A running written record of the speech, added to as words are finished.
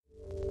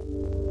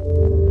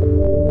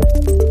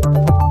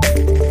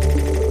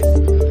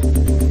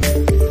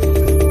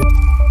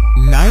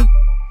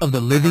of the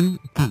living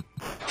geek.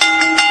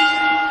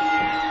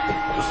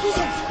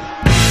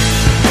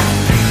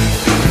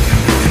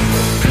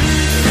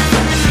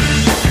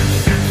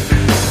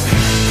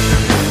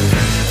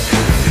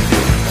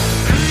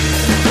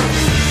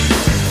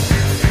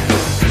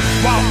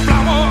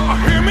 Wildflower,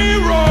 hear me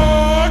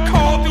roar,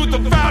 call through the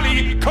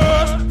valley,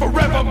 curse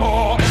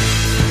forevermore.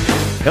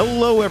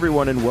 Hello,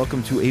 everyone, and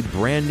welcome to a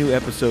brand new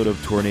episode of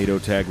Tornado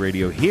Tag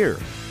Radio here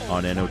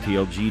on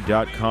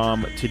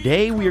NOTLG.com.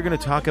 Today, we are going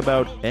to talk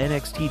about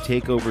NXT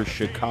TakeOver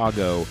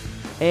Chicago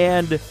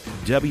and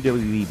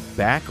WWE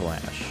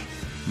Backlash.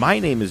 My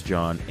name is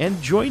John,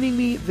 and joining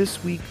me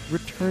this week,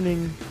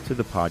 returning to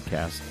the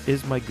podcast,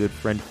 is my good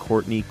friend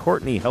Courtney.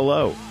 Courtney,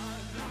 hello.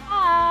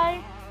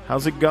 Hi.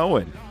 How's it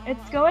going?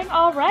 It's going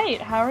all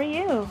right. How are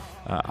you?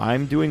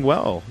 I'm doing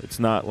well. It's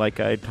not like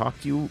I talk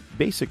to you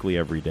basically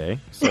every day,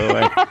 so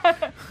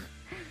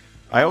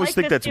I always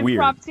think that's weird.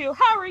 Impromptu.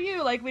 How are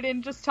you? Like we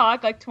didn't just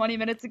talk like 20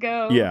 minutes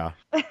ago. Yeah.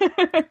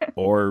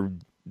 Or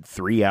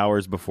 3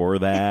 hours before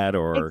that,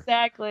 or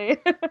exactly.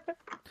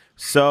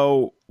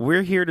 So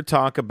we're here to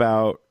talk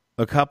about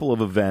a couple of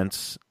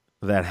events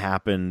that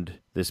happened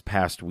this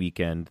past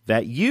weekend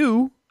that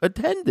you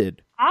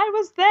attended. I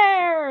was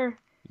there.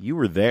 You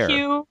were there.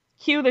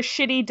 Cue the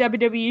shitty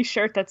WWE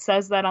shirt that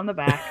says that on the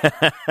back.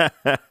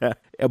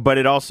 But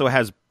it also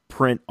has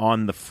print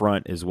on the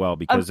front as well,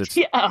 because it's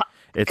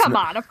Come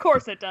on, of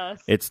course it does.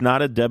 It's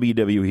not a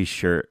WWE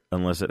shirt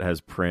unless it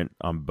has print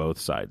on both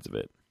sides of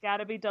it.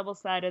 Gotta be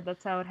double-sided.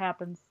 That's how it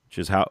happens. Which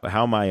is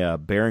how my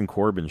Baron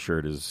Corbin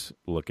shirt is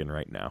looking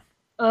right now.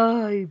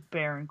 Oh,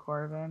 Baron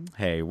Corbin.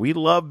 Hey, we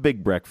love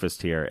Big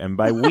Breakfast here, and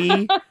by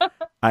we,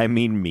 I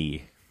mean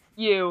me.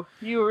 You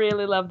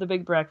really love the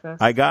Big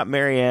Breakfast. I got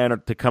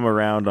Marianne to come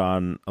around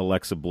on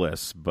Alexa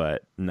Bliss,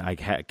 but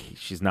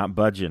she's not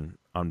budging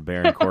on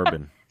Baron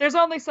Corbin. There's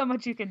only so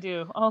much you can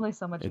do. Only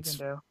so much you can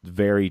do.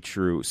 Very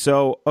true.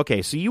 So,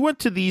 okay, so you went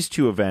to these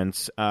two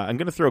events. I'm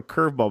going to throw a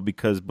curveball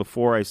because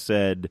before I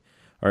said,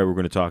 all right, we're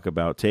going to talk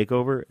about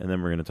TakeOver, and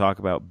then we're going to talk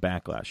about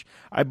Backlash.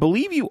 I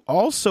believe you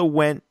also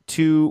went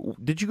to,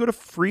 did you go to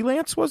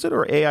Freelance, was it,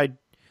 or AI?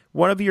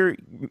 One of your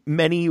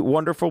many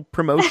wonderful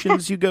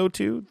promotions you go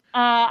to?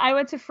 I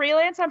went to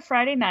Freelance on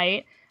Friday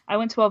night. I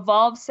went to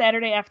Evolve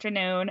Saturday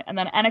afternoon, and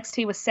then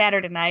NXT was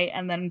Saturday night,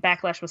 and then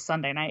Backlash was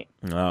Sunday night.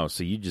 Oh,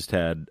 so you just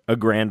had a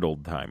grand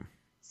old time.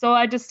 So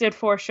I just did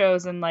 4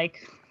 shows in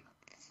like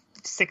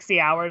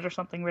 60 hours or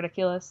something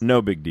ridiculous.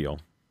 No big deal.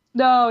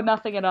 No,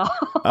 nothing at all.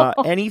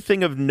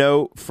 Anything of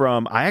note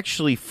from, I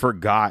actually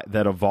forgot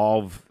that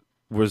Evolve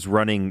was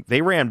running,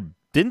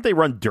 didn't they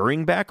run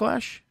during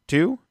Backlash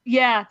too?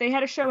 Yeah, they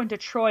had a show in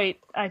Detroit,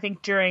 I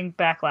think, during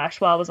Backlash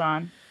while I was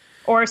on.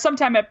 Or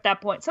sometime at that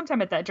point,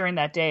 during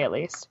that day at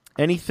least.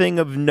 Anything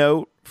of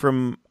note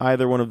from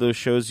either one of those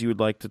shows you would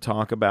like to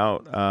talk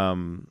about?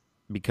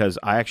 Because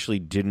I actually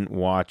didn't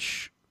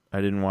watch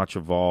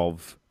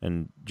Evolve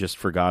and just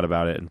forgot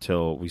about it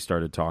until we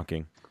started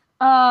talking.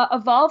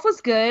 Evolve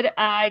was good.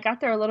 I got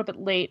there a little bit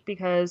late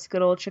because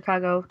good old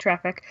Chicago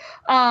traffic.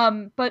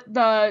 But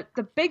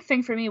the big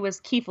thing for me was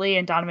Keith Lee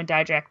and Donovan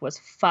Dijak was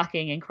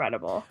fucking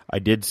incredible. I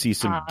did see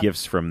some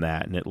GIFs from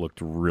that, and it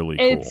looked really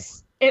cool.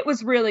 It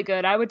was really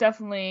good. I would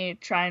definitely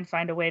try and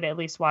find a way to at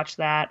least watch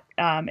that.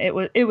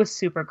 It was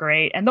super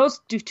great. And those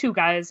two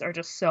guys are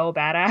just so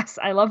badass.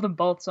 I love them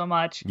both so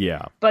much.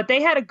 Yeah. But they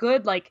had a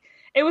good,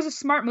 it was a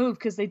smart move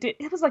because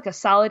it was like a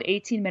solid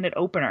 18-minute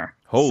opener.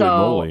 Holy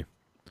moly.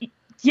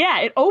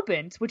 Yeah, it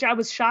opened, which I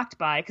was shocked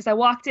by because I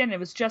walked in and it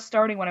was just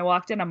starting when I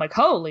walked in. I'm like,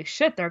 holy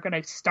shit, they're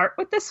going to start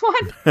with this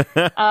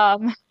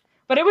one?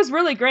 But it was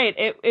really great.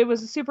 It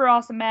was a super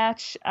awesome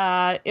match.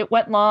 It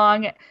went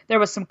long. There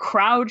was some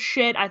crowd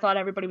shit. I thought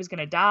everybody was going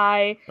to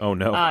die. Oh,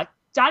 no.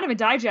 Donovan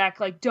Dijak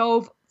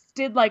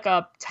did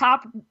a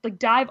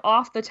dive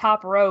off the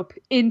top rope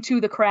into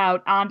the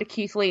crowd onto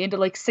Keith Lee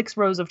into 6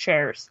 rows of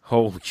chairs.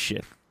 Holy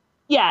shit.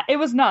 Yeah, it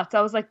was nuts.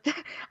 I was like,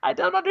 I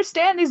don't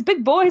understand. These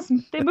big boys,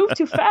 they move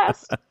too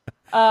fast.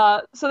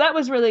 So that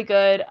was really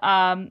good.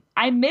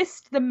 I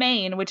missed the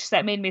main,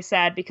 that made me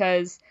sad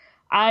because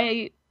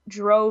I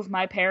drove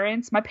my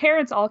parents. My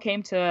parents all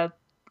came to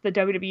the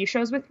WWE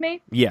shows with me.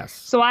 Yes.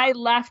 So I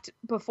left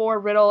before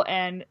Riddle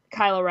and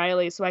Kyle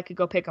O'Reilly so I could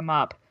go pick them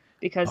up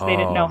because they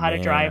didn't know how to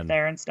drive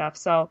there and stuff.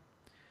 So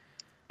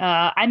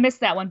I missed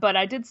that one, but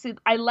I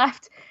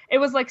left. It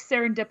was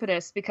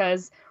serendipitous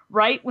because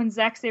right when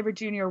Zack Sabre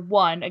Jr.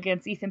 won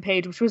against Ethan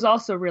Page, which was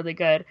also really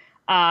good,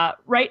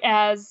 right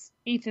as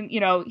Ethan,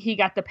 he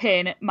got the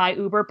pin, my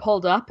Uber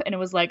pulled up and it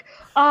was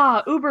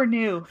Uber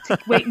knew to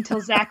wait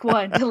until Zack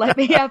won to let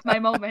me have my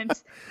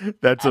moment.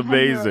 That's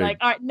amazing. All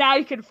right, now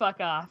you can fuck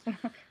off.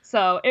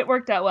 So it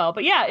worked out well.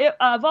 But yeah,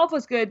 Evolve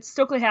was good.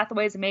 Stokely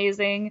Hathaway's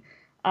amazing.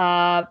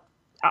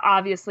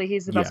 Obviously,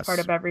 he's the best part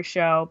of every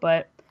show.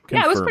 But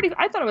yeah, it was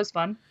I thought it was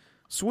fun.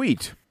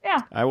 Sweet.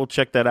 Yeah. I will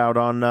check that out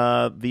on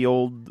the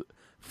old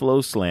Flow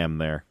Slam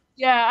there.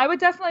 Yeah, I would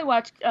definitely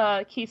watch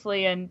Keith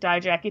Lee and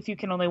Dijak if you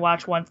can only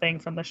watch one thing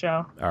from the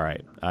show. All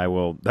right, I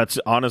will. That's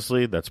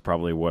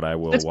probably what I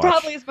will It's watch.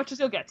 probably as much as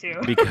you'll get to.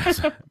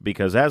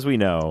 because as we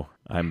know,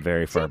 I'm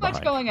very far behind. Too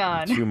much going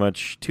on.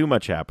 Too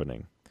much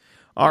happening.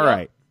 All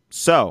right,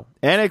 so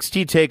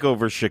NXT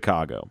TakeOver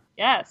Chicago.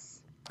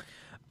 Yes.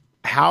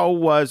 What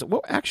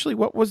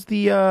was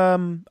the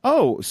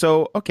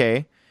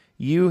okay.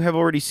 You have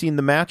already seen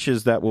the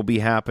matches that will be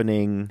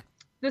happening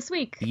this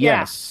week.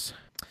 Yes. Yeah.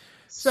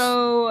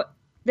 So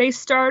they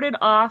started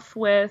off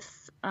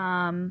with,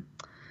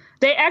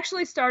 they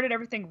actually started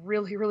everything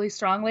really, really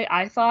strongly,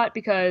 I thought,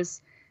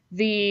 because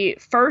the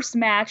first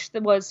match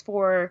that was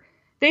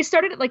they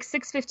started at like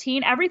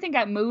 6:15. Everything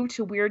got moved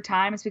to weird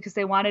times because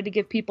they wanted to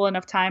give people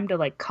enough time to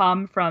like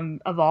come from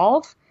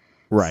Evolve.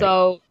 Right.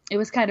 So it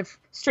was kind of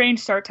strange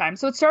start time.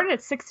 So it started at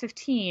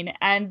 6:15,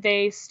 and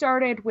they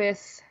started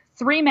with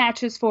 3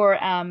 matches for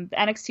the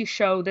NXT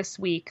show this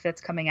week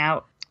that's coming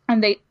out.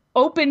 And they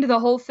opened the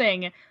whole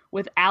thing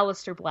with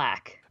Aleister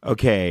Black.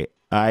 Okay,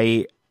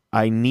 I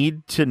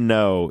need to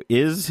know,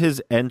 is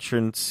his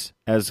entrance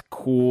as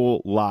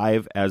cool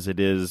live as it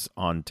is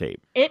on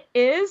tape? It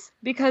is,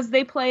 because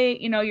they play,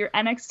 your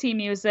NXT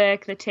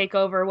music, the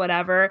takeover,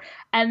 whatever.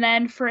 And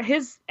then for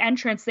his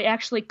entrance, they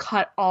actually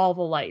cut all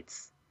the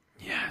lights.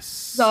 Yes.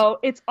 So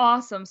it's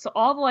awesome. So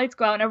all the lights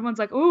go out and everyone's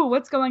like, ooh,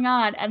 what's going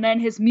on? And then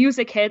his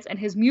music hits, and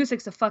his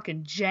music's a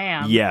fucking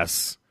jam.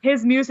 Yes.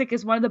 His music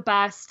is one of the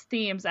best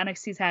themes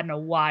NXT's had in a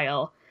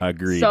while.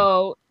 Agreed.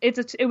 So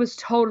it was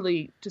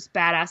totally just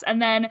badass.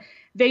 And then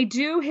they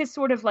do his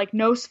sort of like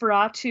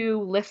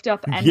Nosferatu lift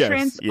up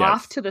entrance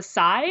off to the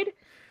side.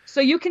 So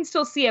you can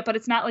still see it, but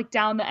it's not like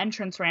down the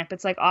entrance ramp.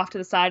 It's like off to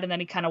the side, and then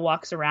he kind of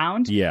walks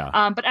around.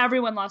 Yeah. But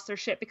everyone lost their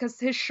shit because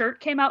his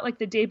shirt came out like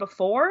the day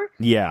before.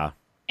 Yeah.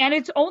 And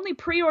it's only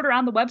pre-order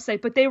on the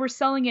website, but they were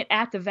selling it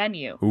at the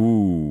venue.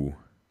 Ooh.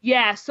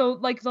 Yeah, so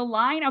like the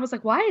line, I was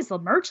like, why is the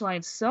merch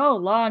line so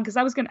long? Because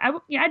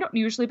I don't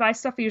usually buy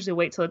stuff. I usually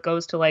wait till it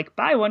goes to like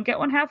buy one, get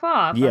one half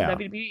off on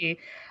WWE.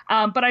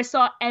 But I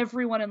saw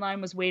everyone in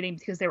line was waiting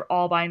because they were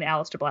all buying the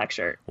Aleister Black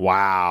shirt.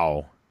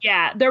 Wow.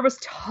 Yeah, there was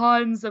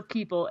tons of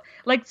people,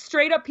 like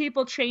straight up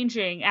people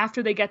changing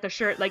after they get the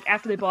shirt, like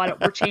after they bought it,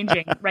 were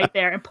changing right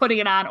there and putting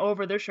it on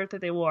over their shirt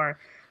that they wore.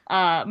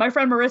 My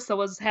friend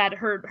Marissa had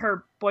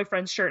her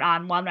boyfriend's shirt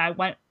on when I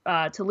went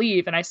to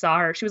leave, and I saw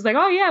her. She was like,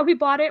 "Oh yeah, we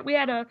bought it. We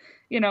had to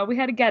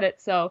get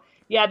it." So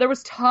yeah, there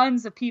was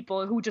tons of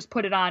people who just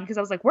put it on because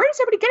I was like, "Where is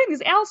everybody getting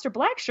these Aleister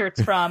Black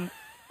shirts from?"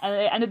 And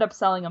they ended up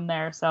selling them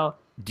there. So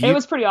it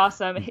was pretty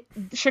awesome.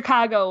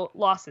 Chicago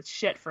lost its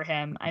shit for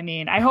him. I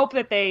mean, I hope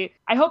the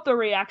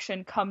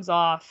reaction comes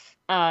off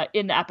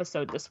in the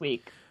episode this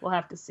week. We'll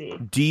have to see.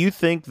 Do you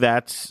think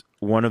that's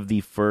one of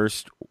the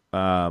first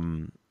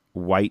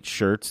white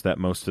shirts that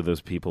most of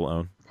those people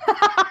own?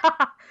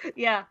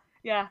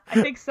 Yeah,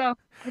 I think so.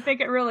 I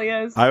think it really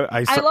is.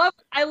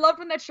 I love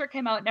when that shirt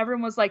came out and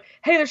everyone was like,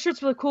 "Hey, this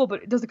shirt's really cool,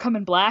 but does it come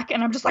in black?"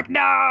 And I'm just like,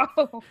 no,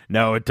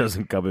 it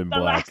doesn't come in black.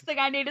 The last thing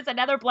I need is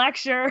another black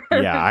shirt.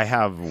 Yeah, I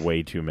have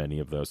way too many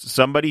of those.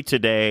 Somebody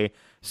today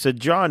said,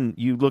 "John,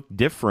 you look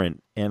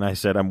different," and I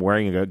said, "I'm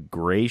wearing a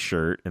gray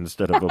shirt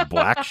instead of a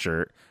black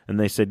shirt," and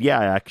they said, "Yeah,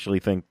 I actually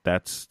think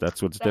that's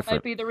what's different." That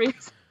might be the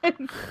reason.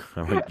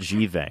 I'm like,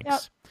 "Gee, thanks."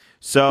 Yep.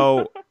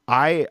 So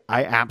I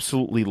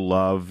absolutely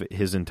love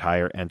his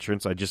entire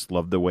entrance. I just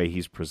love the way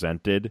he's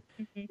presented.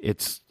 Mm-hmm.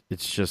 It's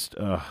just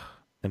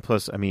and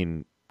plus, I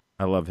mean,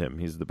 I love him.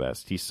 He's the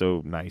best. He's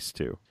so nice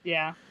too.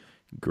 Yeah.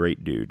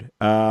 Great dude.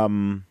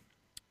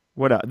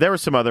 What else? There were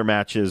some other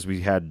matches we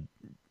had.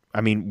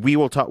 I mean, we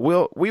will talk.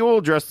 We will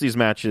address these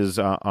matches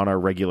on our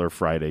regular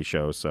Friday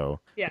show. So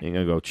you're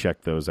gonna go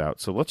check those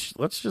out. So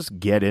let's just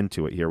get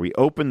into it here. We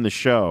opened the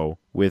show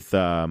with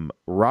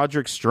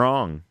Roderick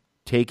Strong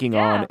taking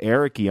on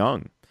Eric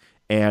Young.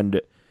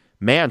 And,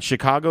 man,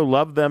 Chicago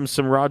loved them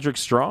some Roderick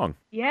Strong.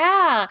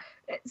 Yeah.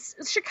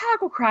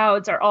 Chicago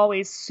crowds are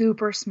always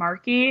super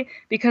smarky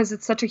because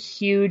it's such a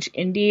huge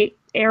indie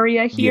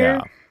area here.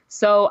 Yeah.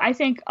 So I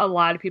think a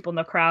lot of people in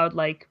the crowd,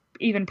 like,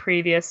 even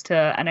previous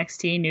to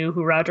NXT, knew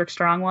who Roderick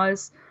Strong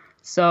was.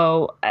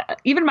 So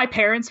even my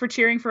parents were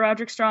cheering for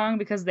Roderick Strong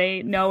because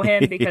they know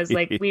him because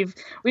like we've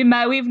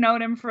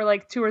known him for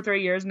like 2 or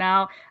 3 years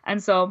now.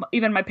 And so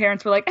even my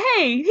parents were like,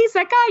 "Hey, he's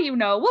that guy,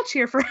 we'll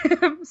cheer for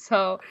him."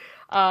 So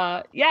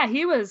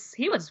he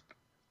was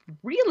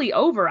really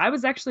over. I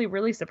was actually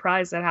really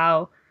surprised at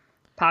how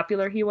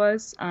popular he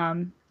was.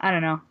 I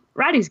don't know.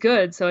 Roddy's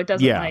good, so it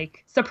doesn't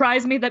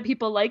surprise me that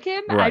people like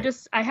him. Right.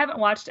 I haven't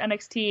watched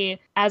NXT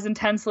as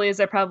intensely as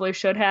I probably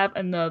should have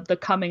in the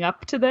coming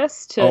up to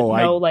this to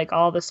know like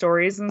all the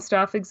stories and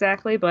stuff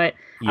exactly. But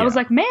I was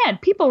like, man,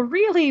 people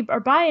really are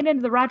buying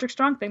into the Roderick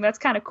Strong thing. That's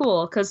kind of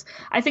cool because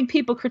I think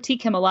people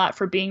critique him a lot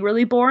for being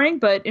really boring,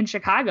 but in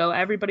Chicago,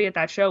 everybody at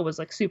that show was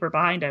like super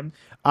behind him.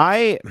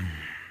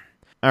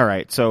 All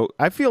right, so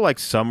I feel like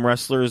some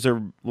wrestlers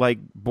are like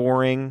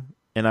boring.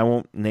 and I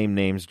won't name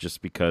names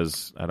just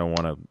because I don't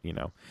want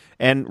to,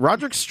 And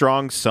Roderick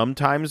Strong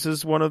sometimes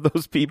is one of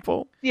those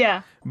people.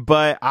 Yeah.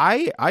 But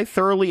I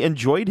thoroughly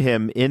enjoyed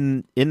him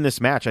in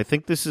this match. I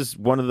think this is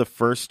one of the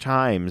first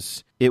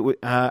times would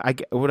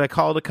I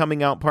call it a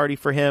coming out party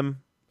for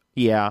him?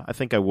 Yeah, I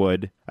think I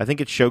would. I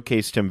think it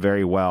showcased him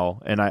very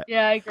well. And I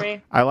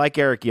agree. I like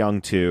Eric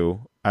Young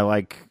too.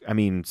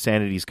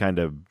 Sanity's kind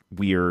of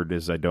weird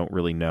as I don't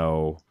really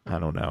know. I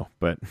don't know,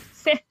 but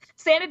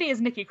Sanity is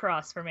Nikki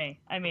Cross for me.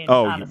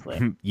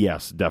 Honestly.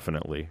 Yes,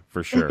 definitely,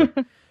 for sure.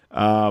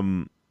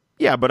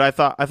 Yeah, but I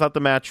thought the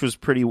match was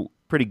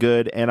pretty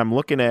good, and I'm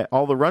looking at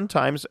all the run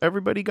times.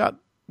 Everybody got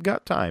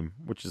time,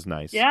 which is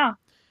nice. Yeah.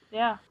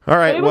 Yeah. All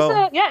right. It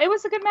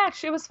was a good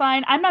match. It was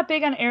fine. I'm not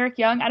big on Eric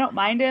Young. I don't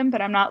mind him, but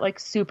I'm not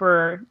like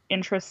super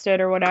interested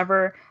or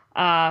whatever.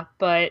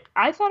 But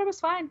I thought it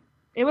was fine.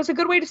 It was a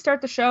good way to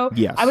start the show.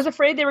 Yes. I was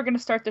afraid they were going to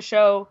start the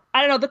show.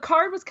 I don't know. The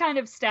card was kind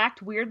of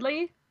stacked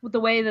weirdly with the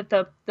way that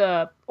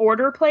the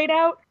order played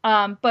out.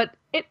 But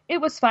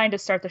it was fine to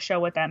start the show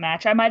with that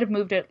match. I might have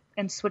moved it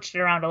and switched it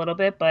around a little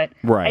bit, but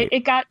right.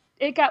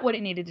 It got what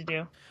it needed to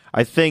do.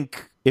 I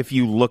think if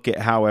you look at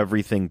how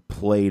everything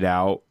played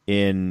out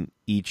in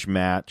each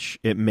match,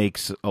 it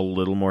makes a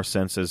little more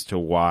sense as to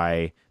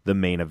why the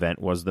main event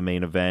was the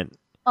main event.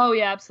 Oh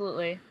yeah,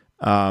 absolutely.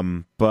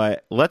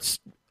 But let's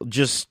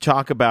just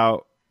talk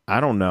about, I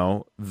don't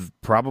know,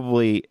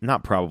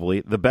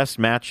 the best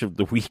match of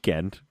the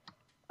weekend.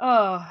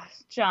 Oh,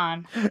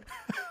 John.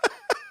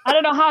 I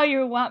don't know how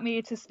you want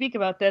me to speak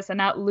about this and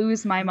not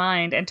lose my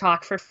mind and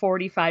talk for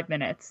 45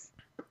 minutes.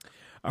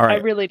 All right.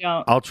 I really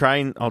don't. I'll try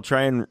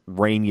and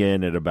rein you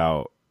in at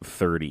about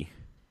 30.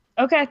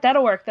 Okay,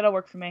 that'll work. That'll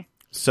work for me.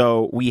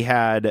 So we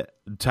had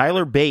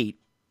Tyler Bate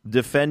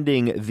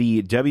defending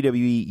the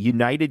WWE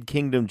United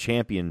Kingdom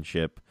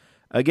Championship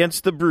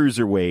against the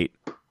Bruiserweight,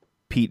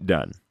 Pete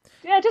Dunne.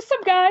 Yeah, just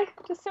some guy.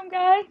 Just some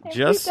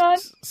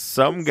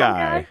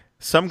guy.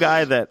 Some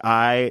guy that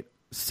I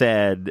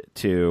said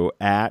to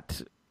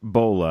at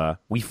Bola,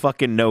 we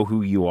fucking know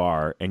who you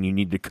are, and you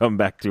need to come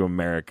back to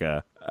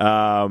America.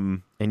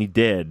 And he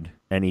did,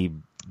 and he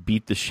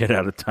beat the shit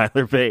out of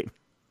Tyler Bate.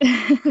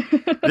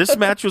 This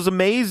match was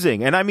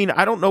amazing, and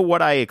I don't know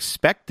what I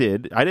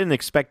expected. I didn't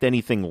expect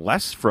anything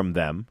less from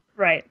them.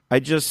 Right. I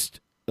just,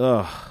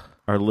 our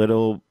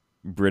little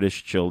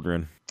British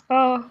children.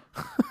 Oh.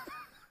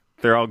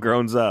 They're all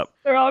grown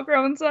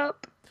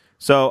up.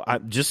 So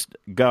just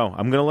go.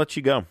 I'm going to let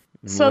you go.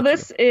 So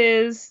this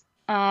is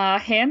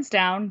hands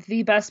down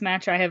the best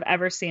match I have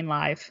ever seen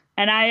live.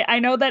 And I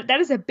know that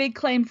is a big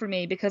claim for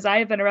me because I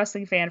have been a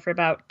wrestling fan for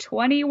about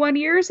 21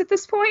 years at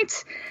this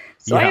point.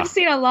 So I have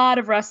seen a lot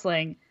of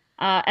wrestling.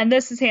 And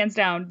this is hands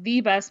down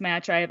the best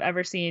match I have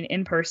ever seen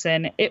in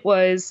person. It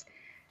was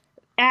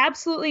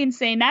absolutely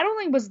insane. Not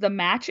only was the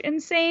match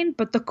insane,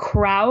 but the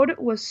crowd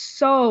was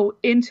so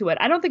into it.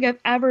 I don't think I've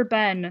ever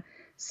been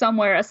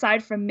somewhere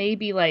aside from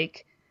maybe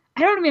like,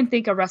 I don't even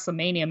think a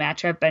WrestleMania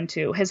match I've been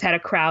to has had a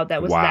crowd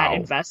that was that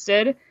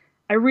invested.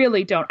 I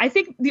really don't. I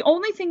think the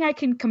only thing I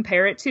can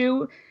compare it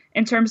to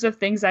in terms of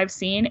things I've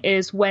seen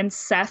is when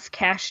Seth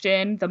cashed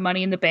in the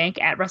Money in the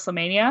Bank at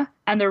WrestleMania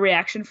and the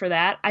reaction for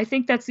that. I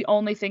think that's the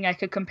only thing I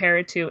could compare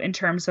it to in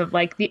terms of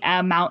like the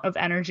amount of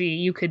energy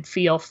you could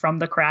feel from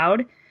the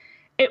crowd.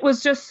 It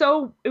was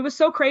so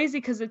crazy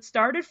because it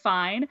started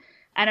fine.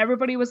 And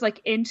everybody was like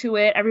into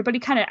it.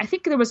 Everybody I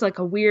think there was like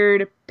a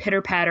weird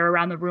pitter patter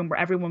around the room where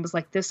everyone was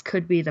like, this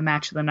could be the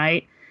match of the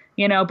night,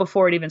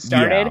 before it even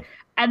started. Yeah.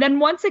 And then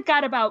once it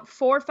got about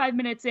 4 or 5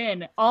 minutes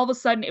in, all of a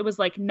sudden it was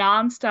like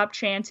nonstop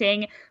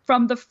chanting.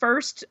 From the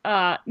first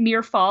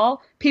near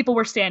fall, people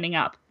were standing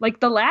up.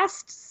 Like the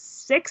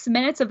last 6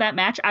 minutes of that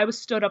match, I was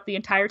stood up the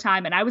entire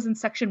time and I was in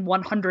section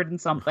 100 and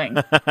something.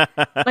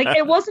 Like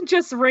it wasn't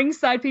just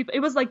ringside people.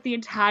 It was like the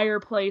entire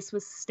place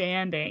was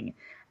standing.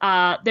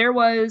 There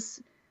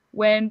was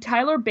when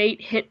Tyler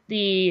Bate hit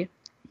the,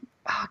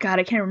 oh God,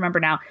 I can't remember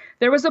now.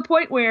 There was a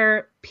point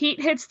where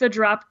Pete hits the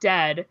drop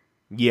dead.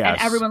 Yes.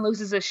 And everyone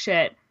loses his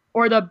shit.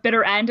 Or the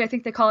bitter end, I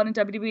think they call it in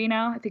WWE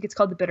now. I think it's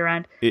called the bitter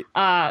end.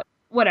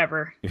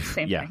 Whatever.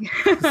 Same thing.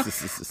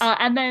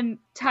 And then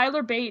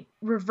Tyler Bate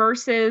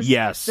reverses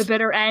the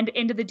bitter end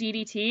into the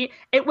DDT.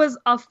 It was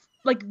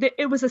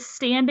it was a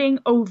standing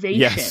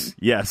ovation.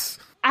 Yes.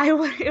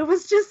 It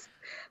was just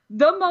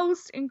the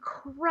most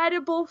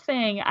incredible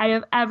thing I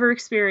have ever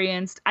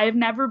experienced. I have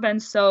never been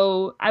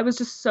I was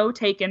just so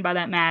taken by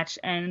that match.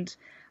 And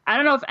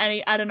I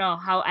don't know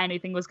how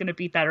anything was going to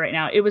beat that right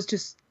now. It was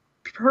just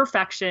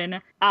perfection.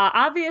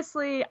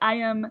 Obviously, I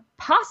am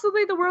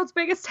possibly the world's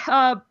biggest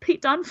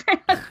Pete Dunne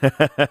fan.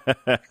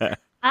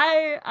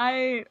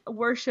 I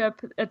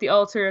worship at the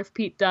altar of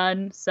Pete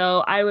Dunne.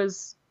 So I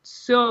was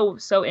so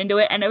into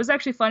it. And it was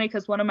actually funny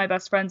because one of my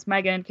best friends,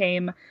 Megan,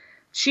 came.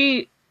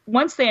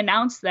 Once they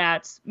announced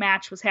that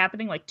match was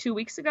happening like 2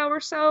 weeks ago or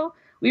so,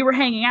 we were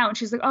hanging out and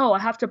she's like, oh, I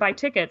have to buy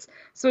tickets.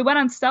 So we went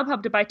on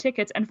StubHub to buy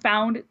tickets and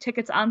found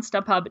tickets on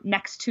StubHub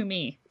next to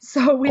me.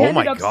 So we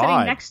ended up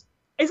sitting next.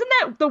 Isn't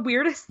that the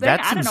weirdest thing?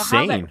 That's I don't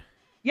insane. know how that.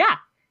 Yeah.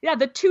 Yeah,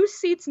 the 2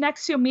 seats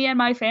next to me and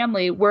my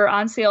family were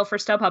on sale for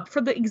StubHub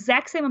for the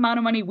exact same amount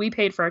of money we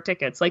paid for our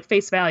tickets, like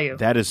face value.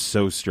 That is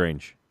so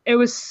strange. It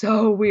was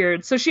so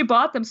weird. So she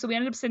bought them, so we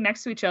ended up sitting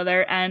next to each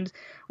other, and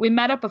we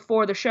met up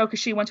before the show because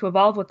she went to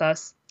Evolve with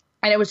us.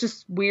 And it was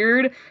just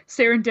weird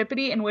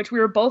serendipity in which we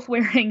were both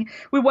wearing,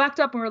 we walked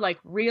up and we were like,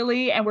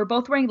 really? And we're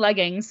both wearing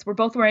leggings. We're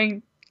both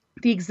wearing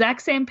the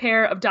exact same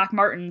pair of Doc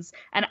Martens.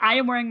 And I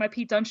am wearing my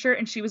Pete Dunne shirt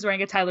and she was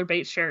wearing a Tyler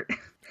Bates shirt.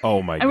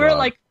 Oh my God. And we were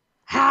like,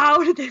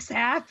 how did this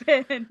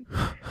happen?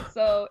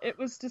 So it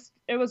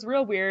was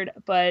real weird,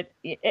 but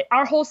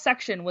our whole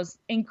section was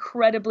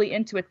incredibly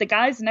into it. The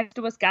guys next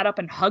to us got up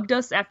and hugged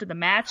us after the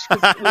match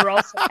because we were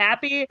all so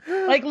happy.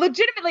 Like,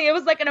 legitimately, it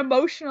was like an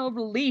emotional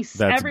release.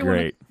 That's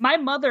great. My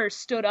mother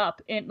stood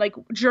up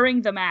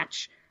during the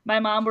match. My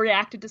mom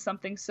reacted to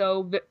something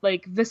so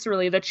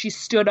viscerally that she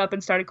stood up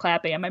and started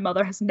clapping, and my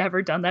mother has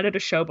never done that at a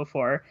show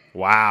before.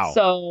 Wow.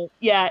 So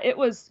yeah, it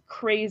was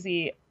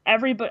crazy.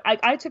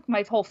 I took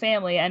my whole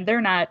family, and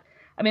they're not.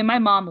 I mean, my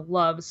mom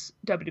loves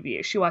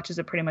WWE. She watches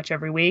it pretty much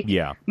every week.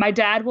 Yeah. My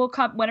dad will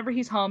come whenever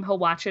he's home. He'll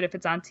watch it if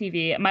it's on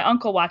TV. My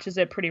uncle watches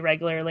it pretty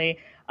regularly.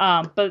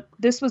 But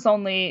this was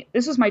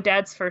my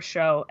dad's first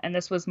show, and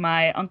this was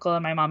my uncle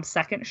and my mom's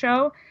second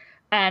show,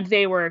 and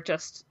they were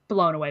just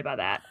blown away by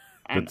that.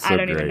 And That's so I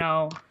don't great. even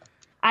know.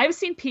 I've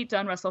seen Pete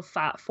Dunne wrestle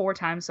 4 or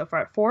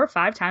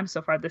 5 times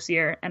so far this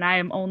year, and I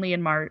am only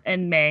in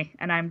May,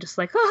 and I'm just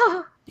like,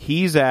 ah.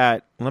 He's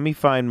at, let me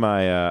find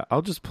my,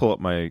 I'll just pull up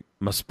my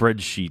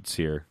spreadsheets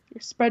here.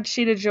 Your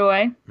spreadsheet of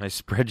joy. My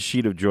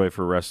spreadsheet of joy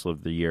for Wrestler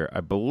of the Year. I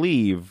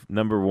believe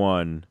number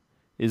 1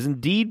 is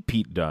indeed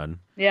Pete Dunne.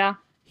 Yeah.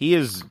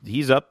 He's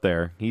up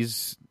there.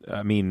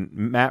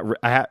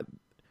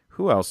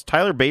 Who else?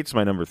 Tyler Bates,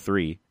 my number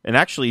 3. And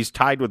actually, he's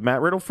tied with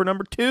Matt Riddle for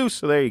number 2,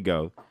 so there you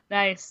go.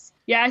 Nice.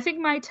 Yeah, I think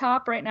my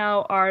top right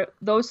now are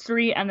those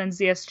 3 and then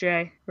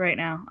ZSJ right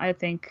now, I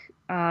think,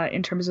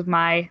 in terms of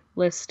my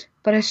list.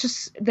 But it's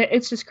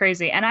just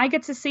crazy. And I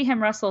get to see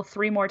him wrestle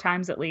 3 more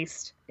times at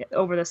least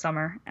over the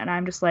summer. And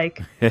I'm just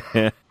like,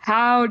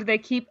 how do they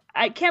keep...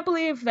 I can't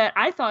believe that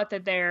I thought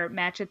that their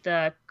match at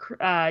the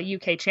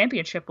UK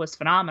Championship was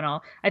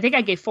phenomenal. I think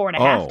I gave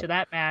 4.5 to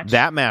that match.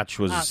 That match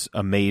was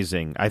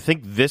amazing. I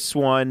think this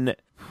one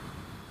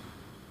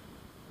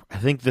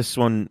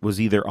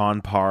was either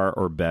on par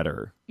or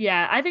better.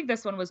 Yeah, I think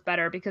this one was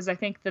better because I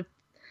think that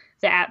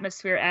the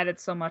atmosphere added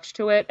so much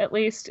to it, at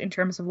least in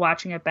terms of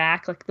watching it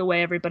back, like the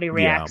way everybody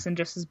reacts and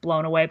just is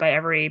blown away by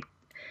every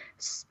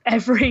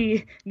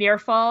near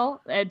fall.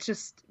 It's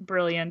just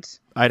brilliant.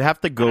 I'd have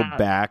to go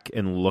back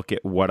and look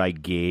at what I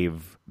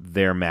gave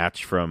their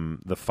match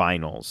from the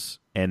finals,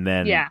 and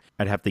then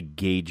I'd have to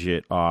gauge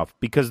it off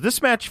because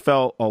this match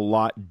felt a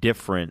lot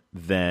different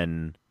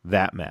than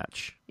that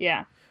match.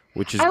 Yeah.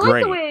 Which is great. I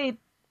like the way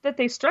that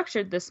they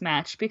structured this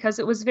match because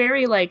it was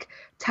very like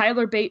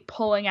Tyler Bate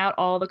pulling out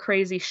all the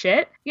crazy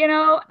shit,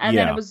 and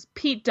then it was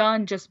Pete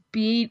Dunne just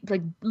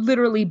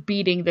literally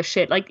beating the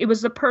shit. Like, it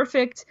was the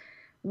perfect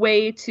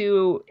way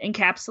to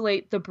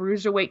encapsulate the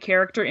bruiserweight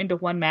character into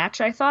one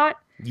match, I thought.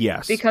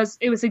 Yes. Because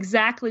it was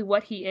exactly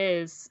what he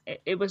is.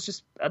 It was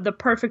just the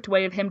perfect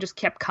way of him just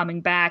kept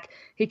coming back.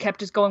 He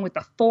kept just going with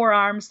the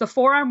forearms. The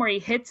forearm where he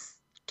hits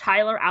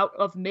Tyler out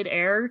of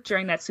midair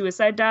during that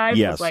suicide dive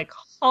was like,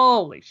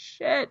 holy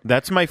shit.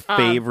 That's my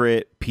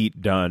favorite Pete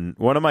Dunne.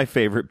 One of my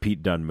favorite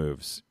Pete Dunne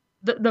moves.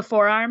 The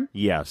forearm?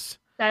 Yes.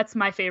 That's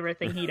my favorite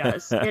thing he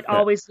does. It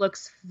always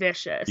looks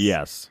vicious.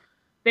 Yes.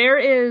 There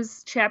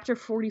is chapter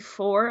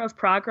 44 of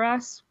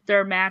Progress,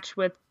 their match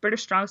with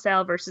British Strong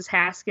Style versus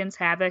Haskins,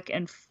 Havoc,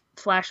 and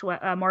Flash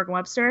Morgan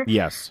Webster.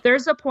 Yes.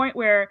 There's a point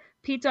where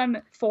Pete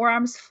Dunne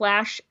forearms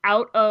flash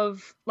out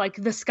of like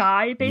the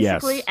sky,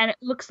 basically, and it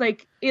looks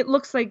like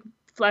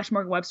Flash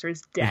Morgan Webster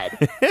is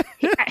dead.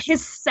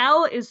 His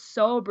sell is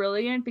so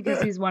brilliant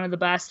because he's one of the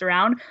best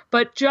around,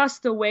 but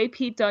just the way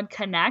Pete Dunne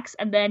connects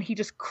and then he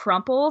just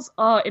crumples,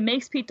 it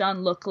makes Pete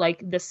Dunne look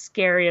like the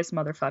scariest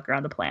motherfucker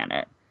on the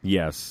planet.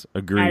 Yes,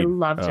 agreed. I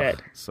loved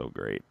it. So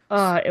great.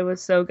 It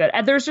was so good.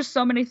 And there's just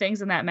so many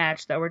things in that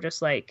match that were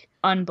just like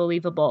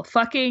unbelievable.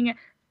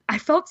 I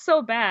felt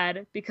so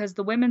bad because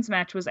the women's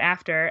match was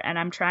after, and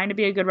I'm trying to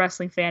be a good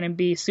wrestling fan and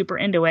be super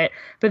into it.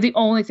 But the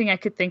only thing I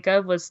could think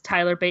of was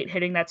Tyler Bate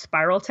hitting that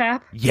spiral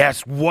tap.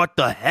 Yes, what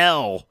the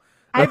hell?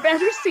 I've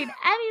never seen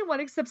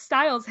anyone except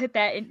Styles hit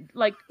that in,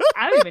 like,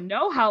 I don't even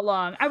know how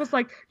long. I was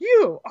like,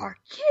 you are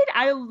kidding.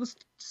 I was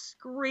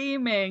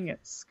screaming at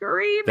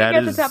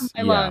the top of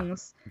my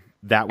lungs.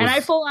 That was... And I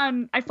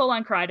full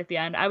on cried at the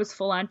end. I was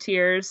full on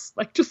tears,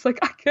 I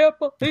can't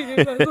believe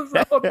this is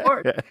so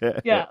important.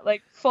 Yeah,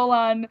 like full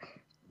on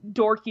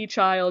dorky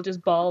child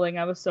just bawling.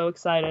 I was so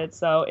excited.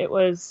 So it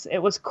was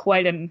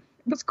quite an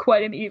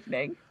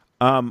evening.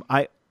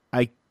 I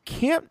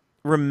can't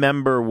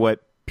remember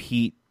what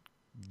Pete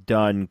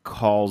Dunne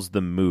calls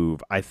the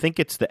move. I think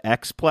it's the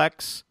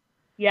X-Plex.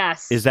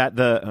 Yes. Is that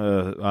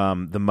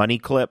the money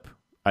clip?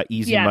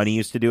 Easy Money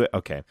used to do it.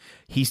 Okay,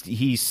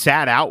 he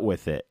sat out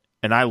with it.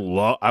 And I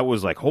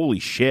was like, holy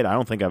shit, I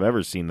don't think I've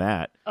ever seen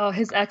that. Oh,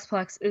 his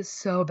X-Plex is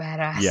so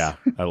badass. Yeah,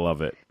 I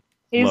love it.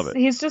 Love it.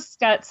 He's just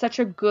got such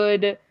a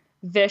good,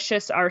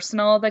 vicious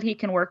arsenal that he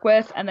can work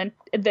with. And then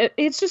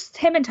it's just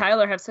him and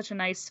Tyler have such a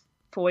nice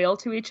foil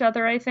to each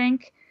other, I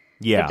think.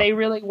 Yeah. That they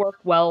really work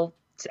well.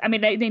 I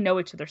mean, they know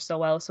each other so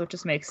well, so it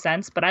just makes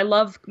sense. But I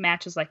love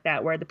matches like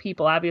that where the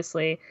people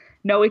obviously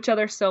know each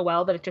other so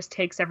well that it just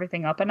takes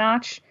everything up a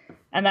notch.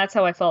 And that's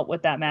how I felt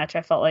with that match.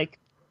 I felt like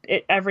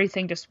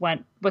everything just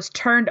was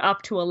turned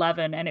up to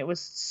 11, and it was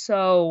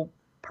so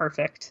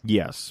perfect.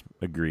 Yes,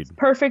 agreed.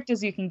 Perfect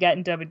as you can get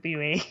in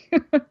WWE.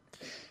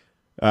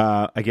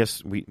 I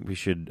guess we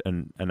should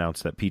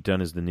announce that Pete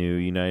Dunne is the new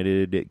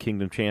United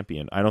Kingdom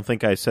champion. I don't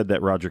think I said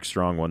that Roderick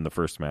Strong won the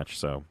first match,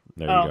 so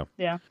there you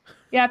go.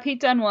 Yeah,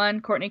 Pete Dunne won.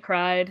 Courtney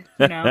cried.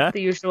 The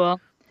usual.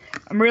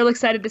 I'm real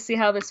excited to see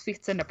how this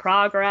fits into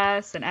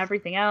Progress and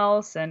everything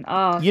else. And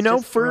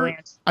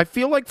brilliant. I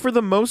feel like for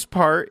the most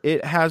part,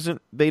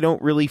 they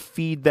don't really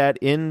feed that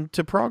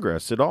into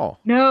Progress at all.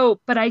 No,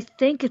 but I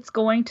think it's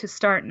going to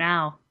start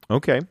now.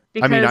 Okay.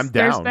 Because I'm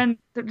down.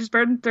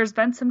 There's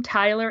been some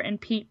Tyler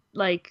and Pete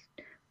not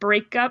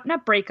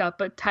breakup,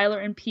 but Tyler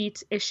and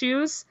Pete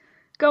issues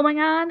going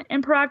on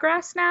in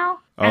Progress now.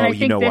 And I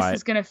think this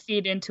is going to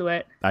feed into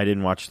it. I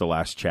didn't watch the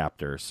last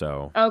chapter,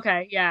 so.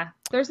 Okay, yeah.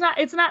 It's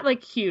not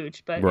like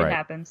huge, but It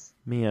happens.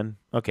 Man.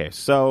 Okay,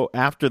 so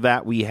after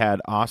that we had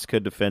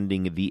Asuka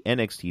defending the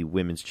NXT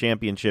Women's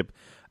Championship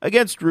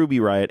against Ruby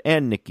Riott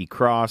and Nikki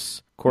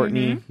Cross.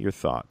 Courtney, your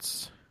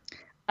thoughts?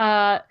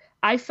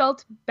 I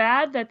felt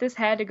bad that this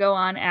had to go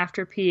on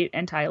after Pete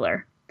and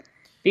Tyler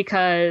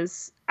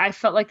because I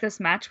felt like this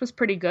match was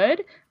pretty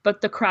good,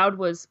 but the crowd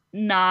was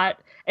not.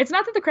 It's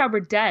not that the crowd were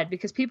dead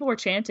because people were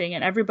chanting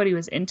and everybody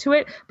was into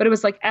it, but it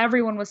was like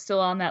everyone was still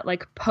on that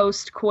like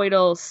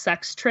post-coital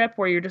sex trip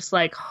where you're just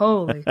like,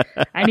 holy,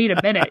 I need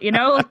a minute,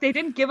 Like they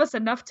didn't give us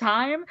enough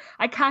time.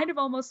 I kind of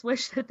almost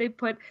wish that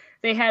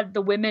they had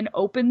the women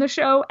open the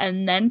show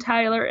and then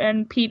Tyler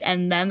and Pete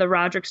and then the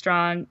Roderick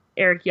Strong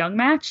Eric Young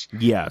match.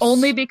 Yes.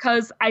 Only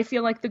because I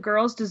feel like the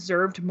girls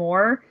deserved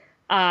more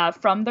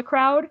from the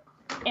crowd.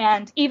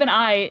 And even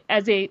I,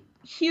 as a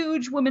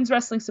huge women's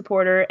wrestling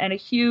supporter and a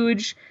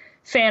huge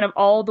fan of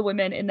all the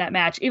women in that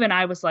match, even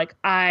I was like,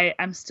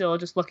 I'm still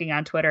just looking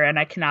on Twitter and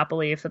I cannot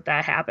believe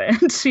that happened,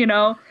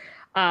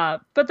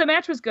 But the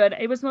match was good.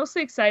 It was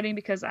mostly exciting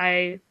because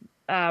Ruby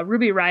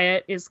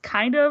Riott is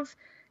kind of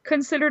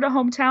considered a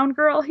hometown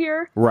girl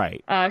here.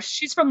 Right.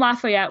 She's from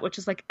Lafayette, which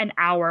is like an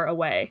hour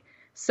away.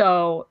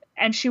 So,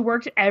 and she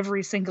worked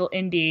every single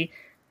indie,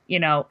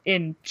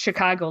 in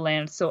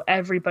Chicagoland. So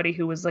everybody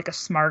who was like a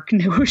smark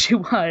knew who she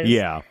was.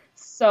 Yeah.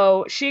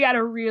 So she got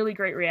a really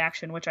great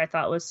reaction, which I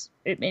thought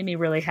it made me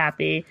really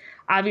happy.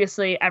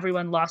 Obviously,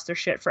 everyone lost their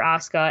shit for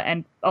Asuka,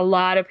 and a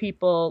lot of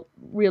people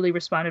really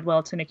responded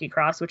well to Nikki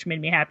Cross, which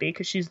made me happy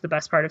because she's the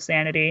best part of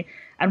Sanity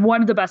and one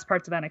of the best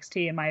parts of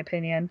NXT, in my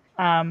opinion.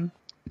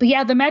 But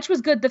yeah, the match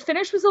was good. The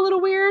finish was a little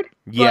weird.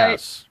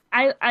 Yes.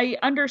 But I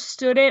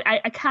understood it.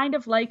 I kind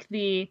of like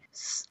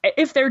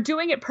if they're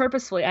doing it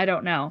purposefully, I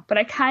don't know. But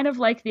I kind of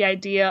like the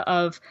idea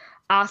of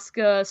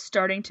Asuka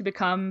starting to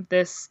become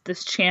this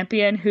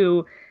champion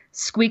who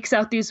squeaks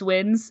out these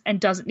wins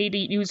and doesn't need to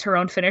use her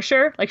own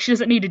finisher. Like she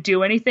doesn't need to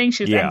do anything.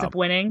 She just ends up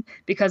winning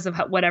because of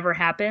whatever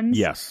happens.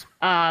 Yes.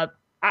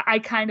 I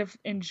kind of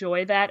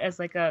enjoy that as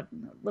like a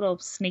little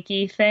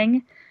sneaky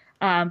thing.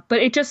 But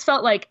it just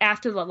felt like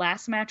after the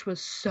last match was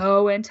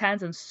so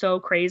intense and so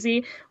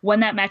crazy,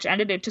 when that match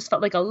ended, it just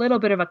felt like a little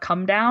bit of a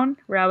come down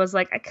where I was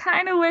like, I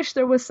kind of wish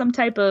there was some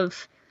type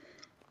of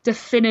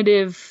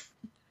definitive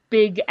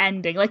big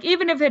ending. Like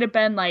even if it had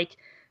been like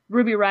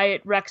Ruby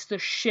Riott wrecks the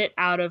shit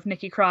out of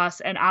Nikki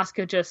Cross and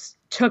Asuka just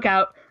took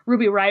out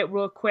Ruby Riott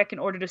real quick in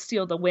order to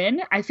steal the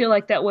win, I feel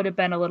like that would have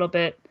been a little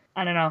bit,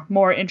 I don't know,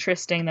 more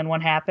interesting than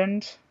what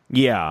happened.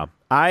 Yeah.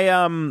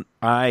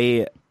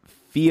 I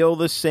feel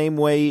the same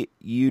way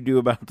you do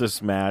about this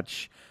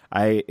match.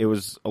 It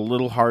was a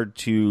little hard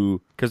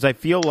because I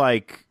feel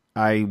like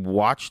I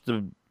watched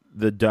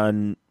the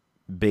Dunne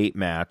bait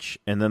match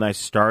and then I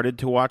started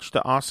to watch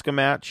the Asuka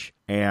match,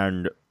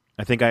 and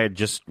I think I had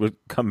just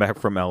come back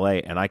from LA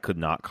and I could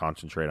not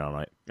concentrate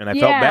on it. And I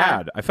felt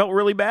bad. I felt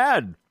really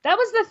bad. That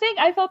was the thing.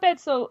 I felt bad.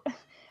 So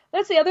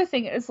that's the other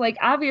thing. Is like,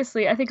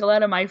 obviously, I think a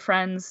lot of my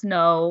friends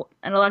know,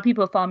 and a lot of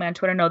people who follow me on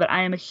Twitter know that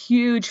I am a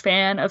huge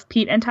fan of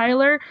Pete and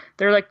Tyler.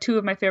 They're like two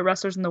of my favorite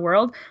wrestlers in the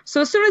world.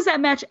 So as soon as that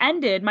match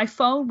ended, my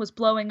phone was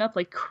blowing up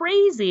like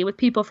crazy with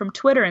people from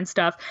Twitter and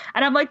stuff.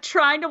 And I'm like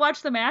trying to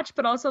watch the match,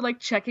 but also like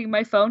checking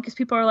my phone because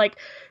people are like,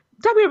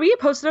 WWE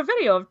posted a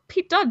video of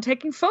Pete Dunne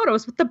taking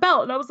photos with the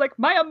belt. And I was like,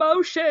 my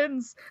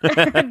emotions.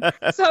 And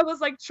so I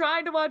was like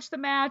trying to watch the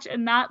match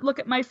and not look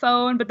at my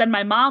phone. But then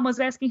my mom was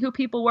asking who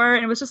people were.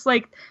 And it was just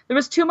like, there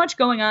was too much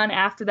going on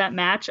after that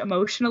match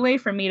emotionally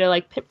for me to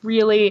like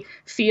really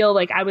feel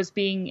like I was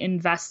being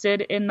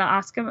invested in the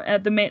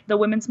Asuka, the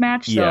women's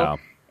match. So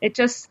it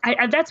just,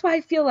 that's why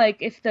I feel like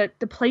if the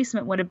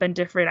placement would have been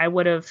different, I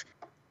would have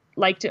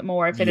liked it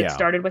more if it had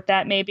started with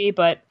that maybe.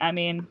 But I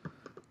mean,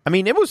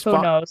 it was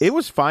fine. It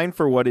was fine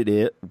for what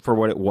it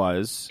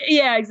was.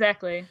 Yeah,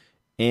 exactly.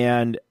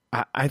 And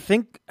I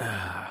think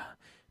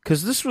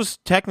because this was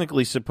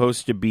technically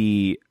supposed to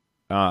be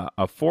a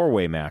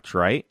 4-way match,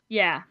 right?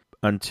 Yeah.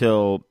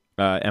 Until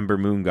Ember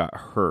Moon got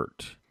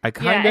hurt.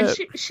 And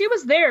she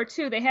was there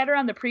too. They had her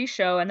on the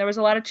pre-show, and there was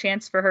a lot of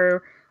chance for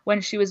her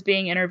when she was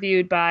being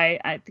interviewed by,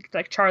 I think,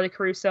 like Charlie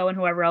Caruso and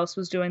whoever else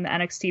was doing the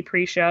NXT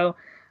pre-show.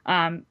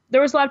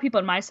 There was a lot of people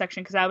in my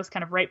section because I was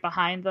kind of right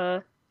behind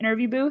the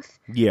interview booth.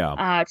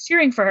 Yeah.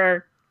 Cheering for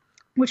her,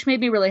 which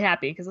made me really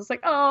happy because it's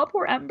like, oh,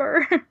 poor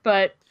Ember.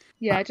 But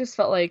yeah, I just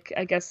felt like,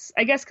 I guess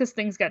because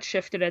things got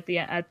shifted at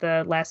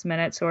the last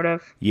minute, sort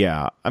of.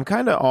 Yeah, I'm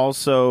kind of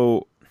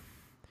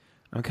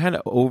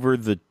over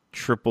the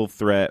triple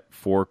threat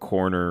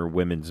 4-corner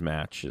women's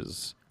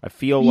matches. I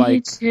feel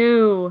Me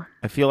too.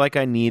 I feel like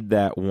I need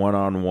that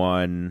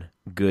one-on-one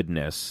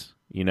goodness,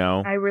 you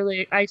know?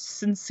 I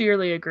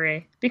sincerely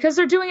agree. Because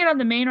they're doing it on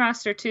the main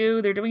roster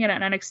too. They're doing it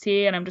on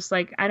NXT, and I'm just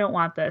like, I don't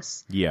want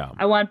this. Yeah.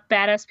 I want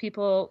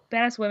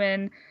badass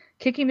women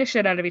kicking the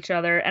shit out of each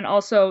other, and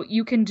also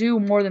you can do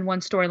more than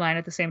one storyline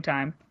at the same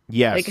time.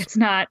 Yes. Like, it's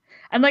not...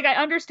 And, like, I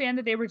understand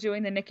that they were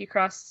doing the Nikki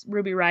Cross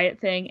Ruby Riott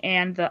thing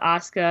and the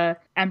Asuka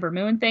Ember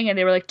Moon thing, and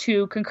they were, like,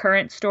 2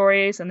 concurrent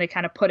stories, and they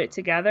kind of put it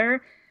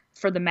together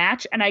for the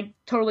match, and I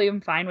totally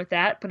am fine with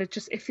that, but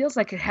it feels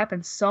like it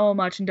happens so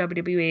much in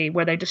WWE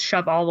where they just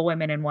shove all the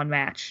women in one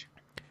match.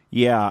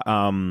 Yeah,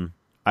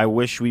 I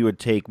wish we would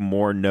take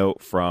more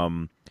note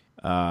from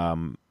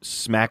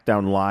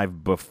SmackDown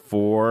Live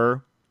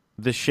before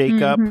the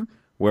shakeup,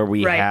 where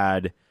we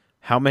had...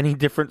 How many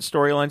different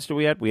storylines do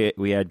we have?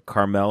 We had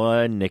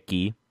Carmella and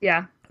Nikki.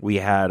 Yeah. We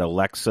had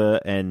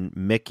Alexa and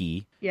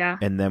Mickey. Yeah.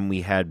 And then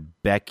we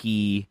had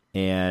Becky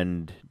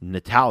and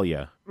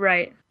Natalya.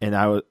 Right. And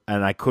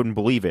I couldn't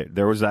believe it.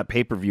 There was that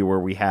pay-per-view where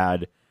we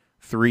had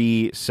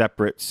 3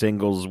 separate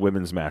singles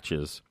women's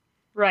matches.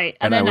 Right.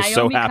 And then I was Naomi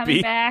so happy.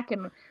 coming back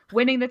and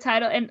winning the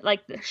title, and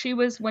like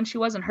when she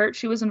wasn't hurt,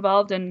 she was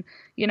involved in,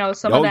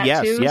 some of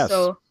that too. Yes.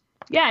 So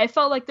yeah, it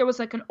felt like there was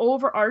like an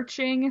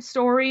overarching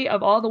story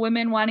of all the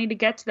women wanting to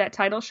get to that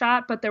title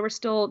shot, but there were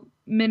still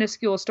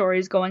minuscule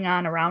stories going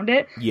on around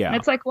it. Yeah. And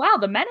it's like, wow,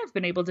 the men have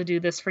been able to do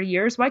this for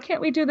years. Why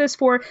can't we do this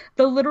for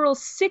the literal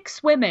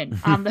 6 women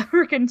on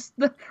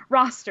the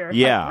roster?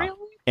 Yeah. Like,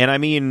 really? And I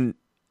mean,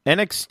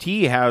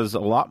 NXT has a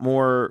lot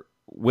more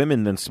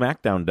women than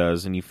SmackDown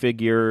does, and you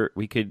figure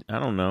we could, I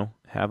don't know,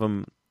 have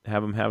them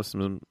have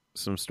some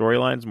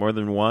storylines, more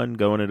than one,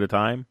 going at a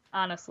time.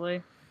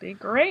 Honestly. Be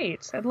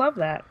great. I'd love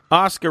that.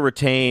 Asuka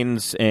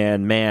retains,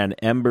 and man,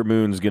 Ember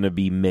Moon's going to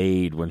be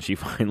made when she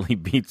finally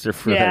beats her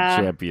for that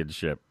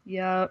championship.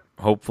 Yep.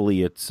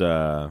 Hopefully it's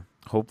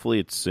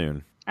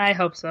soon. I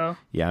hope so.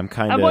 Yeah,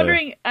 I'm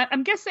wondering.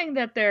 I'm guessing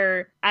that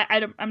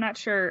I'm not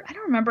sure. I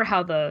don't remember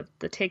how the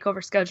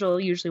takeover schedule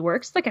usually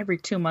works. Like every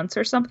 2 months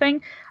or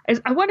something.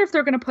 I wonder if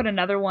they're going to put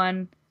another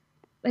one.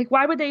 Like,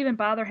 why would they even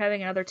bother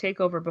having another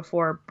takeover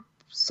before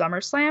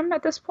SummerSlam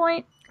at this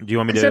point? Do you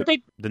want me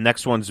to? The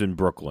next one's in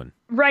Brooklyn.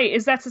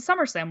 Right. That's the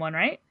SummerSlam one,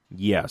 right?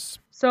 Yes.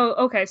 So,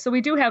 okay. So we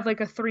do have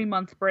like a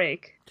 3-month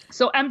break.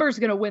 So Ember's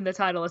going to win the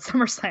title at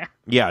SummerSlam.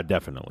 Yeah,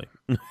 definitely.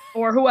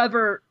 Or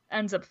whoever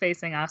ends up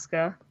facing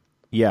Asuka.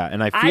 Yeah,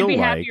 and I'd be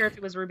happier if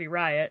it was Ruby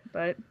Riott,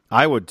 but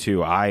I would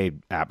too. I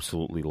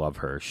absolutely love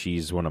her.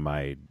 She's one of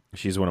my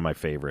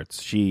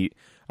favorites.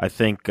 I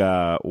think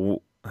the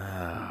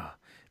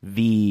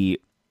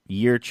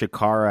year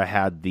Chikara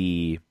had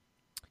the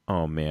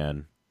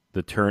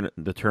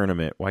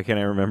tournament. Why can't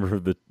I remember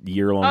the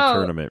year-long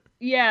tournament?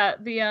 Yeah,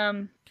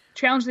 the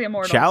Challenge of the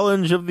Immortals.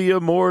 Challenge of the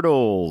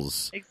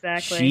Immortals.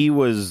 Exactly. She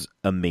was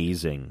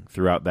amazing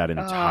throughout that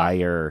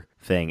entire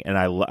thing, and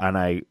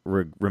I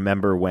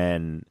remember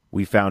when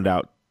we found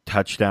out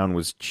Touchdown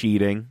was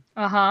cheating.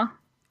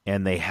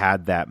 And they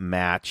had that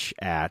match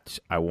at,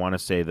 I want to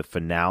say, the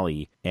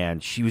finale,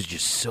 and she was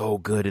just so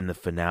good in the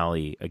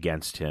finale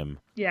against him.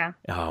 Yeah.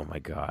 Oh my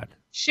God.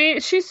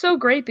 She's so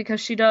great because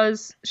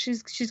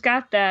she's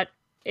got that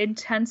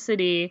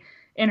intensity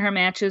in her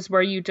matches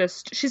where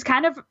she's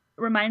kind of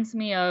reminds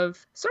me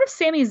of sort of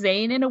Sami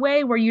Zayn in a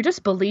way, where you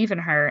just believe in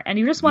her and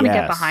you just want to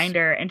get behind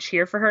her and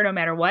cheer for her no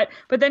matter what.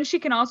 But then she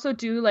can also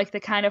do like the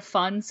kind of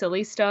fun,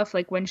 silly stuff,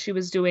 like when she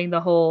was doing the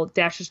whole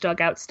Dash's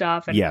Dugout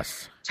stuff. And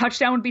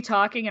Touchdown would be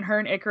talking and her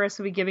and Icarus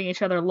would be giving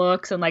each other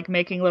looks and like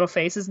making little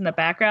faces in the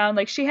background.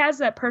 Like, she has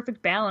that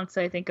perfect balance,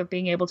 I think, of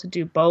being able to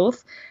do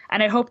both.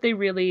 And I hope they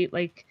really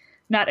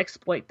not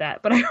exploit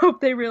that, but I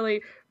hope they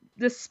really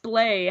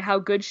display how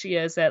good she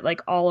is at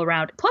like all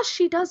around. Plus,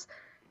 she does,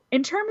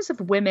 in terms of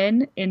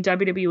women in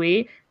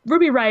WWE,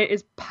 Ruby Riott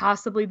is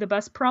possibly the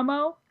best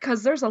promo,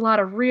 because there's a lot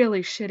of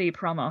really shitty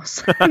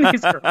promos in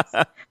these girls.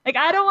 Like,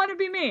 I don't want to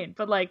be mean,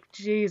 but like,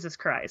 Jesus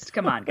Christ,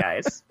 come on,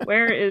 guys.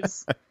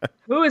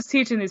 Who is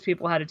teaching these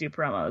people how to do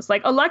promos?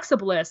 Like, Alexa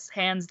Bliss,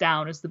 hands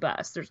down, is the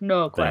best. There's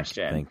no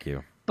question. Thank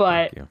you.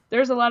 But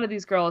there's a lot of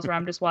these girls where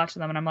I'm just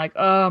watching them and I'm like,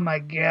 oh my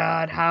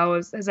God,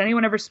 has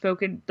anyone ever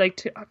spoken,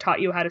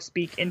 taught you how to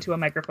speak into a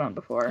microphone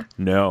before?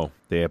 No,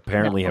 they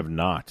apparently have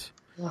not.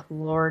 Oh,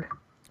 Lord.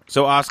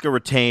 So Asuka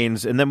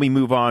retains, and then we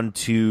move on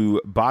to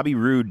Bobby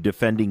Roode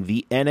defending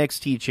the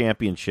NXT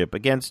Championship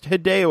against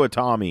Hideo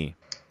Itami.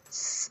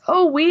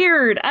 so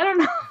weird. I don't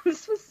know.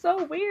 This was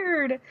so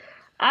weird.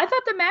 I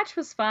thought the match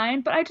was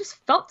fine, but I just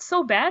felt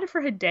so bad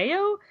for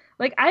Hideo.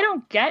 Like, I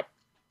don't get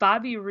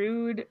Bobby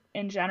Roode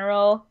in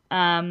general.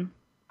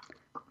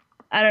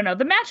 I don't know.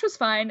 The match was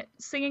fine.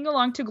 Singing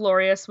along to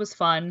Glorious was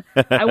fun.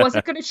 I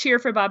wasn't going to cheer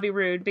for Bobby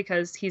Roode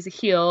because he's a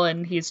heel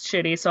and he's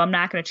shitty, so I'm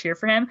not going to cheer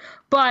for him.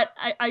 But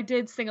I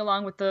did sing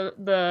along with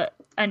the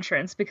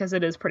entrance because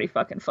it is pretty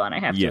fucking fun, I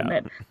have to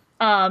admit.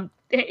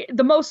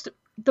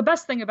 The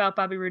best thing about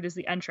Bobby Roode is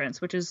the entrance,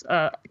 which is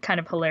a kind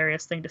of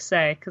hilarious thing to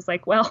say. Because,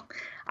 like, well,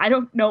 I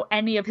don't know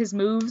any of his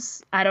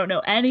moves. I don't know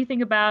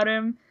anything about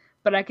him.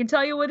 But I can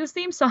tell you what his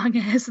theme song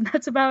is, and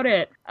that's about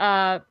it.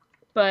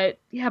 But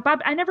yeah, Bob,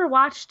 I never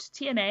watched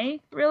TNA,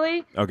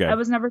 really. Okay. I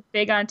was never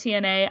big on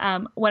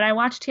TNA. When I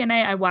watched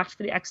TNA, I watched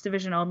for the X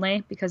Division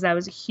only because I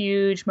was a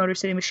huge Motor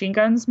City Machine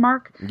Guns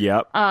mark.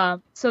 Yep.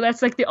 So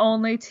that's like the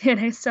only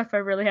TNA stuff I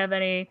really have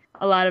a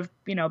lot of,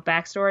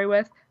 backstory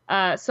with.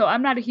 So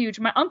I'm not a huge,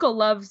 my uncle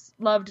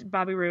loved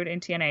Bobby Roode in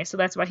TNA. So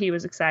that's why he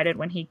was excited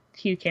when he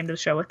came to the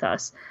show with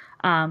us.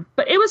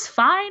 But it was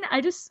fine.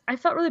 I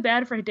felt really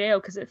bad for Hideo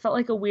because it felt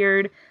like a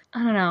weird, I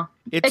don't know.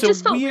 It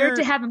just felt weird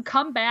to have him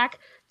come back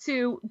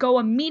to go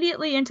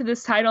immediately into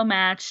this title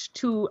match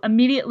to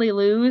immediately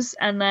lose.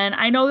 And then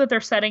I know that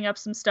they're setting up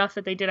some stuff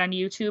that they did on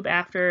YouTube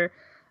after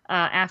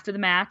the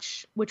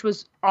match, which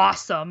was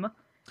awesome.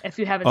 If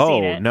you haven't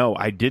seen it. Oh, no,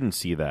 I didn't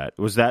see that.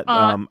 Was that,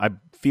 I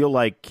feel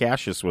like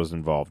Cassius was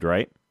involved,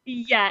 right?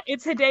 Yeah,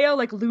 it's Hideo,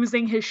 like,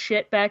 losing his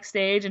shit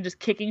backstage and just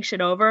kicking shit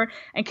over.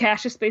 And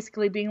Cassius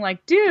basically being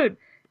like, dude,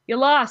 you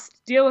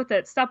lost. Deal with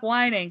it. Stop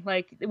whining.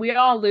 Like, we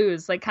all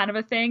lose, like, kind of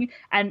a thing.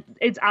 And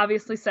it's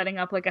obviously setting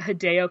up, like, a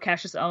Hideo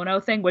Cassius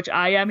Ohno thing, which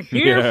I am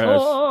here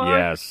for.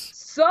 Yes.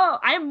 So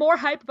I am more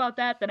hype about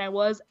that than I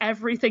was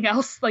everything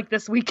else, like,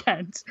 this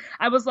weekend.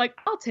 I was like,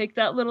 I'll take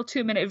that little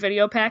 2-minute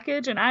video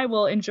package and I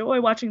will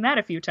enjoy watching that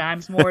a few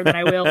times more than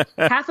I will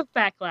half of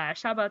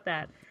Backlash. How about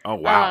that? Oh,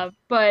 wow.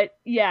 But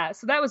yeah,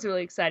 so that was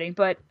really exciting.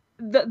 But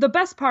the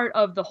best part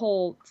of the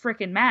whole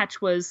freaking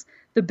match was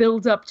the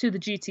build up to the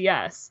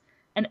GTS.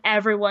 And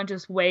everyone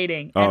just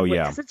waiting. Oh,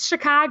 yeah. Because it's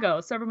Chicago.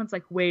 So everyone's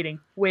like waiting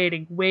for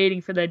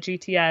the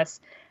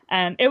GTS.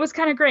 And it was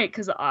kind of great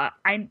because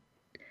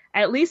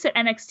at least at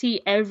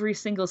NXT, every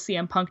single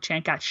CM Punk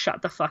chant got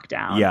shut the fuck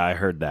down. Yeah, I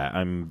heard that.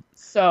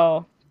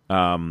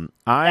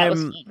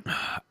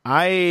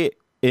 I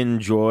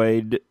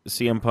enjoyed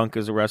CM Punk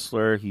as a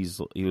wrestler. He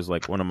was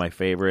like one of my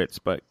favorites,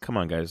 but come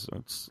on, guys,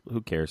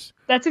 who cares?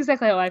 That's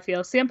exactly how I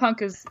feel. CM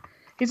Punk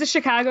he's a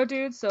Chicago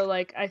dude, so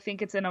like I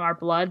think it's in our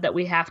blood that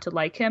we have to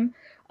like him.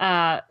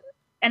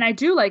 And I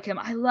do like him.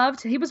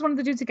 He was one of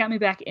the dudes that got me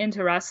back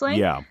into wrestling.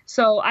 Yeah.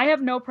 So I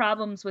have no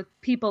problems with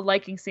people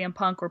liking CM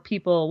Punk or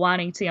people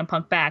wanting CM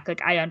Punk back.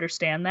 Like, I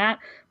understand that.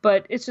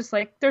 But it's just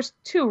like, there's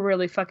two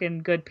really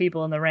fucking good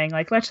people in the ring.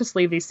 Like, let's just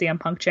leave these CM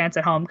Punk chants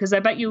at home. Because I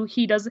bet you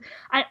he doesn't,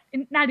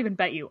 not even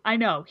bet you, I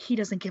know he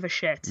doesn't give a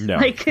shit. No.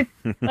 Like,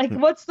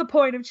 what's the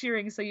point of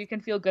cheering so you can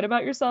feel good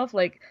about yourself?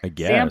 Like, I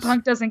guess. CM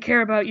Punk doesn't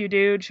care about you,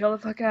 dude. Chill the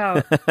fuck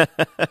out.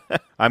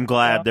 I'm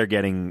glad they're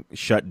getting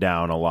shut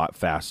down a lot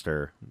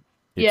faster.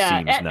 It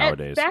seems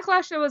nowadays. At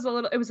Backlash,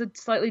 it was a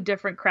slightly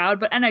different crowd,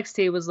 but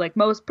NXT was like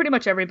pretty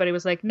much everybody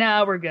was like,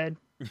 "No, we're good."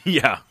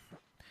 Yeah.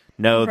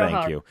 No,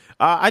 thank you.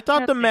 I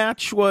thought the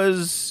match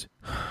was,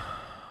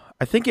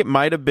 I think it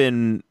might have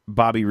been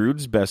Bobby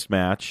Roode's best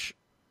match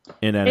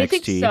in NXT. I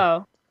think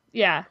so.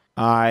 Yeah.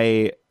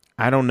 I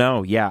don't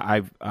know.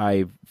 Yeah,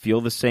 I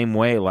feel the same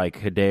way. Like,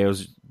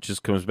 Hideo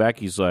just comes back.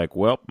 He's like,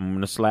 "Well, I'm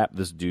gonna slap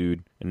this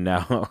dude," and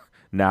now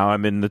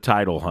I'm in the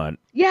title hunt.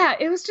 Yeah,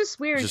 it was just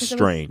weird. Just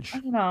strange. I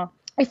don't know.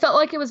 I felt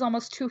like it was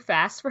almost too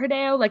fast for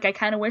Hideo. Like, I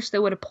kind of wish they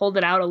would have pulled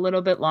it out a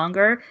little bit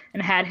longer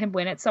and had him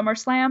win at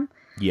SummerSlam.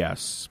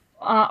 Yes.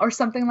 Or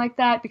something like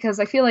that, because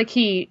I feel like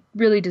he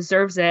really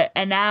deserves it.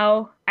 And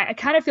now I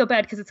kind of feel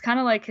bad because it's kind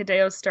of like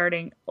Hideo's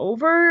starting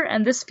over,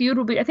 and this feud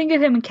will be, I think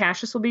him and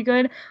Cassius will be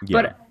good.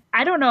 Yeah. But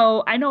I don't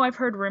know. I know I've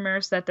heard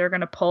rumors that they're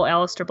going to pull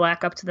Aleister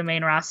Black up to the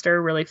main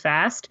roster really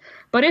fast.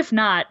 But if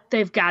not,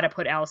 they've got to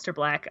put Aleister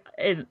Black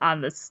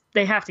on this.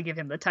 They have to give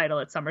him the title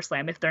at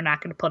SummerSlam if they're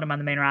not going to put him on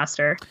the main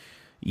roster.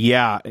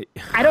 Yeah.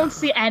 I don't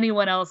see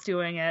anyone else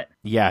doing it.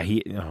 Yeah.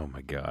 Oh,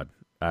 my God.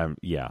 I'm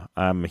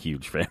a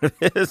huge fan of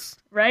this.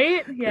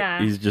 Right?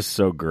 Yeah. He's just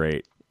so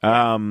great. But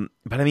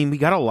I mean, we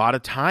got a lot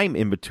of time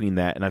in between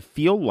that, and I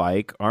feel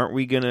like aren't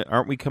we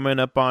coming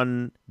up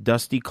on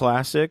Dusty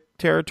Classic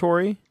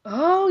territory?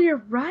 Oh,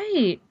 you're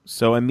right.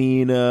 So I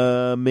mean,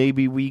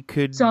 maybe we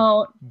could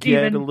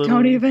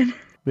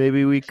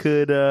maybe we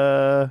could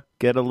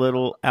get a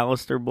little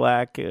Aleister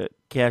Black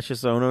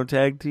Cassius Ohno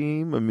tag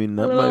team. I mean,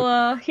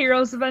 that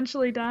heroes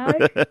eventually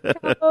die.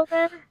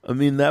 I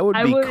mean, that would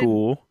be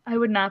cool. I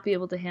would not be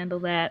able to handle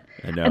that.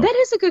 I know. And that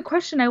is a good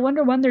question. I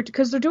wonder when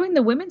because they're doing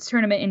the women's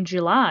tournament in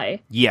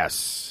July.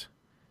 Yes.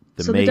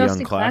 So the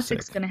Dusty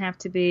Classic's going to have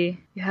to be.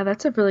 Yeah,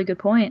 that's a really good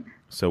point.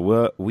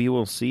 So we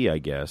will see, I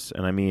guess.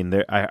 And I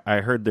mean, I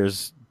heard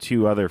there's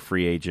 2 other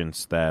free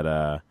agents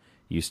that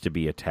used to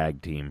be a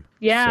tag team.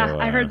 Yeah, So,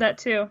 I heard that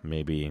too.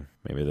 Maybe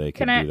they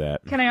could do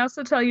that. Can I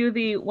also tell you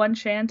the one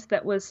chant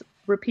that was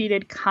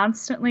repeated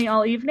constantly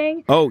all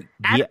evening? Oh,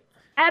 yeah.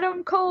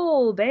 Adam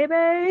Cole, baby.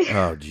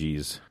 Oh,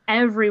 jeez.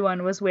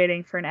 Everyone was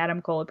waiting for an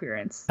Adam Cole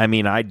appearance. I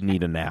mean, I'd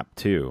need a nap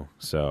too,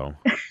 so.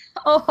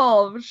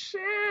 Oh,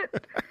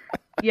 shit.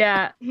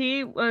 Yeah,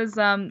 he was,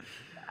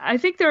 I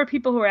think there were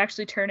people who were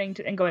actually turning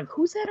to and going,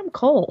 "Who's Adam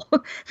Cole?"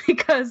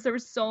 because there were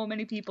so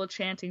many people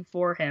chanting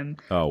for him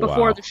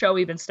before the show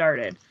even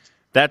started.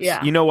 That's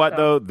you know what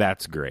though?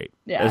 That's great.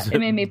 Yeah, it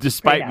made me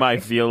despite my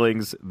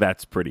feelings,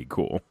 that's pretty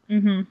cool.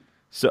 Mm-hmm.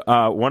 So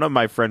one of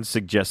my friends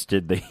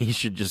suggested that he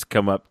should just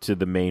come up to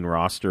the main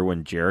roster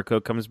when Jericho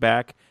comes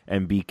back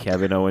and be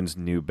Kevin Owens'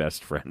 new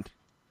best friend.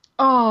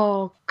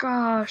 Oh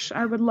gosh,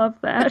 I would love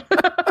that.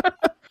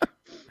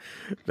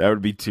 That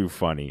would be too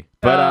funny.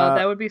 But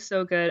that would be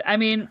so good. I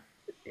mean,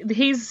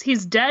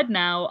 he's dead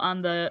now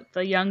on the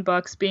Young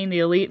Bucks being the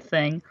elite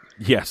thing.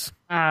 Yes.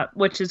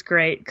 Which is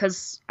great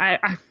because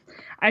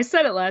I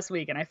said it last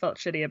week and I felt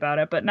shitty about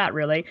it, but not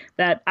really.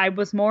 That I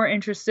was more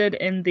interested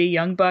in the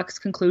Young Bucks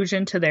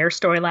conclusion to their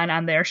storyline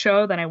on their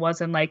show than I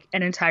was in like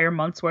an entire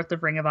month's worth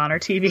of Ring of Honor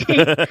TV.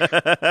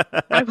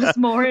 I was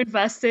more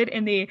invested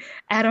in the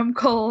Adam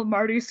Cole,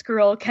 Marty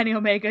Scurll, Kenny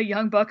Omega,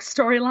 Young Bucks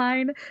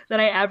storyline than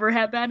I ever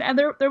have been. And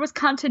there was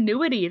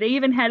continuity. They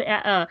even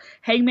had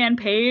Hangman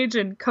Page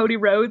and Cody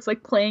Rhodes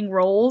like playing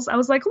roles. I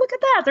was like, look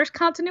at that. There's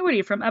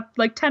continuity from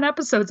like 10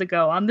 episodes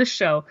ago on this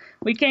show.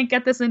 We can't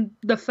get this in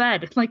the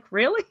Fed. Like,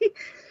 really?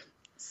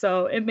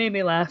 So it made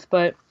me laugh,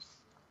 but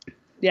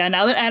yeah,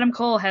 now that Adam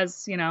Cole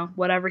has,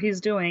 whatever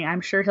he's doing,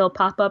 I'm sure he'll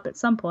pop up at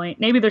some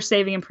point. Maybe they're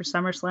saving him for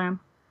SummerSlam.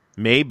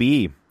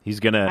 Maybe. He's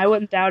going to I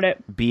wouldn't doubt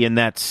it. Be in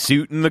that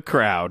suit in the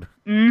crowd.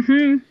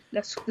 Mm-hmm.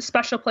 That's the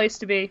special place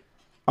to be.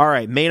 All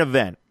right, main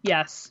event.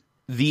 Yes.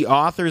 The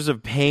Authors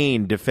of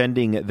Pain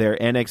defending their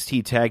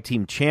NXT Tag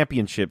Team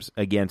Championships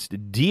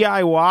against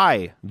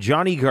DIY,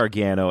 Johnny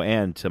Gargano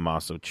and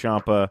Tommaso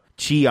Ciampa.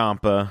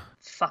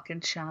 Fucking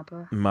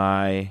Ciampa.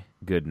 My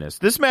goodness.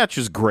 This match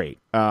is great.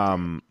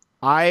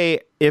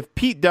 If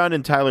Pete Dunne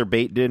and Tyler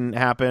Bate didn't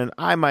happen,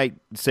 I might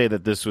say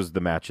that this was the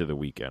match of the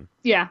weekend.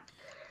 Yeah.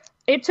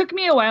 It took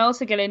me a while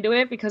to get into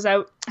it because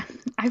I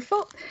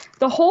felt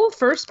the whole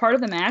first part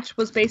of the match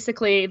was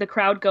basically the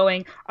crowd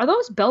going, "Are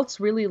those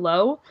belts really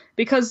low?"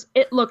 Because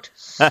it looked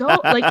so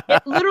like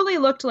it literally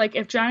looked like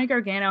if Johnny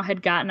Gargano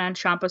had gotten on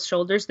Ciampa's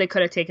shoulders, they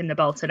could have taken the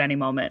belts at any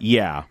moment.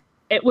 Yeah.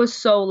 It was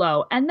so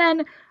low. And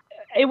then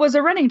it was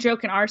a running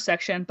joke in our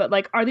section, but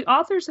like, are the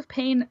Authors of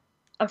Pain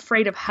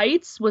afraid of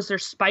heights? Was there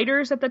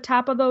spiders at the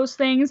top of those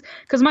things?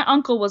 Because my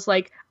uncle was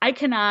like, I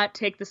cannot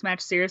take this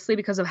match seriously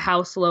because of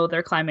how slow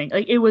they're climbing.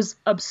 Like, it was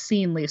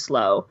obscenely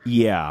slow.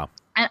 Yeah.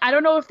 And I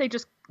don't know if they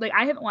just, like,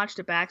 I haven't watched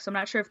it back, so I'm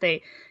not sure if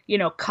they,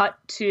 cut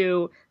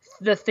to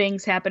the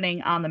things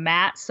happening on the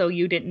mat so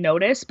you didn't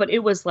notice, but it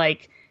was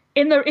like,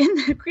 in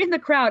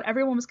the crowd,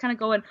 everyone was kind of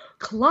going,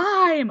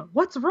 "Climb!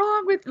 What's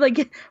wrong with,"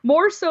 like,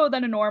 more so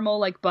than a normal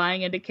like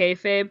buying into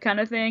kayfabe kind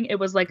of thing. It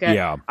was like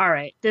all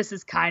right, this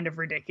is kind of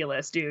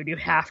ridiculous, dude. You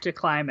have to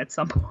climb at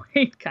some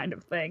point, kind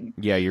of thing.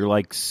 Yeah, you're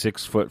like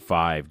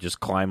 6'5". Just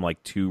climb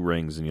like 2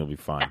 rings and you'll be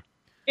fine.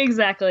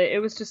 Exactly. It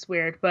was just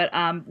weird, but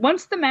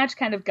once the match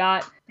kind of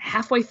got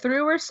halfway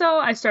through or so,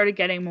 I started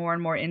getting more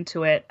and more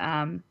into it.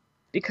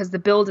 Because the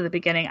build at the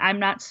beginning, I'm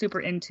not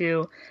super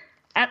into.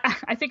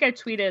 I think I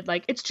tweeted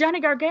like it's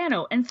Johnny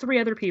Gargano and 3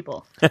 other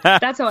people.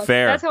 That's how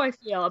that's how I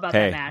feel about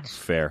that match.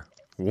 Fair.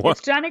 What?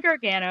 It's Johnny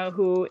Gargano,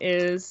 who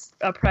is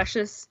a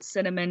precious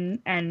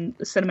cinnamon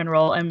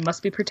roll and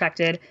must be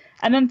protected,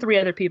 and then 3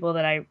 other people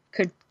that I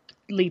could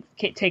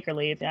take or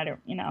leave. I don't,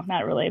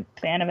 not really a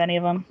fan of any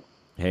of them.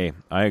 Hey,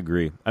 I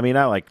agree. I mean,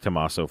 I like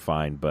Tommaso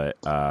fine, but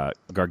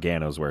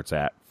Gargano's where it's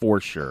at for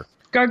sure.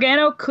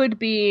 Gargano could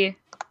be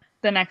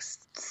the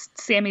next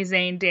Sami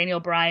Zayn, Daniel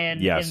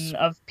Bryan,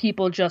 of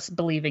people just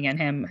believing in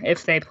him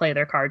if they play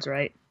their cards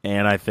right.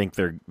 And I think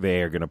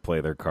they are going to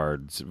play their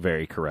cards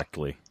very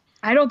correctly.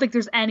 I don't think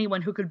there's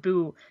anyone who could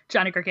boo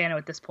Johnny Gargano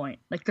at this point.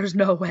 Like, there's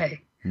no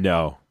way.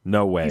 No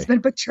way. He's been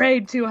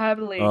betrayed too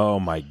heavily. Oh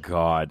my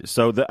God.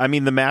 So the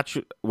match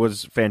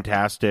was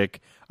fantastic.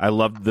 I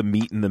loved the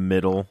meet in the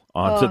middle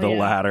onto the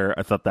ladder.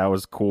 I thought that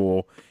was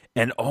cool.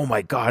 And oh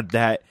my God,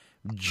 that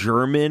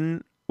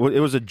German. It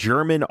was a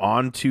German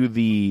onto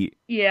the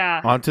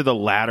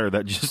ladder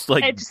that just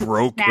like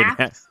broke in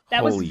half.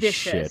 That Holy was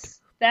vicious. Shit.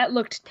 That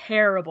looked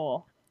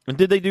terrible. And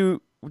did they do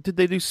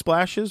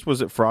splashes?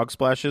 Was it frog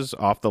splashes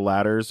off the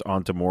ladders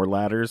onto more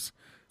ladders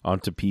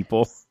onto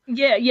people?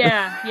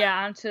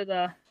 Yeah, onto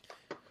the.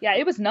 Yeah,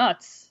 it was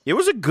nuts. It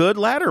was a good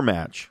ladder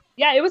match.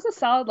 Yeah, it was a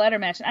solid ladder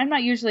match. I'm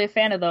not usually a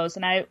fan of those,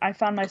 and I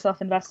found myself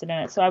invested in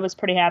it, so I was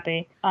pretty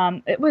happy.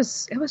 It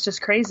was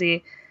just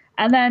crazy.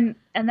 And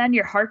then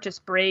your heart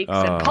just breaks,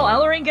 and Paul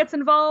Ellering gets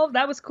involved.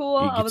 That was cool.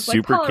 I was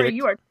like, Paul Ellering,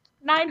 you are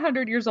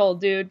 900 years old,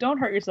 dude. Don't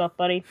hurt yourself,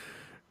 buddy.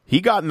 He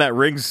got in that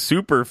ring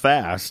super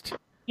fast.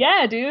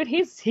 Yeah, dude.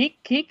 He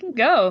can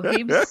go.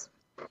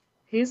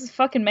 He's a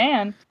fucking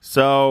man.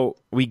 So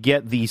we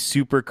get the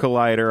Super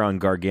Collider on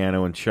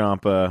Gargano and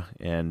Ciampa,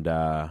 and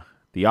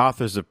the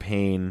Authors of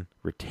Pain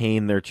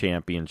retain their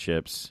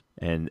championships.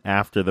 And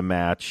after the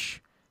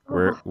match,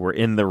 we're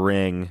in the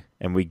ring,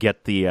 and we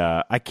get the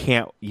I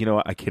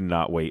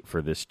cannot wait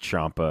for this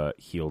Ciampa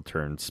heel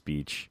turn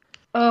speech.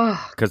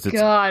 Oh, because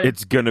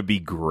it's gonna be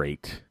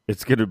great.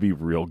 It's gonna be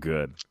real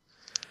good.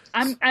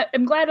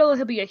 I'm glad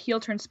he'll be a heel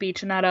turn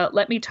speech and not a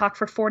let me talk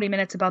for 40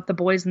 minutes about the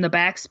boys in the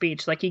back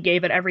speech like he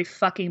gave it every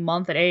fucking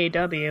month at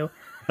AEW.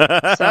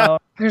 So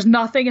there's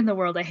nothing in the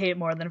world I hate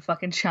more than a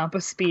fucking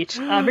Ciampa speech.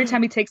 Every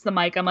time he takes the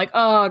mic, I'm like,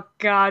 oh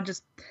God,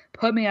 just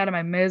put me out of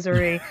my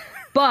misery.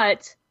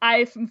 But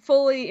I'm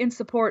fully in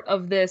support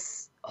of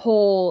this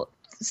whole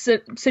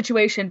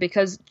situation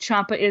because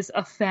Ciampa is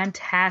a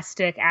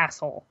fantastic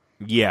asshole.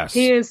 Yes.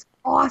 He is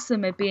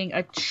awesome at being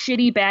a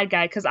shitty bad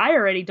guy because I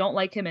already don't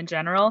like him in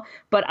general.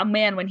 But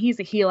man, when he's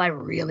a heel, I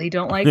really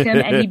don't like him.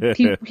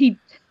 And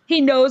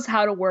he knows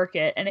how to work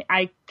it. And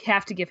I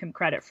have to give him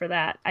credit for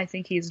that. I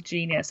think he's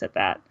genius at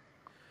that.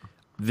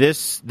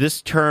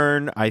 This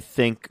turn, I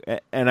think,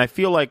 and I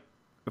feel like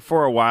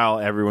for a while,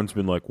 everyone's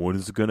been like, when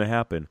is it going to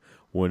happen?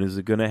 When is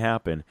it going to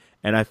happen?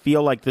 And I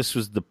feel like this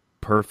was the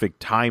perfect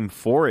time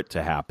for it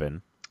to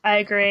happen. I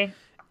agree.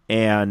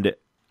 And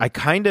I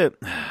kind of...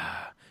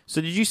 So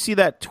did you see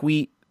that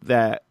tweet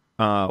that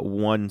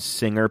one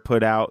singer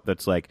put out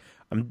that's like,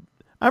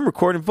 I'm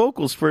recording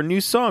vocals for a new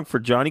song for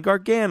Johnny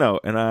Gargano?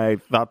 And I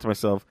thought to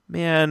myself,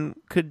 man,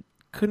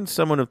 couldn't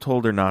someone have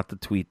told her not to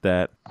tweet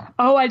that?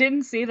 Oh, I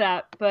didn't see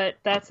that, but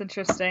that's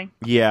interesting.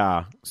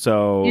 Yeah,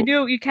 so...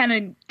 You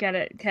kind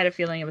of had a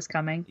feeling it was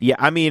coming. Yeah,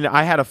 I mean,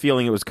 I had a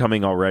feeling it was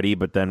coming already,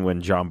 but then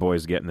when John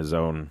Boy's getting his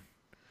own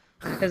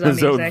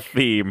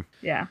theme.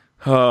 Yeah.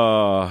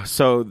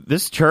 So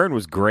this turn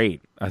was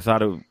great. I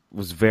thought it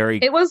was very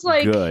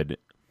good.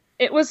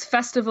 It was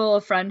Festival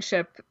of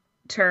Friendship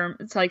term.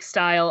 It's like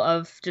style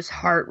of just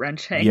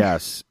heart-wrenching.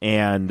 Yes,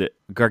 and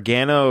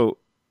Gargano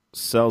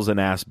sells an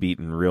ass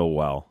beating real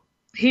well.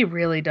 He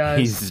really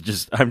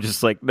does. I'm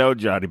just like, no,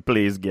 Johnny,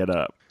 please get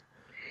up.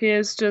 He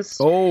is just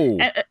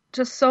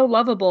so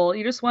lovable.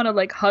 You just want to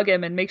like hug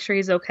him and make sure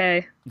he's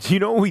okay. Do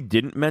you know what we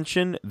didn't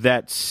mention?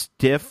 That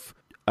stiff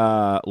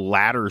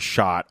ladder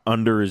shot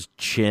under his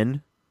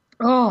chin.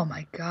 Oh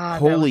my God.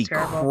 Holy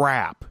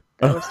crap.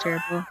 That was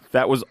terrible.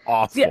 That was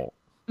awful. Yeah.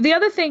 The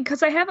other thing,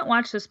 because I haven't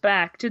watched this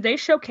back, did they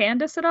show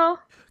Candice at all?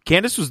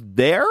 Candice was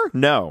there?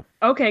 No.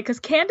 Okay, because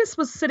Candice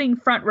was sitting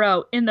front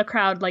row in the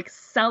crowd, like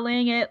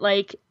selling it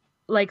like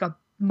a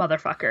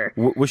motherfucker.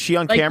 Was she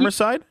on camera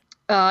side?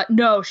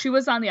 No, she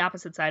was on the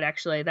opposite side,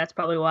 actually. That's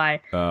probably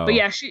why. Oh. But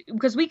yeah,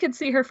 because we could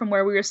see her from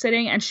where we were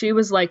sitting, and she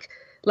was like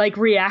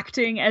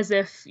reacting as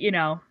if,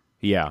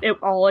 yeah, it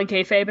all in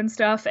kayfabe and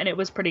stuff, and it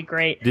was pretty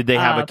great. Did they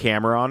have a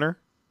camera on her?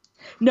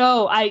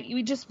 No,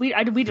 we just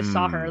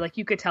saw her. Like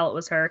you could tell it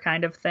was her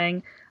kind of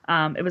thing.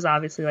 It was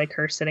obviously like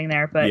her sitting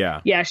there, but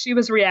yeah, she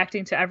was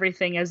reacting to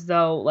everything as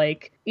though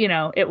like,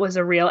 it was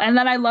a real. And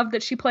then I love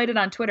that she played it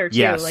on Twitter too.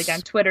 Yes. Like on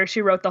Twitter,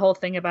 she wrote the whole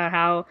thing about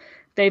how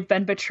they've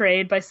been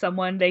betrayed by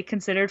someone they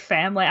considered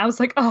family. I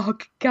was like, oh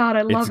God,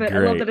 I love it.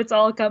 Great. I love that it's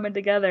all coming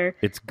together.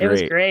 It's great. It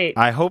was great.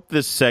 I hope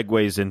this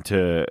segues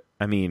into,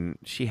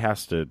 she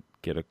has to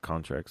get a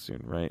contract soon,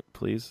 right?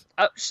 Please.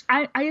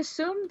 I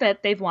assume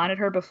that they've wanted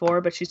her before,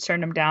 but she's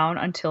turned them down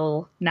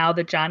until now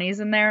that Johnny's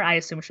in there. I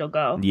assume she'll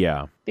go.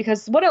 Yeah.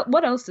 Because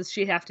what else does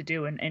she have to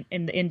do in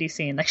the indie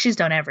scene? Like she's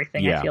done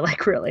everything. Yeah. I feel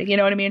like really, you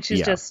know what I mean?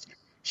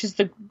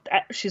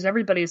 She's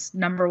everybody's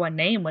number one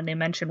name when they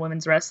mention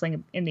women's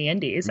wrestling in the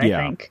indies. I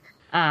think.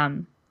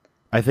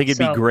 I think it'd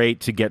be great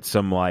to get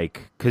some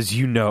because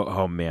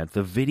oh man,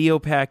 the video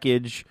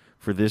package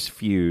for this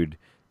feud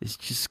is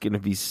just going to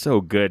be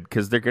so good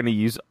because they're going to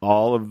use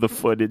all of the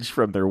footage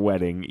from their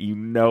wedding. You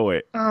know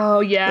it. Oh,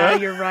 yeah,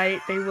 you're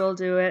right. They will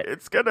do it.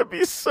 It's going to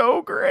be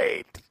so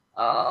great.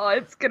 Oh,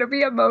 it's going to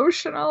be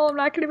emotional. I'm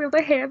not going to be able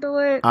to handle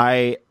it.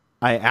 I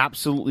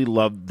absolutely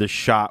love the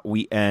shot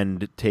we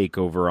end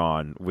TakeOver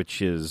on,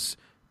 which is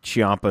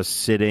Ciampa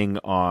sitting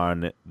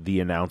on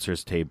the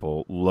announcer's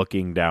table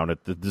looking down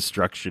at the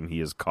destruction he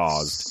has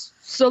caused.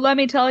 So let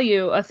me tell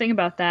you a thing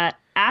about that.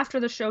 After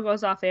the show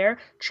goes off air,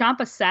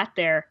 Ciampa sat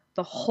there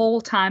the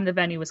whole time the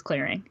venue was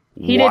clearing.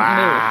 He didn't move.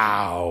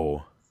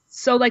 Wow.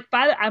 So we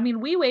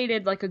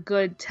waited like a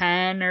good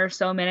 10 or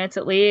so minutes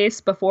at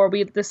least before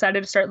we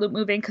decided to start loop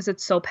moving because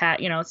it's so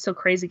it's so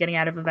crazy getting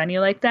out of a venue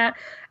like that.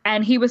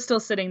 And he was still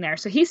sitting there.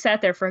 So he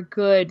sat there for a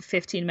good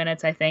 15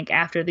 minutes, I think,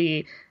 after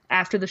the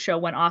show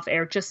went off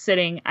air, just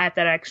sitting at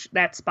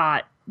that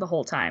spot the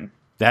whole time.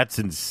 That's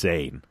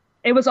insane.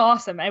 It was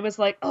awesome. I was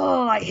like,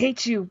 oh, I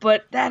hate you,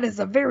 but that is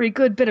a very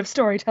good bit of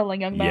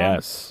storytelling, young man.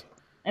 Yes.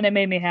 And it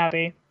made me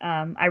happy.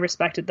 I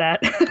respected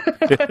that.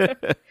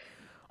 I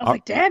was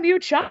like, damn you,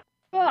 Ciampa.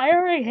 I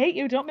already hate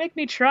you. Don't make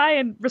me try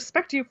and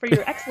respect you for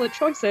your excellent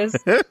choices.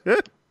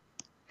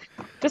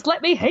 Just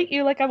let me hate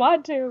you like I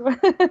want to.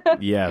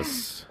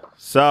 Yes.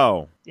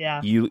 So, yeah,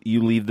 you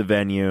leave the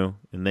venue,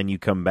 and then you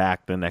come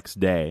back the next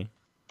day.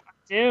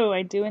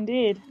 I do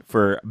indeed.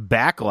 For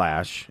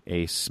Backlash,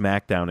 a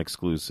SmackDown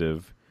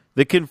exclusive,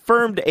 the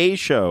confirmed A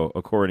show,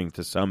 according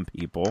to some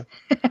people.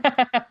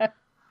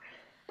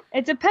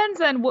 It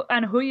depends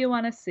on who you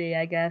want to see,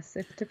 I guess.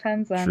 It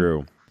depends on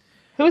True.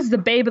 Who's the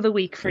babe of the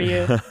week for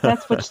you.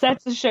 That's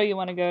the show you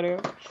want to go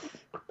to.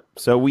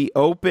 So we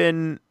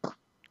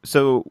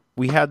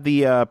had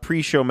the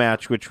pre-show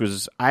match, which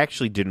was, I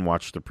actually didn't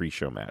watch the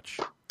pre-show match.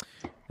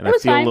 And I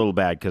feel fine. a little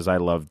bad because I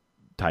love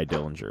Ty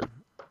Dillinger.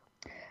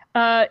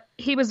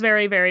 He was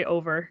very, very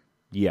over.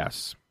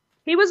 Yes.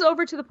 He was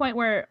over to the point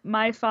where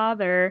my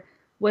father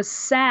was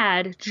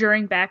sad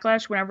during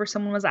Backlash whenever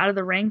someone was out of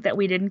the ring that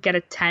we didn't get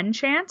a 10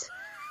 chant.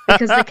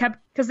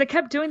 Because they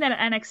kept doing that at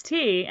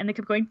NXT, and they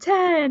kept going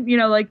 10,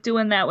 like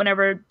doing that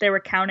whenever they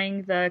were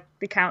counting the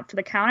count for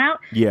the count out.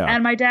 Yeah.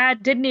 And my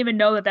dad didn't even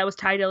know that was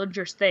Ty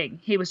Dillinger's thing.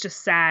 He was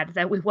just sad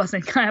that it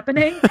wasn't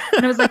happening.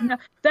 And I was like, no,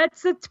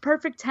 that's a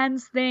perfect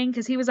 10s thing,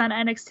 because he was on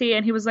NXT,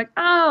 and he was like,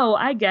 oh,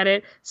 I get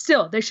it.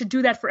 Still, they should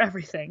do that for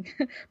everything.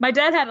 My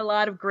dad had a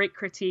lot of great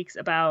critiques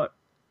about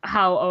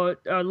how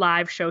a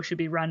live show should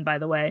be run, by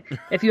the way.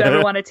 If you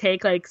ever want to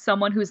take like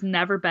someone who's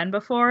never been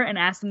before and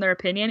ask them their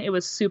opinion, it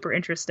was super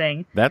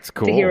interesting. That's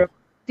cool. To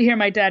hear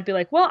my dad be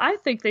like, well, I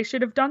think they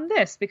should have done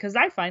this because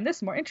I find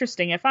this more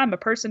interesting if I'm a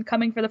person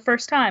coming for the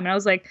first time. And I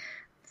was like,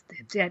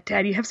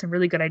 Dad, you have some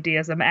really good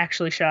ideas. I'm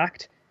actually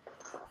shocked.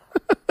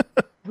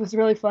 It was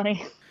really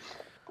funny.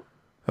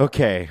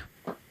 Okay.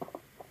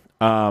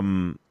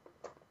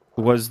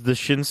 Was the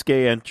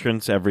Shinsuke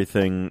entrance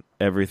everything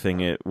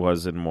it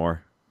was and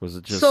more? Was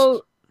it just...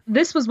 So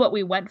this was what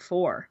we went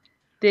for,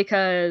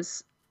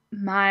 because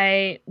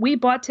we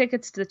bought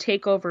tickets to the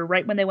TakeOver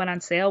right when they went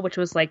on sale, which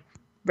was like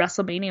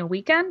WrestleMania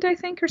weekend, I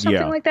think, or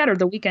something like that, or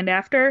the weekend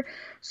after.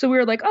 So we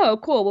were like, oh,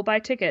 cool, we'll buy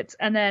tickets.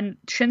 And then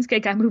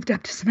Shinsuke got moved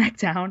up to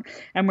SmackDown,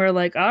 and we were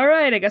like, all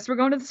right, I guess we're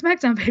going to the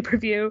SmackDown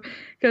pay-per-view,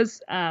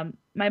 because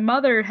my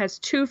mother has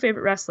two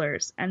favorite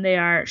wrestlers, and they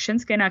are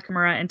Shinsuke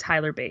Nakamura and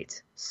Tyler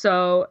Bate.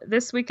 So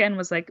this weekend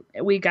was like,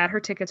 we got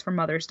her tickets for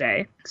Mother's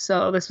Day.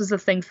 So this was the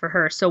thing for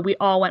her. So we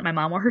all went. My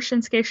mom wore her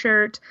Shinsuke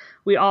shirt.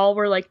 We all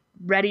were like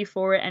ready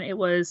for it. And it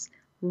was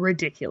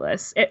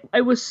ridiculous.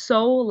 It was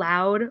so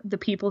loud. The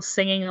people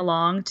singing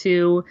along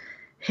to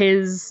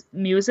his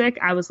music.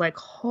 I was like,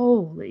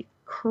 holy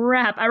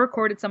crap. I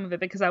recorded some of it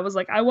because I was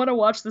like, I want to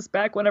watch this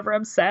back whenever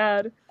I'm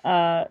sad.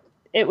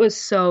 It was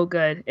so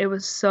good. It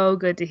was so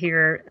good to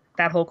hear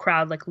that whole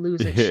crowd like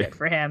lose its shit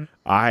for him.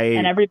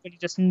 And everybody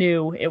just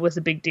knew it was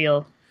a big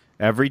deal.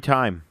 Every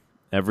time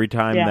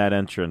that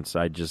entrance,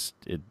 it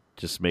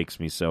just makes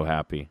me so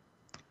happy.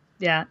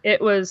 Yeah,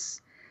 it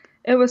was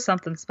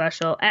something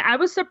special. I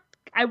was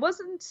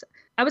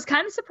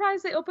kind of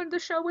surprised they opened the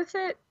show with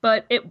it,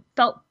 but it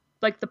felt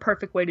like the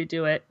perfect way to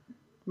do it,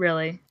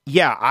 really.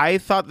 Yeah, I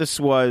thought this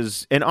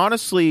was, and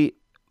honestly,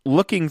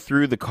 looking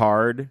through the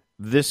card,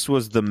 this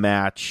was the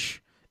match.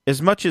 As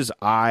much as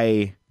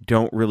I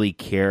don't really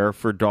care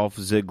for Dolph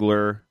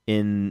Ziggler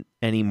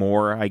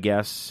anymore, I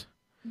guess,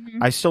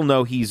 I still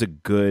know he's a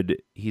good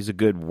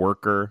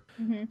worker.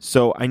 Mm-hmm.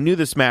 So I knew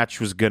this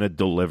match was going to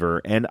deliver,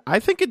 and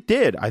I think it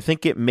did. I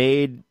think it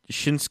made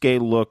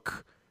Shinsuke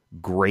look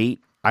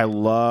great. I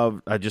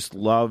just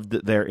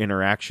loved their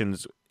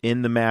interactions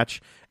in the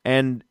match,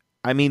 and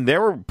I mean,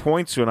 there were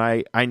points when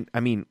I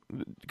mean,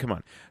 come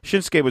on,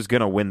 Shinsuke was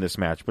going to win this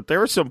match, but there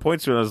were some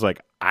points when I was like,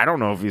 I don't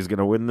know if he's going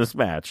to win this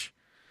match.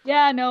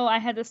 Yeah, no, I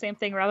had the same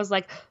thing where I was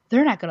like,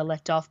 they're not going to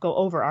let Dolph go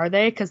over, are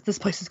they? Because this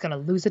place is going to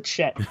lose its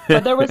shit.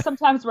 But there were some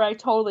times where I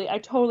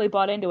totally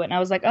bought into it, and I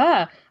was like,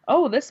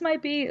 this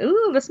might be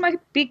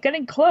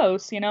getting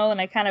close, and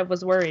I kind of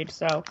was worried.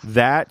 So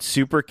that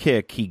super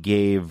kick he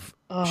gave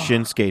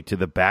Shinsuke to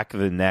the back of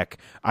the neck,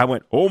 I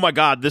went, oh my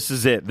God, this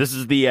is it. This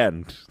is the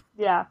end.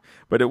 Yeah.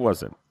 But it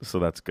wasn't, so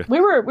that's good.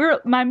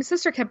 My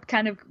sister kept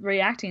kind of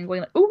reacting and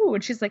going like, ooh,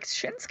 and she's like,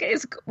 Shinsuke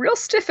is real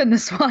stiff in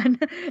this one.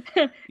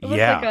 And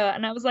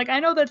I was like, I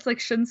know that's like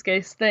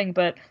Shinsuke's thing,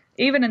 but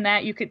even in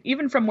that,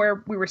 even from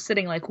where we were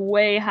sitting like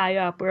way high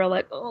up, we were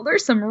like, oh,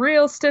 there's some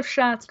real stiff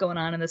shots going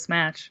on in this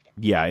match.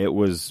 Yeah, it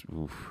was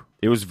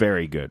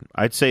very good.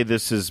 I'd say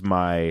this is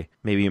was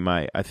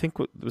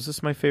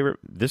this my favorite?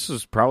 This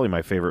was probably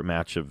my favorite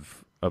match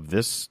of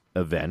this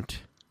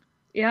event.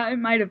 Yeah, it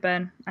might have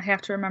been. I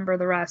have to remember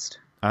the rest.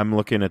 I'm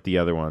looking at the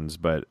other ones,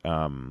 but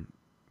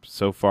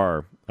so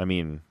far, I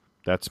mean,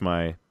 that's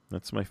my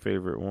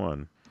favorite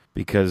one.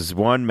 Because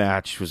one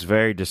match was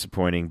very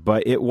disappointing,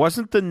 but it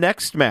wasn't the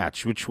next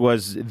match, which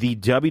was the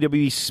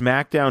WWE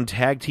SmackDown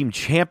Tag Team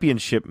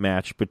Championship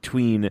match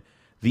between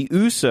the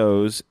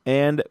Usos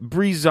and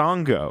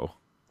Breezango.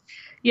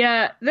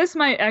 Yeah, this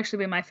might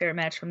actually be my favorite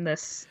match from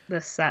this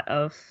set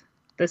of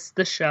this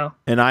show.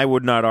 And I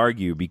would not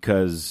argue,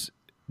 because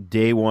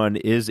Day One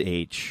is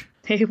H.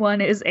 Day One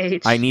is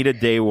H. I need a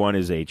Day One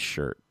is H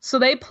shirt. So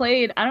they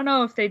played, I don't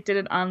know if they did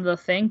it on the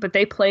thing, but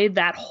they played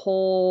that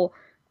whole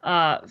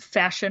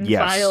Fashion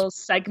Files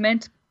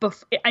segment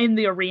in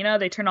the arena.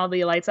 They turned all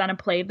the lights on and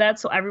played that,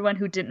 so everyone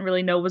who didn't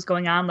really know what was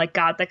going on like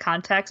got the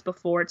context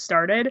before it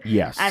started.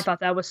 Yes. I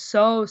thought that was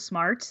so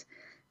smart,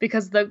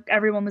 because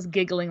everyone was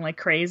giggling like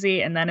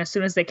crazy. And then as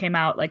soon as they came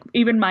out, like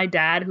even my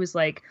dad, who's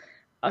like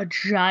a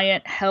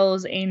giant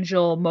Hell's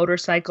Angel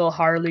motorcycle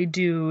Harley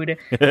dude,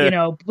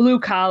 blue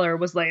collar,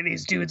 was like,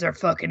 these dudes are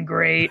fucking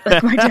great.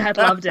 Like my dad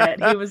loved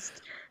it. He was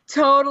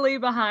totally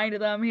behind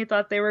them. He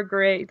thought they were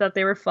great. He thought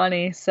they were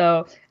funny.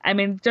 So, I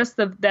mean, just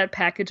that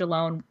package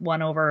alone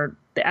won over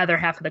the other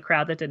half of the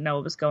crowd that didn't know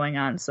what was going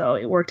on. So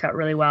it worked out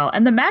really well.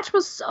 And the match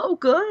was so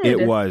good.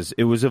 It was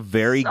a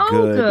very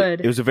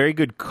good. It was a very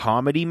good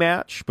comedy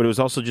match, but it was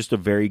also just a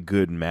very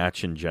good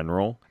match in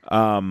general.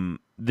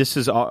 This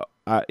is all.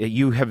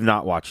 You have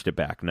not watched it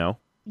back, no?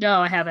 No,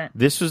 I haven't.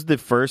 This was the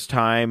first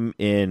time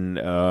in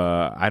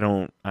I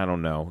don't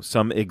know,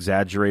 some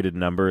exaggerated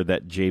number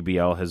that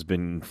JBL has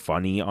been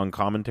funny on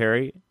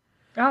commentary.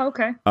 Oh,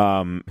 okay.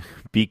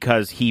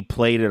 Because he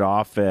played it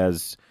off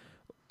as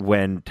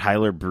when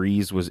Tyler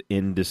Breeze was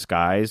in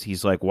disguise.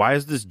 He's like, "Why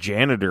is this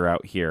janitor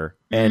out here?"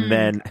 And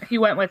then he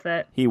went with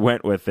it.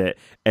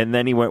 And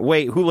then he went,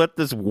 "Wait, who let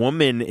this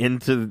woman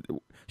into?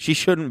 She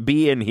shouldn't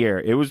be in here."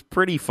 It was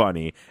pretty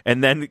funny.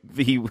 And then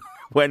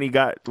when he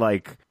got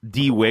like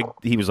de-wigged,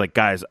 he was like,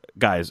 guys,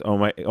 oh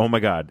my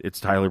God,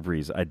 it's Tyler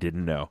Breeze. I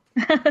didn't know.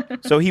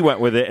 So he went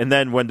with it. And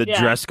then when the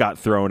dress got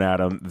thrown at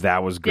him,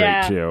 that was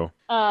great too.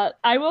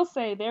 I will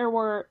say there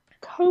were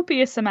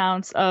copious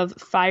amounts of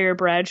Fire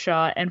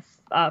Bradshaw and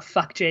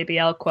fuck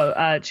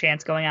JBL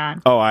chants going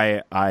on. Oh,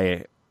 I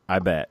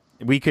bet.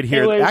 We could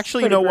hear.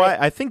 Actually, you know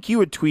what? I think you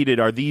had tweeted,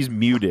 "Are these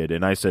muted?"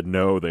 And I said,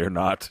 "No, they're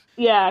not."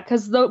 Yeah,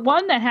 because the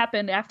one that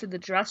happened after the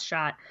dress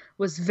shot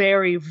was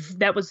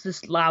that was the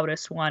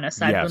loudest one,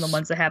 aside from the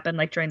ones that happened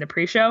like during the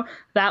pre-show.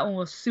 That one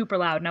was super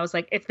loud, and I was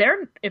like, if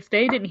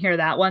they didn't hear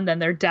that one, then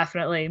they're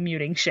definitely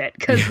muting shit,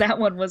 because that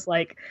one was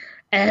like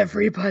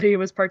everybody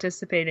was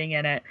participating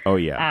in it. Oh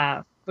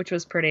yeah, which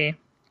was pretty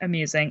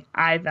amusing.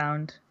 I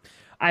found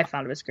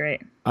it was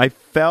great.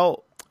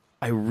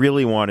 I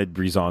really wanted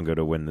Breezango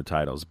to win the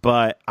titles,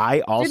 but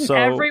I also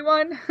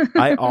everyone.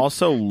 I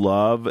also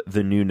love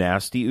the new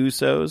Nasty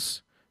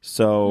Usos,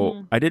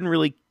 so I didn't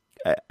really.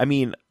 I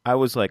mean, I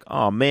was like,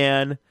 oh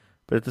man,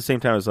 but at the same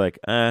time, I was like,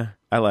 I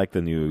like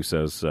the new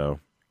Usos, so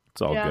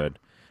it's all good.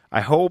 I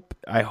hope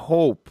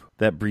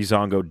that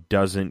Breezango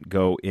doesn't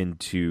go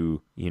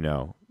into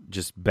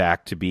just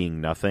back to being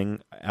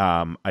nothing.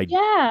 I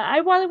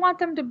really want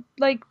them to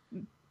like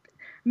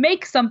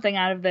make something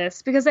out of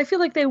this, because I feel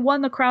like they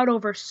won the crowd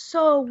over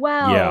so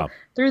well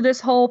through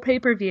this whole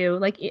pay-per-view,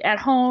 like at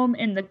home,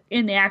 in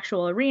the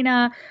actual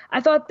arena.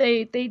 I thought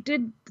they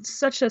did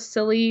such a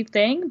silly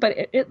thing, but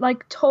it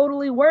like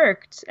totally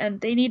worked, and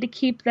they need to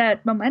keep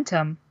that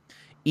momentum.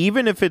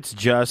 Even if it's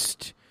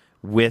just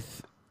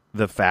with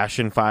the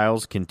Fashion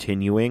Files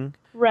continuing.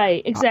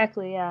 Right,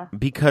 exactly, yeah.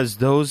 Because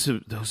those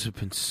have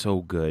been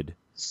so good.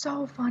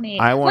 So funny.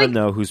 I want to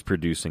know who's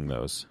producing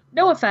those.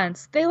 No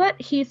offense. They let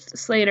Heath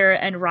Slater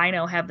and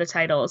Rhino have the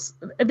titles.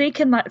 They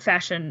can let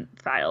Fashion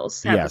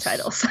Files have the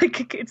titles.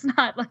 Like, it's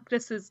not like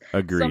this is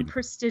some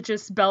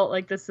prestigious belt,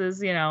 like this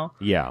is,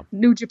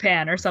 New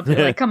Japan or something.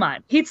 Like, come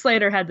on. Heath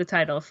Slater had the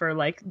title for,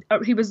 like,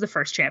 he was the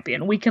first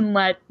champion. We can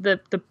let the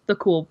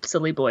cool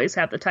silly boys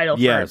have the title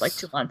for, like,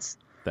 2 months.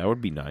 That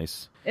would be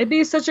nice. It'd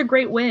be such a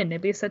great win.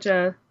 It'd be such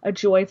a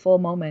joyful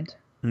moment.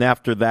 And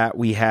after that,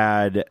 we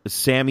had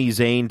Sami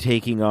Zayn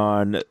taking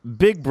on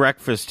Big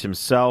Breakfast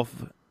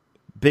himself,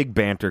 Big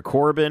Banter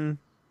Corbin.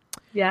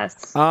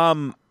 Yes.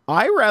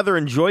 I rather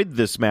enjoyed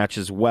this match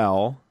as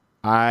well.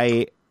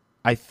 I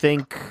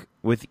think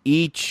with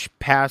each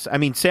pass, I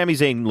mean, Sami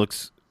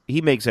Zayn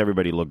he makes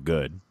everybody look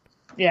good.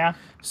 Yeah.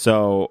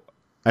 So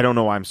I don't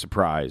know why I'm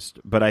surprised,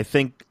 but I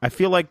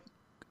feel like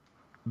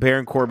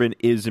Baron Corbin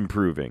is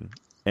improving,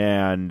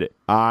 and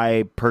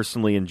I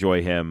personally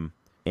enjoy him.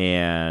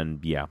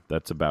 And yeah,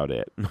 that's about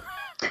it.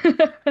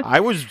 I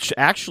was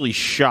actually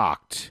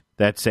shocked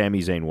that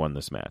Sami Zayn won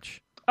this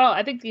match. Oh,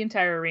 I think the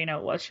entire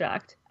arena was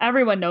shocked.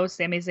 Everyone knows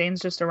Sami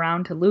Zayn's just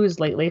around to lose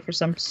lately for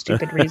some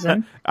stupid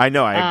reason. I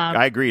know.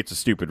 I agree. It's a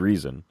stupid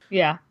reason.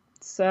 Yeah.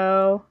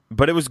 So.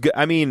 But it was good.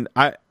 I mean,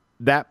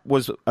 that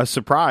was a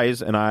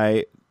surprise, and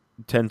I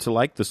tend to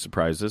like the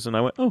surprises. And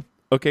I went, oh,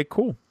 okay,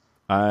 cool.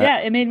 Yeah,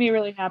 it made me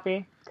really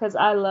happy because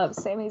I love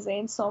Sami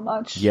Zayn so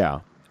much.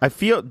 Yeah.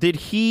 Did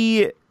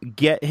he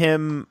get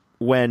him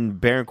when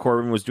Baron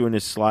Corbin was doing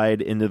his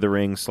slide into the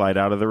ring, slide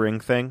out of the ring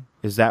thing?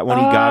 Is that when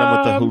he got him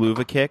with the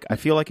Helluva Kick? I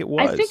feel like it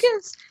was. I think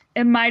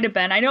it might have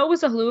been. I know it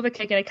was a Helluva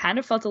Kick, and it kind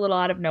of felt a little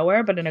out of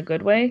nowhere, but in a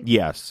good way.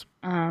 Yes.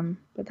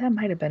 But that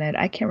might have been it.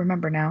 I can't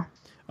remember now.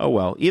 Oh,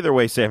 well. Either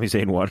way, Sami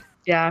Zayn won.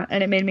 Yeah,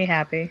 and it made me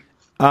happy.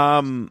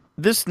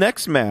 This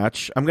next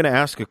match, I'm going to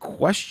ask a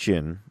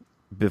question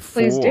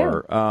before. Please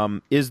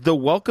do. Is the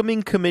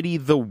Welcoming Committee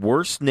the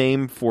worst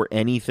name for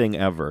anything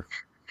ever?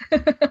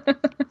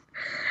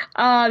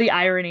 The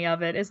irony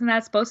of it. Isn't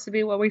that supposed to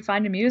be what we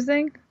find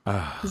amusing?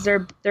 Because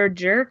they're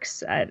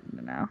jerks? I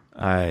don't know.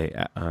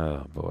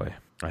 Oh boy.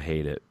 I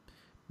hate it.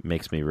 It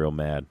makes me real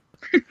mad.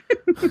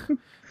 I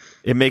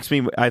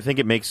think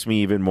it makes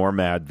me even more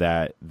mad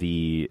that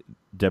the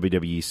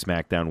WWE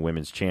SmackDown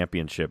Women's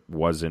Championship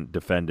wasn't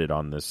defended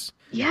on this.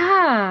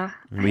 Yeah.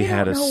 We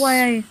had this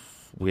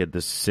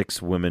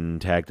 6-women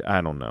tag.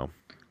 I don't know.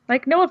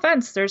 Like, no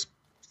offense, there's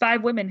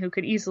 5 women who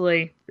could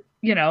easily,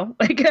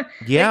 like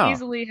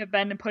easily have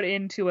been put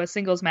into a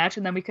singles match,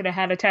 and then we could have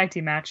had a tag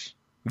team match.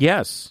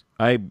 Yes,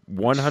 I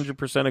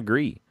 100%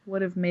 agree.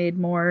 Would have made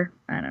more,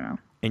 I don't know.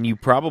 And you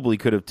probably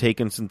could have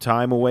taken some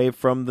time away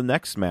from the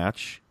next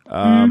match,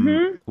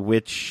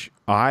 which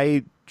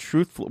I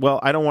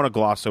I don't want to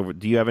gloss over.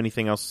 Do you have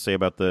anything else to say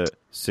about the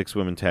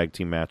 6-women tag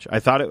team match? I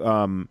thought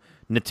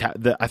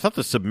I thought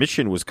the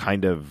submission was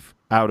kind of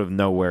out of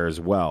nowhere as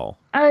well.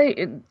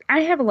 I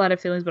have a lot of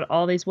feelings about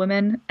all these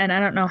women, and I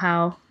don't know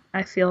how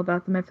I feel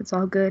about them if it's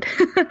all good.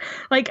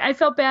 Like, I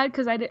felt bad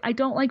because I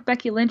don't like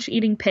Becky Lynch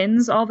eating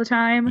pins all the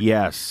time.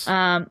 Yes.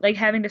 Like,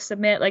 having to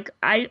submit. Like,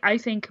 I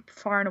think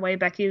far and away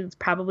Becky is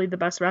probably the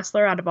best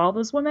wrestler out of all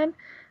those women,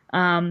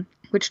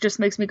 which just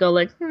makes me go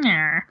like,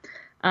 nah.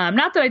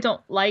 Not that I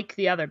don't like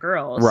the other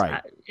girls.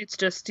 Right. It's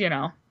just,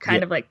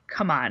 kind of like,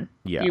 come on.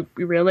 Yeah. You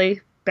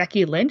really?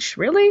 Becky Lynch?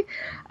 Really?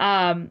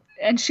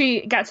 And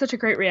she got such a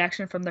great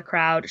reaction from the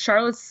crowd.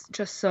 Charlotte's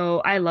just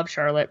I love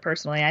Charlotte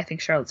personally. I think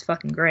Charlotte's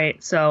fucking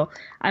great. So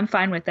I'm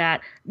fine with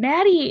that.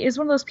 Natty is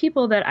one of those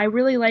people that I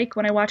really like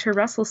when I watch her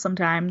wrestle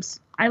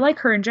sometimes. I like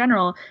her in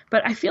general,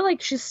 but I feel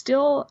like she's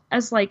still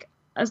as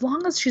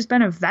long as she's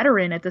been a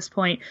veteran at this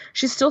point,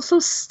 she's still so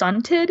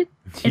stunted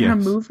in her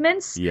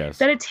movements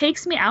that it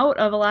takes me out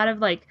of a lot of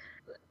like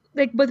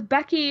with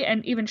Becky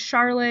and even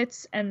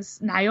Charlotte and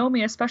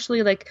Naomi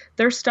especially, like,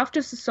 their stuff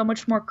just is so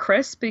much more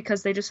crisp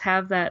because they just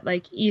have that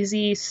like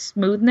easy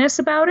smoothness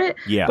about it.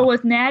 Yeah. But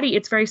with Natty,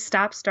 it's very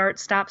stop, start,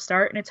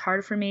 and it's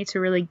hard for me to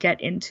really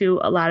get into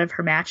a lot of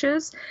her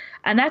matches.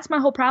 And that's my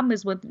whole problem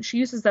is when she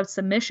uses that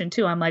submission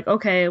too. I'm like,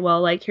 okay, well,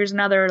 like, here's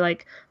another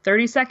like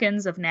 30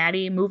 seconds of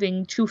Natty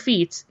moving 2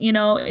 feet.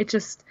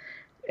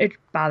 It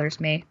bothers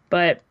me.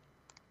 But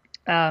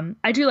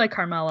I do like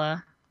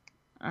Carmella.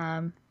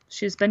 I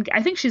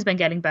think she's been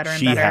getting better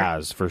and better. She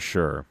has, for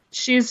sure.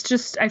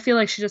 I feel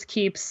like she just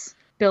keeps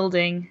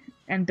building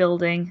and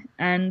building.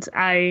 And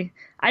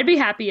I'd be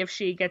happy if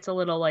she gets a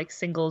little like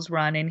singles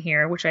run in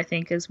here, which I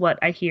think is what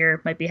I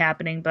hear might be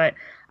happening. But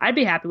I'd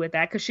be happy with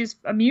that because she's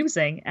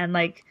amusing and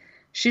like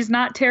she's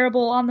not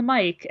terrible on the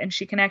mic and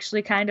she can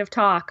actually kind of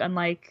talk,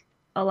 unlike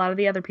a lot of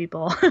the other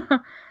people.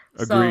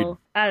 Agreed. So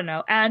I don't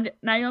know. And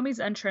Naomi's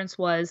entrance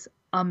was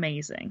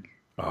amazing.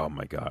 Oh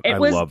my God. I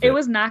love it. It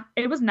was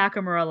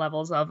Nakamura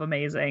levels of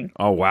amazing.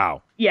 Oh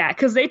wow. Yeah,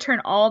 because they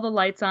turn all the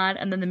lights on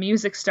and then the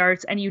music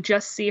starts and you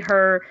just see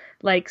her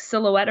like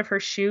silhouette of her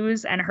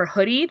shoes and her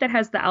hoodie that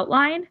has the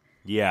outline.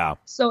 Yeah.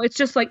 So it's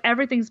just like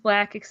everything's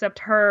black except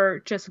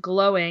her just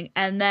glowing,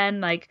 and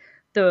then like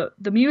the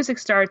music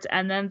starts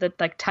and then the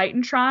like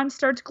Titantron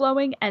starts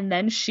glowing and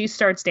then she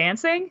starts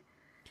dancing.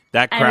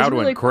 That crowd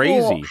went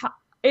crazy. Cool.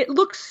 It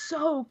looks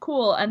so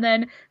cool. And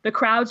then the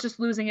crowd's just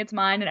losing its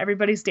mind and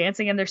everybody's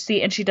dancing in their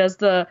seat. And she does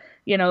the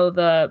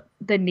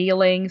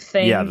kneeling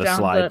thing, down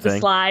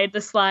the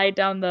slide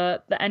down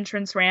the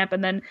entrance ramp.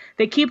 And then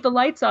they keep the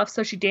lights off.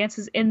 So she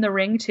dances in the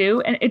ring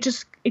too. And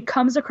it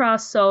comes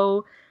across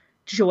so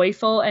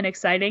joyful and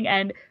exciting.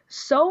 And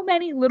so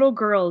many little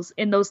girls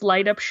in those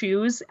light up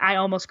shoes. I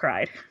almost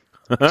cried.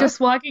 Just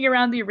walking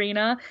around the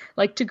arena,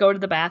 like to go to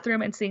the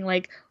bathroom and seeing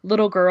like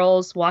little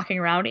girls walking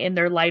around in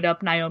their light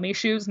up Naomi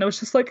shoes. And I was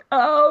just like,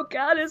 oh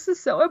God, this is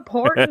so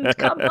important.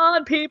 Come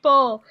on,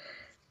 people.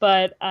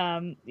 But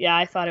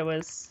I thought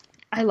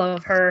I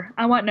love her.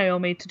 I want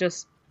Naomi to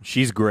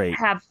she's great.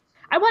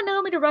 I want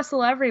Naomi to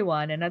wrestle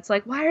everyone. And it's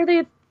like, why are they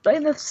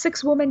in the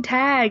 6-woman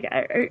tag?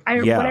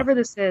 Whatever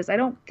this is. I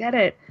don't get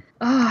it.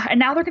 And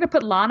now they're going to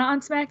put Lana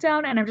on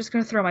SmackDown and I'm just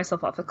going to throw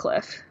myself off a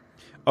cliff.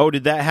 Oh,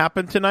 did that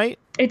happen tonight?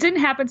 It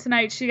didn't happen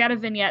tonight. She got a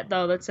vignette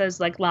though that says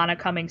like Lana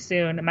coming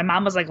soon. And my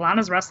mom was like,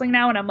 Lana's wrestling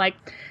now, and I'm like,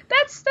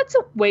 that's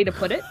a way to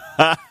put it.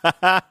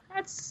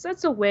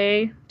 That's a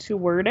way to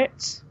word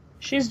it.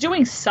 She's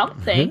doing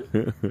something.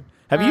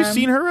 Have you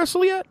seen her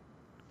wrestle yet?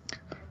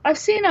 I've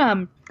seen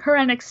her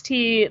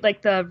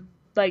NXT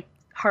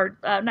hard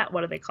not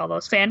what do they call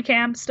those, fan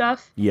cam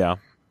stuff? Yeah.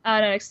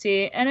 On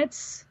NXT, and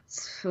it's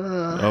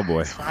oh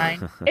boy, it's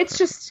fine. It's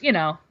just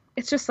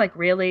it's just like,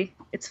 really,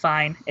 it's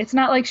fine. It's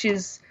not like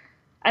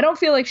I don't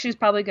feel like she's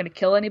probably going to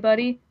kill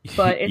anybody,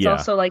 but it's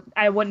also like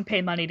I wouldn't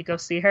pay money to go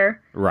see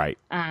her. Right.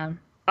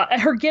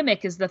 Her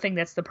gimmick is the thing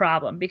that's the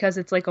problem, because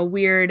it's like a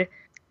weird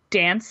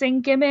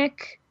dancing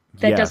gimmick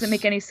that doesn't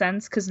make any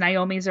sense because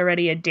Naomi's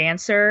already a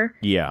dancer.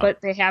 Yeah. But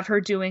they have her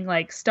doing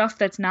like stuff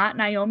that's not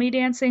Naomi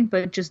dancing,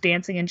 but just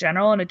dancing in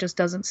general, and it just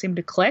doesn't seem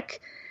to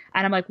click.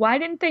 And I'm like, why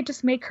didn't they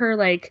just make her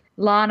like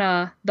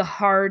Lana, the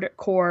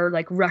hardcore,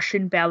 like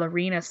Russian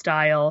ballerina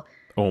style?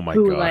 Oh my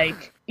who, God.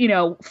 Like,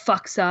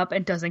 fucks up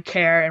and doesn't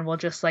care and will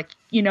just like,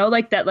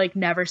 like that, like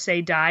never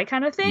say die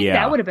kind of thing. Yeah.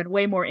 That would have been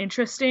way more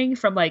interesting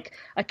from like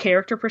a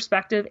character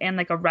perspective and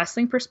like a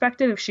wrestling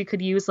perspective if she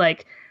could use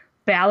like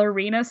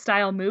ballerina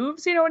style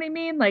moves, you know what I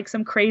mean? Like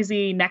some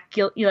crazy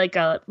like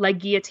a leg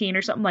guillotine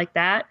or something like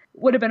that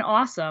would have been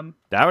awesome.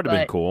 That would have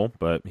been cool,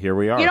 but here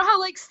we are. You know how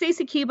like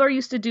Stacy Keibler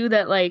used to do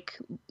that like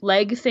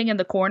leg thing in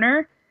the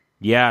corner?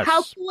 Yes.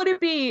 How cool would it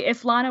be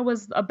if Lana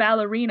was a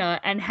ballerina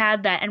and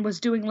had that and was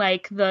doing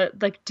like the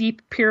like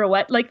deep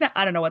pirouette, like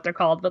I don't know what they're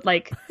called, but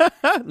like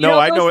no,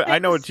 I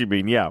know what you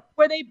mean. Yeah,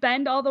 where they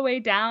bend all the way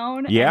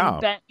down, yeah,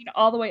 and bend,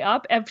 all the way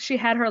up. If she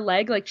had her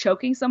leg like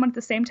choking someone at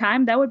the same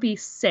time, that would be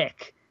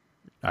sick.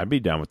 I'd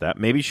be down with that.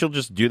 Maybe she'll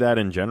just do that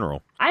in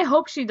general. I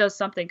hope she does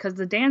something because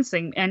the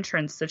dancing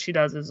entrance that she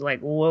does is like,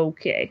 whoa,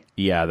 okay.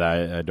 Yeah,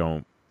 I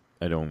don't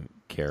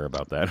care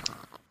about that.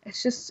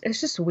 It's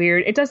just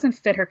weird. It doesn't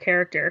fit her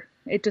character.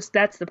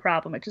 That's the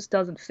problem. It just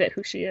doesn't fit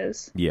who she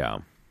is. Yeah.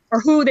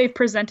 Or who they've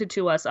presented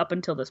to us up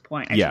until this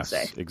point, I should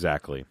say. Yes,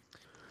 exactly.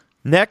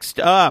 Next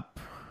up,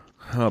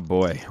 oh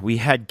boy, we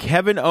had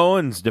Kevin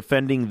Owens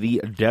defending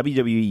the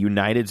WWE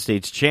United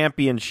States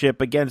Championship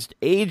against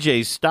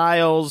AJ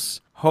Styles.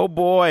 Oh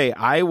boy,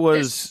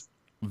 It's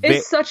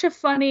such a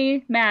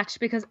funny match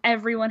because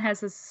everyone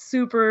has a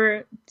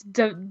super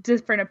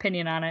different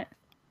opinion on it.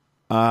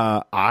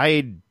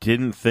 I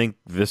didn't think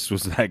this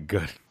was that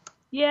good.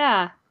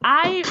 Yeah,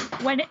 I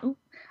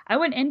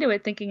went into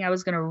it thinking I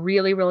was going to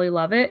really, really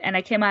love it, and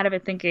I came out of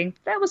it thinking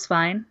that was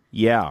fine.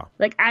 Yeah.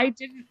 Like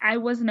I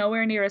was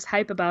nowhere near as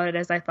hype about it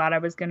as I thought I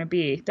was going to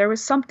be. There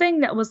was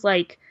something that was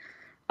like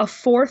a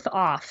fourth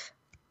off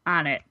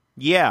on it.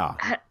 Yeah.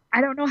 I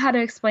don't know how to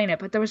explain it,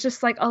 but there was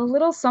just like a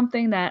little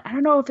something that, I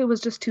don't know if it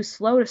was just too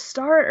slow to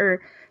start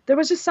or there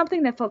was just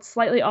something that felt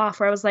slightly off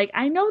where I was like,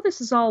 I know this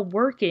is all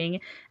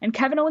working and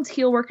Kevin Owens'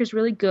 heel work is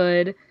really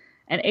good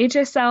and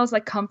AJ Styles'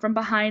 like come from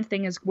behind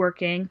thing is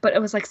working, but it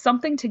was like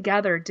something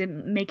together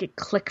didn't make it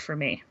click for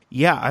me.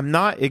 Yeah, I'm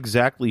not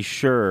exactly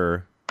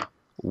sure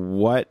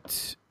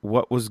what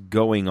was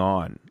going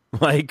on.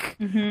 Like,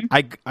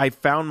 I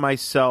found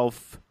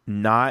myself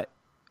not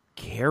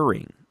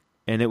caring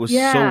and it was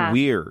so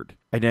weird.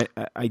 And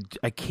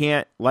I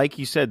can't, like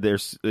you said,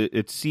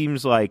 it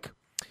seems like,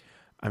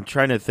 I'm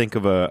trying to think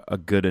of a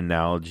good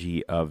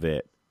analogy of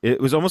it. It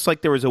was almost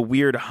like there was a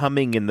weird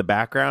humming in the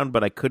background,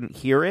 but I couldn't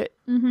hear it.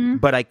 Mm-hmm.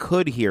 But I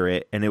could hear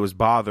it, and it was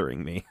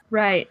bothering me.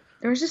 Right.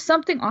 There was just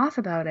something off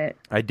about it.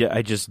 I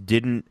just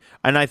didn't.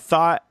 And I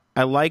thought,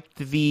 I liked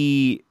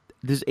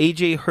does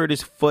AJ hurt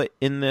his foot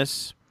in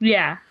this?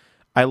 Yeah.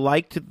 I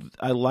liked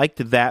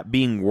that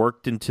being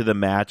worked into the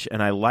match,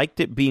 and I liked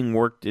it being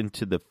worked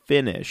into the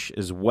finish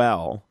as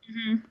well.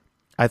 Mm-hmm.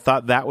 I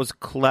thought that was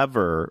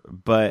clever,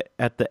 but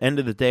at the end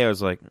of the day, I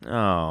was like,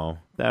 oh,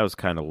 that was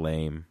kind of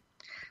lame.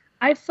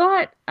 I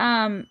thought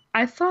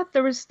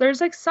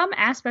there's like some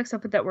aspects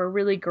of it that were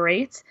really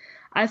great.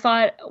 I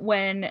thought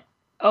when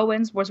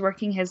Owens was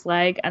working his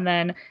leg and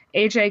then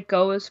AJ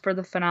goes for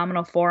the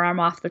phenomenal forearm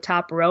off the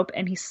top rope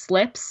and he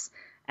slips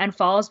and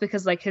falls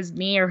because like his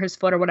knee or his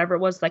foot or whatever it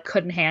was like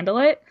couldn't handle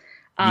it.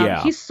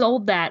 He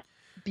sold that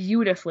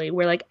beautifully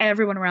where like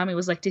everyone around me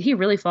was like, did he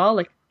really fall?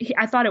 Like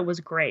I thought it was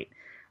great.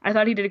 I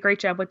thought he did a great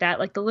job with that.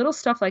 Like the little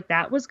stuff like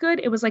that was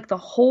good. It was like the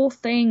whole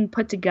thing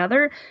put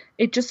together.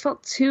 It just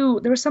felt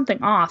there was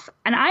something off.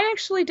 And I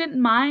actually didn't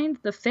mind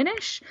the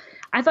finish.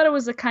 I thought it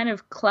was a kind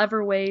of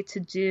clever way to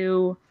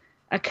do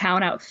a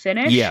count out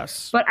finish.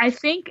 Yes. But I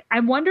think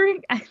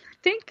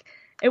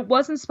it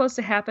wasn't supposed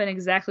to happen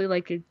exactly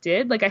like it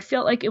did. Like I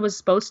felt like it was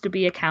supposed to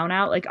be a count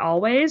out like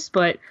always,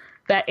 but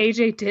that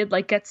AJ did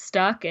like get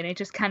stuck and it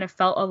just kind of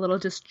felt a little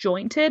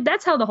disjointed.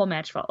 That's how the whole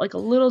match felt, like a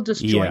little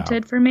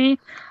disjointed for me.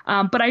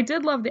 But I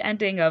did love the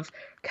ending of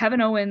Kevin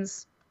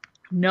Owens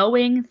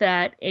knowing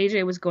that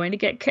AJ was going to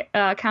get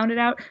counted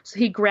out. So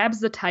he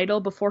grabs the title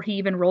before he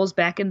even rolls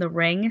back in the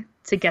ring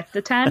to get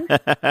the 10.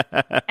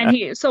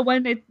 And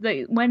when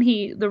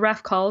the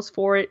ref calls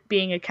for it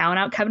being a count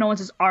out, Kevin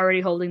Owens is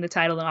already holding the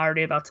title and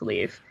already about to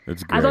leave.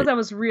 That's great. I thought that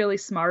was really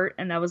smart.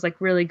 And that was like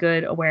really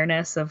good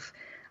awareness of,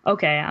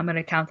 okay, I'm going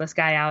to count this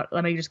guy out.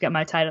 Let me just get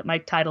my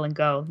title and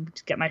go.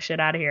 Just get my shit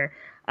out of here.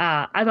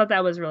 I thought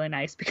that was really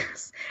nice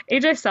because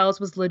AJ Styles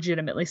was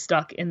legitimately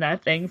stuck in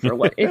that thing for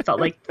what it felt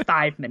like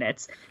 5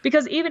 minutes.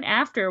 Because even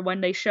after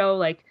when they show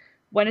like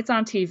when it's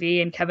on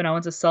TV and Kevin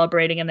Owens is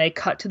celebrating and they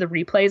cut to the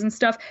replays and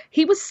stuff,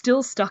 he was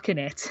still stuck in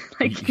it.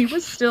 Like he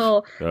was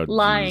still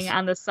lying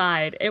on the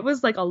side. It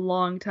was like a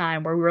long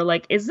time where we were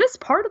like, is this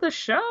part of the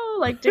show?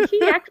 Like,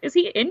 is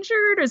he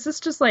injured? Or is this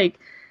just like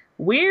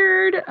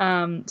weird?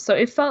 So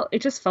it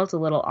just felt a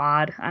little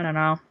odd. I don't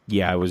know.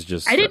 Yeah, it was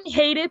just, I didn't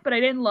hate it, but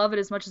I didn't love it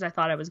as much as I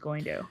thought I was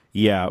going to.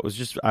 Yeah, it was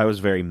just, I was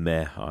very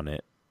meh on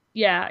it.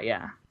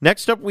 Yeah.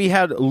 Next up, we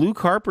had Luke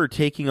Harper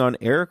taking on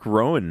Eric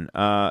Rowan.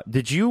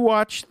 Did you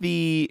watch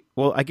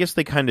well, I guess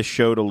they kind of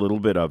showed a little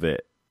bit of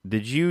it.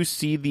 Did you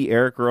see the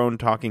Eric Rowan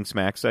Talking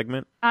Smack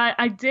segment?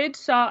 I did.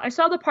 I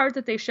saw the part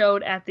that they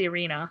showed at the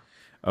arena.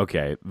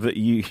 Okay.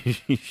 You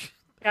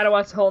gotta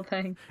watch the whole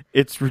thing.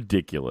 It's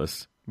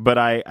ridiculous. But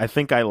I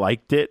think I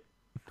liked it.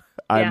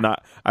 I'm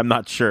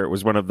not sure. It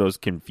was one of those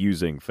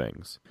confusing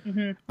things.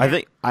 Mm-hmm.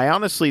 I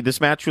honestly, this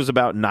match was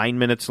about 9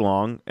 minutes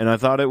long, and I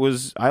thought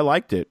I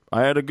liked it.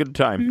 I had a good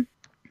time.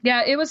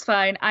 Yeah, it was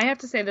fine. I have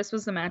to say this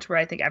was the match where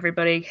I think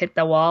everybody hit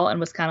the wall and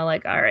was kind of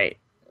like, all right,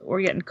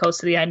 we're getting close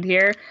to the end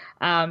here.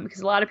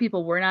 Because a lot of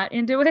people were not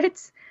into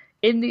it.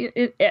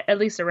 At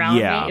least around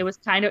me,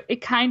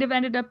 it kind of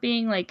ended up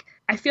being like,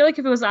 I feel like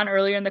if it was on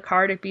earlier in the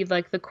card, it'd be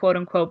like the quote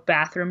unquote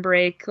bathroom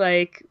break,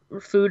 like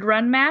food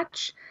run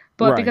match.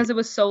 But because it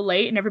was so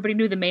late and everybody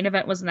knew the main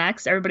event was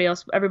next, everybody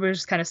was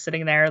just kind of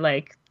sitting there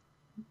like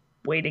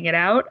waiting it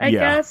out, I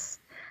guess.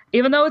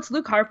 Even though it's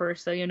Luke Harper,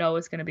 so you know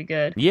it's going to be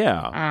good.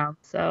 Yeah.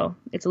 So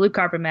it's a Luke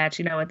Harper match.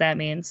 You know what that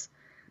means.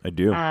 I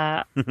do.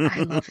 I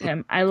love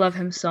him. I love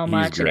him so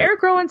much. And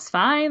Eric Rowan's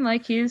fine.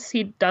 Like he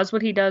does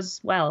what he does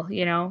well,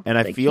 you know. And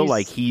I feel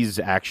like he's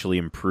actually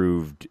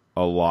improved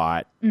a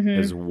lot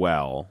as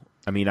well.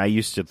 I mean, I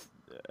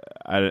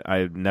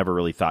never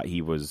really thought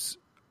he was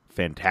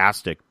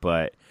fantastic,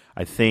 but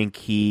I think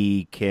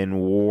he can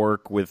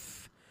work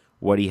with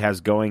what he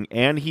has going,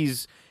 and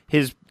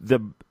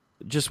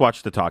just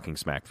watch the Talking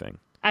Smack thing.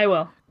 I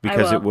will.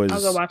 Because I'll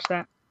go watch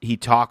that. He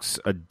talks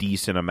a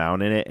decent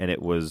amount in it, and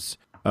it was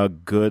a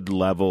good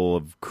level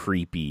of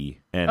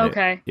creepy, and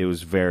it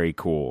was very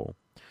cool.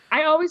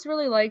 I always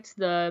really liked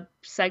the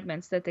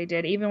segments that they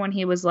did, even when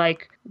he was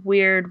like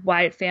weird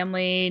Wyatt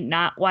family,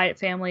 not Wyatt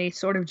family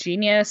sort of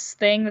genius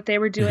thing that they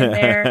were doing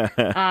there.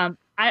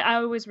 I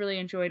always really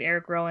enjoyed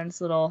Eric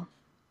Rowan's little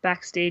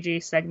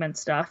backstagey segment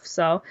stuff.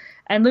 So,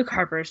 and Luke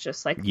Harper is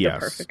just like the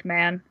perfect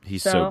man.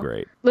 He's so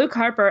great. Luke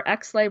Harper,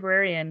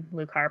 ex-librarian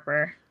Luke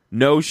Harper.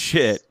 No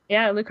shit.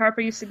 Yeah, Luke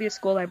Harper used to be a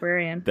school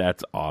librarian.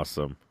 That's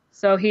awesome.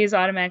 So he's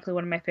automatically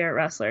one of my favorite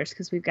wrestlers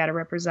because I've got to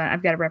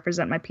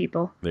represent my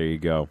people. There you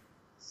go.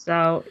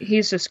 So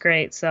he's just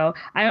great. So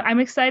I'm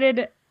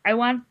excited. I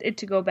want it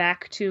to go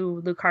back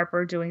to Luke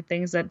Harper doing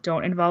things that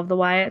don't involve the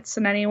Wyatts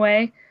in any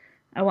way.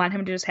 I want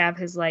him to just have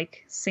his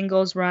like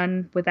singles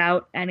run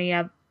without any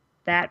of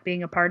that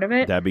being a part of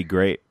it. That'd be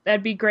great.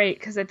 That'd be great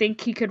because I think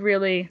he could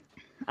really.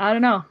 I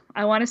don't know.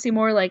 I want to see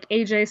more like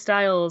AJ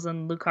Styles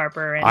and Luke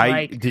Harper.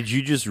 And did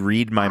you just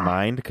read my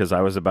mind? Because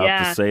I was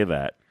about to say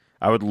that.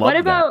 I would love that. What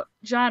about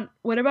John?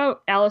 What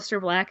about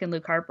Aleister Black and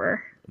Luke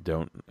Harper?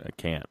 I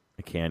can't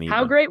even.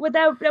 How great would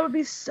that would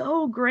be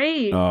so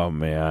great. Oh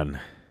man.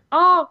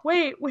 Oh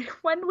wait,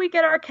 when do we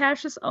get our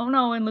Cassius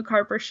Ohno and Luke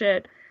Harper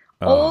shit?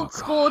 Old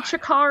school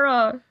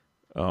Chikara.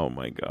 Oh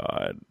my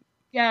god.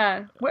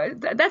 Yeah,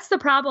 that's the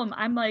problem.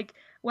 I'm like,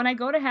 when I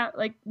go to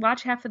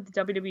watch half of the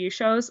WWE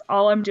shows,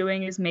 all I'm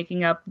doing is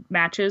making up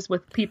matches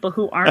with people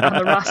who aren't on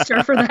the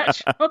roster for that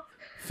show.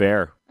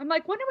 Fair. I'm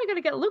like, when are we going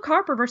to get Luke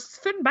Harper versus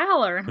Finn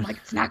Balor? And I'm like,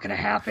 it's not going to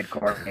happen,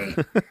 Courtney.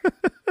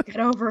 Get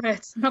over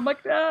it. And I'm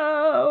like,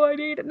 no, I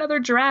need another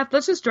draft.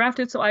 Let's just draft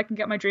it so I can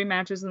get my dream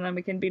matches and then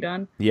we can be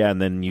done. Yeah,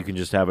 and then you can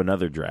just have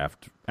another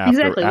draft.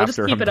 Exactly. We'll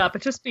just keep it up.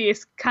 It just be a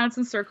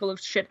constant circle of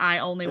shit I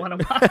only want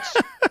to watch.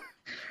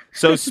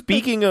 So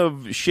speaking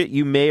of shit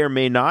you may or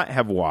may not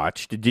have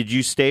watched, did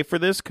you stay for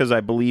this? Because I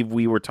believe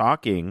we were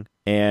talking,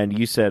 and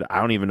you said,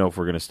 I don't even know if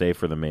we're going to stay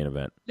for the main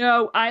event.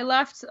 No, I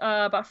left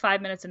about 5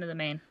 minutes into the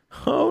main.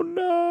 Oh,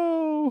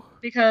 no.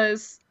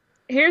 Because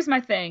here's my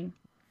thing.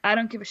 I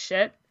don't give a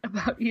shit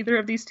about either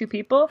of these two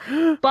people.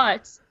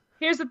 But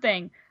here's the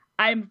thing.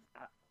 I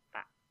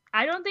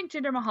don't think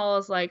Jinder Mahal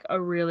is like a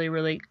really,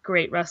 really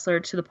great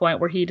wrestler to the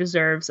point where he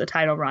deserves a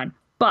title run.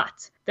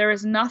 But there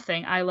is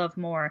nothing I love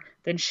more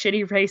than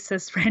shitty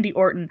racist Randy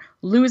Orton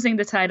losing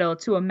the title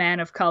to a man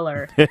of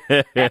color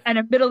and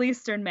a Middle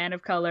Eastern man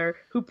of color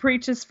who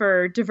preaches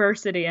for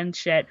diversity and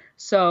shit.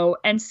 So,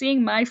 and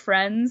seeing my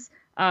friends,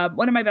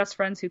 one of my best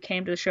friends who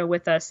came to the show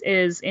with us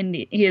is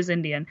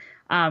Indian.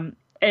 And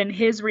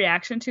his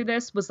reaction to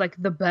this was like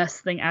the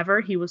best thing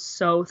ever. He was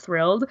so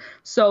thrilled.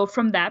 So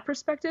from that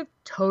perspective,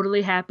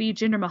 totally happy.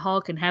 Jinder Mahal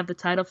can have the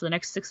title for the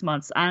next 6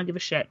 months. I don't give a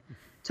shit.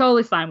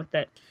 Totally fine with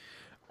it.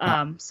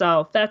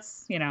 So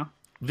that's,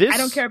 I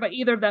don't care about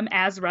either of them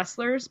as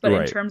wrestlers, but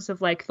in terms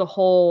of like the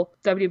whole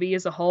WWE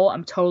as a whole,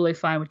 I'm totally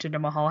fine with Jinder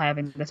Mahal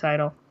having the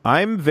title.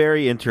 I'm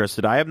very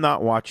interested. I have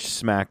not watched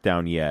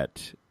SmackDown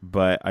yet,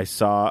 but I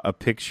saw a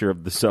picture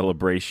of the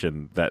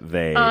celebration that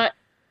they...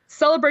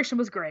 Celebration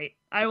was great.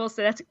 I will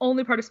say that's the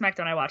only part of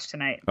SmackDown I watched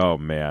tonight. Oh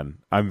man,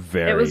 I'm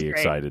very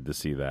excited to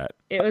see that.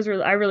 It was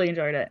I really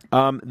enjoyed it.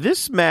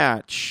 This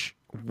match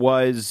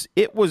was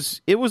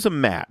a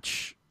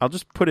match. I'll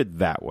just put it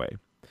that way.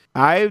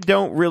 I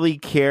don't really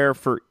care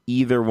for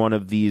either one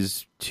of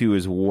these two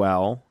as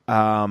well.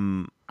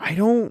 I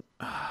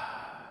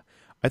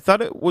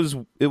thought it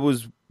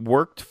was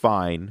worked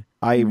fine.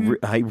 I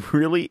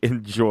really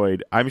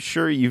enjoyed. I'm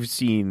sure you've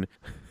seen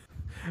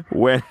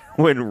when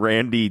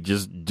Randy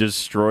just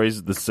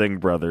destroys the Singh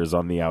brothers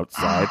on the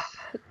outside.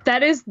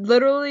 That is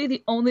literally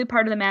the only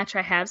part of the match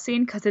I have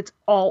seen because it's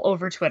all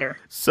over Twitter.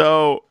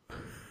 So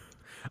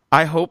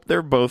I hope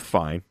they're both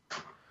fine.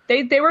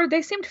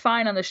 They seemed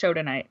fine on the show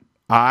tonight.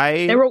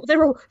 They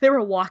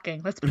were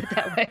walking. Let's put it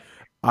that way.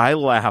 I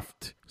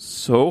laughed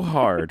so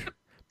hard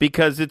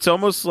because it's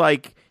almost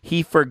like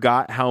he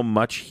forgot how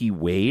much he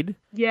weighed.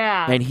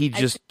 Yeah. And he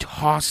just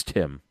tossed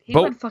him. He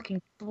went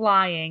fucking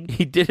flying.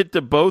 He did it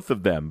to both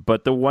of them,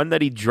 but the one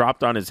that he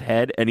dropped on his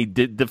head and he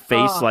did the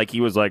face like he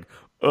was like,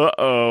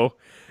 uh-oh.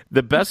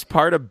 The best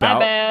part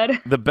about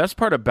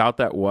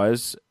that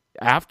was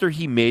after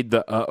he made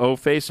the uh-oh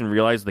face and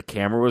realized the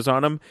camera was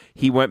on him,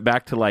 he went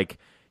back to like,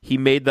 he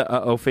made the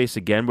uh-oh face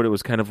again, but it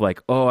was kind of like,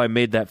 oh, I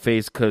made that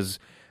face because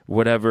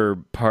whatever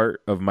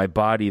part of my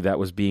body that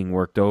was being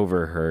worked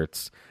over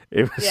hurts.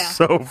 It was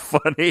so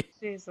funny.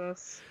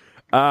 Jesus.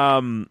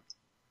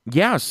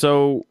 Yeah,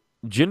 so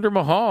Jinder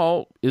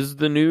Mahal is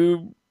the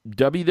new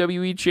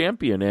WWE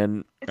champion,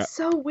 and it's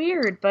so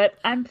weird, but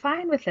I'm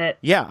fine with it.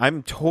 Yeah,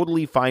 I'm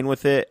totally fine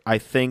with it. I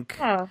think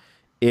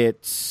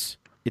it's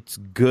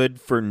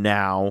good for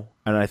now,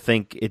 and I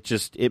think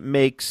it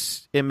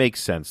makes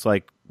sense.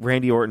 Like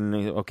Randy Orton,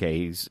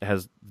 okay,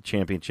 has the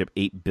championship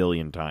 8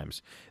 billion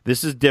times.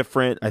 This is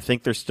different. I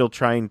think they're still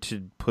trying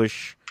to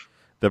push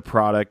the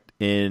product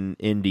in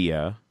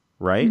India,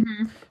 right?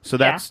 Mm-hmm. So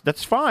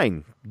that's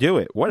fine. Do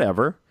it.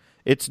 Whatever.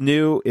 It's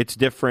new, it's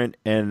different,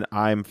 and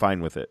I'm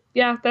fine with it.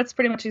 Yeah, that's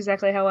pretty much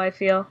exactly how I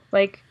feel.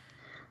 Like,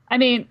 I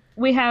mean,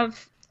 we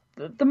have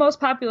the most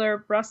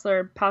popular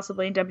wrestler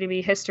possibly in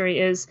WWE history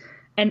is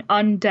an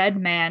undead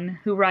man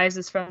who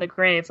rises from the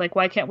grave. Like,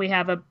 why can't we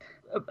have a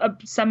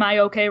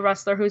semi-okay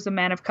wrestler who's a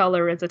man of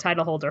color as a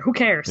title holder? Who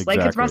cares? Exactly.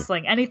 Like, it's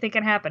wrestling. Anything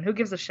can happen. Who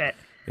gives a shit?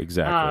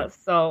 Exactly.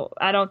 So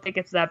I don't think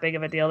it's that big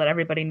of a deal that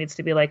everybody needs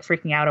to be like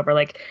freaking out over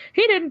like,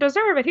 he didn't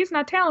deserve it. He's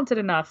not talented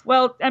enough.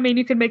 Well, I mean,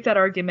 you can make that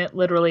argument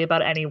literally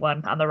about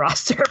anyone on the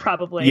roster,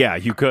 probably. Yeah,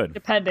 you could.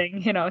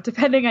 Depending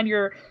on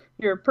your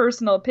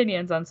personal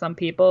opinions on some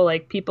people.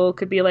 Like, people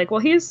could be like,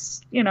 well,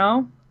 he's,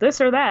 this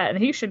or that,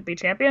 and he shouldn't be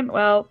champion.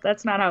 Well,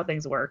 that's not how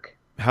things work.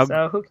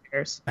 So who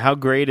cares? How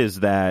great is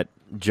that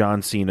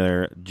John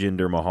Cena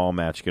Jinder Mahal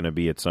match going to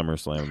be at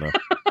SummerSlam, though?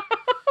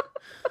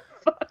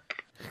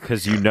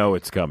 Because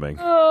it's coming.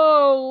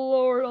 Oh,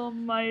 Lord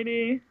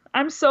almighty.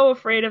 I'm so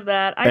afraid of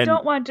that. I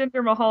don't want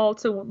Jinder Mahal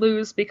to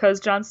lose because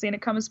John Cena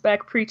comes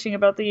back preaching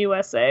about the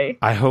USA.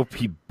 I hope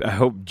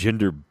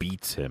Jinder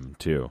beats him,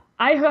 too.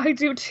 I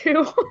do,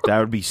 too. That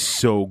would be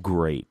so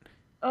great.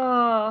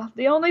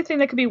 The only thing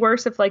that could be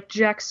worse if, like,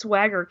 Jack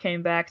Swagger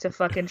came back to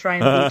fucking try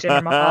and beat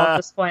Jinder Mahal at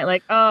this point.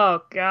 Like,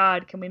 oh,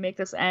 God, can we make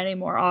this any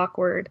more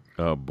awkward?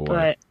 Oh, boy.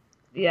 But,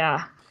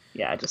 yeah,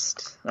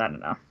 just, I don't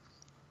know.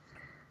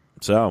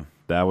 So,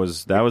 that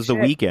was the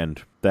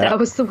weekend. That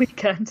was the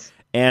weekend.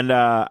 And,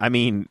 I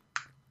mean,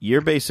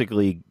 you're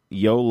basically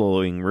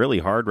YOLOing really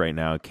hard right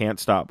now. Can't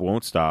stop,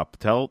 won't stop.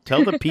 Tell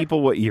the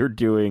people what you're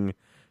doing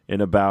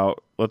in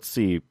about, let's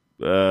see,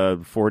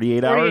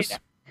 48 hours?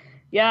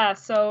 Yeah,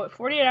 so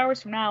 48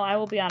 hours from now, I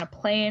will be on a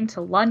plane to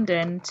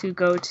London to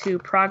go to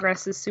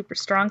Progress's Super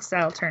Strong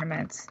Style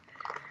tournament,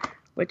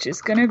 which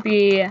is going to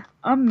be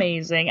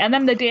amazing. And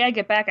then the day I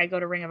get back, I go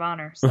to Ring of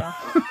Honor. So.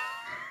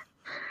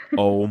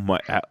 Oh my!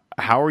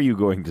 How are you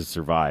going to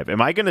survive?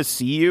 Am I going to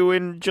see you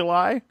in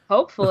July?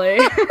 Hopefully,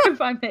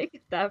 if I make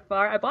it that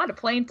far. I bought a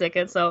plane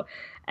ticket,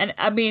 and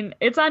I mean,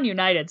 it's on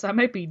United, so I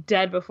might be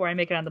dead before I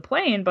make it on the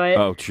plane. But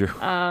oh, true.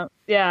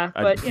 Yeah,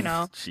 but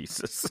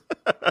Jesus.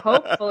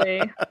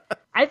 Hopefully,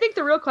 I think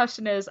the real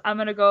question is, I'm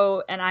going to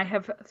go, and I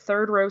have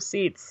third row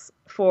seats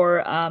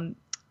for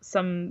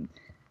some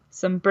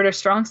British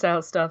strong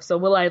style stuff. So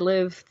will I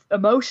live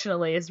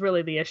emotionally? Is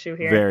really the issue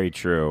here. Very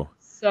true.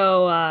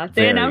 So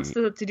they announced.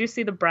 Did you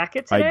see the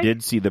bracket today? I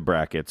did see the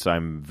brackets.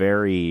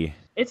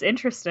 It's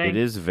interesting. It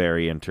is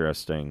very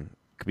interesting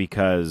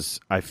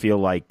because I feel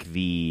like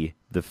the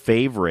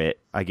favorite,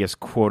 I guess,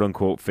 quote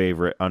unquote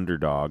favorite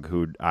underdog,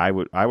 who I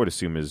would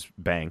assume is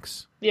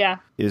Banks. Yeah.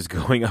 Is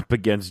going up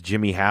against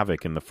Jimmy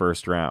Havoc in the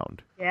first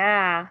round.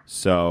 Yeah.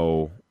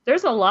 So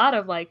there's a lot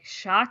of like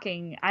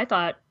shocking.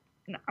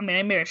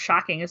 Maybe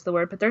shocking is the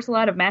word, but there's a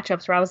lot of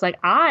matchups where I was like,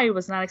 I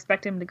was not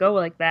expecting him to go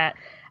like that.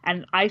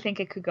 And I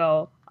think it could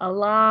go a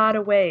lot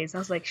of ways. I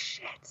was like,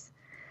 shit.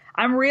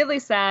 I'm really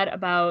sad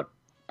about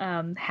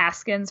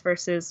Haskins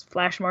versus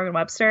Flash Morgan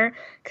Webster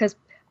because,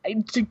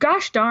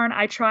 gosh darn,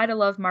 I try to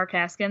love Mark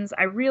Haskins.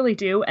 I really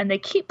do. And they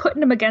keep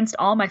putting him against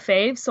all my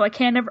faves, so I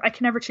can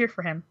never cheer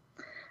for him.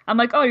 I'm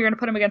like, oh, you're going to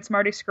put him against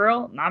Marty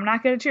Scurll? I'm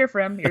not going to cheer for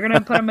him. You're going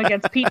to put him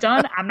against Pete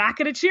Dunne? I'm not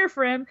going to cheer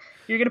for him.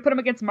 You're going to put him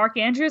against Mark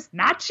Andrews?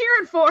 Not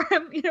cheering for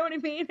him. You know what I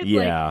mean? It's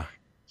like,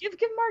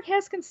 give Mark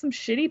Haskins some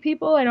shitty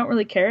people I don't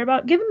really care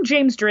about. Give him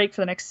James Drake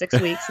for the next 6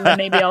 weeks, and then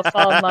maybe I'll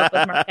fall in love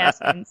with Mark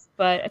Haskins.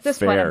 But at this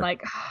point, I'm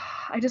like,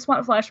 I just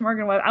want Flash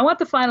Morgan Webster. I want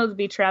the final to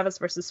be Travis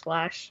versus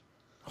Flash.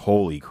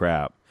 Holy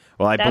crap.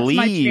 Well, I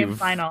believe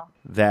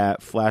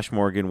that Flash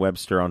Morgan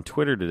Webster on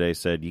Twitter today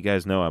said, you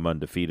guys know I'm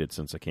undefeated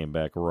since I came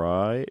back,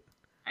 right?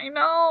 I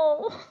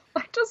know.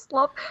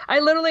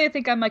 I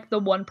think I'm like the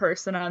one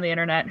person on the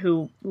internet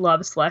who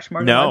loves Flash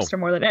Morgan Webster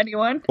more than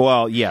anyone.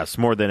 Well, yes,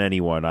 more than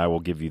anyone. I will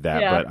give you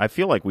that. Yeah. But I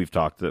feel like we've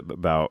talked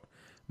about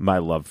my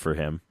love for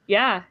him.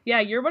 Yeah,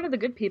 you're one of the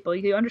good people.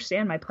 You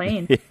understand my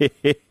pain.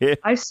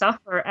 I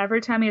suffer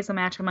every time he has a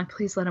match. I'm like,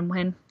 please let him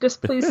win.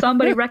 Just please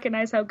somebody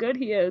recognize how good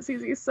he is.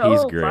 He's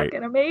so great.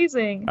 Fucking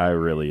amazing. I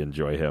really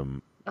enjoy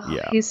him.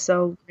 Yeah, he's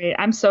so great.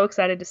 I'm so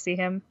excited to see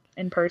him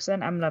in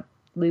person. I'm gonna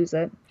lose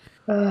it.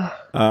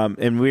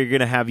 And we're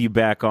gonna have you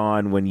back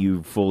on when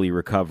you fully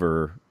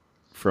recover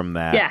from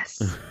that.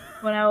 Yes,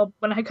 when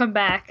I come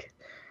back.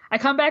 I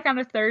come back on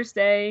a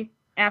Thursday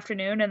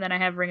afternoon, and then I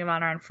have Ring of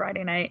Honor on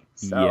Friday night.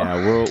 So.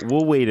 Yeah,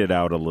 we'll wait it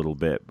out a little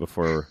bit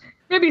before.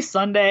 Maybe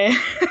Sunday.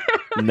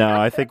 No,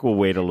 I think we'll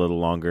wait a little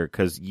longer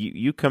because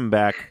you come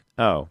back.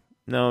 Oh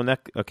no,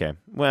 okay.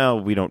 Well,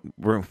 we don't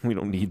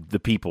need the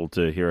people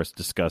to hear us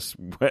discuss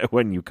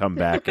when you come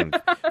back and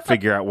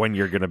figure out when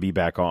you're going to be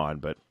back on.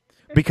 But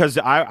because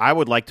I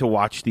would like to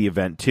watch the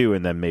event too,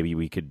 and then maybe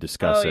we could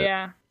discuss it. Oh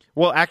yeah.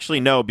 Well,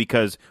 actually, no,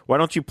 because why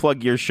don't you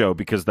plug your show?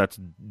 Because that's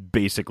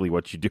basically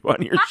what you do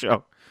on your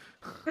show.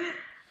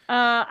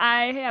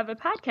 I have a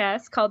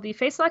podcast called the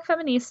Face Lock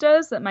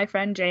Feministas that my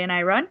friend Jay and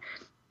I run.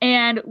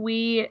 And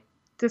we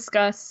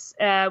discuss,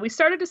 we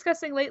started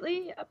discussing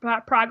lately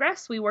about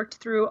Progress. We worked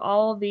through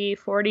all the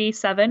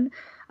 47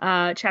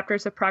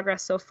 chapters of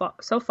Progress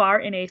so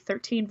far in a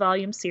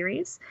 13-volume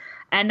series.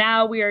 And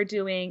now we are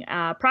doing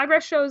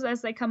Progress shows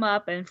as they come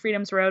up, and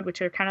Freedom's Road,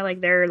 which are kind of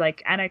like their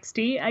like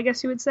NXT, I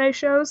guess you would say,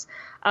 shows.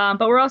 But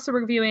we're also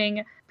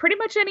reviewing pretty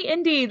much any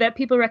indie that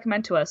people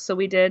recommend to us. So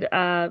we did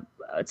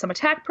some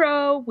Attack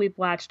Pro. We've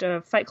watched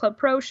a Fight Club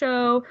Pro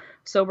show.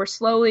 So we're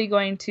slowly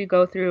going to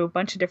go through a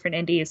bunch of different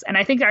indies. And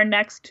I think our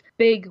next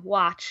big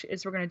watch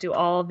is we're going to do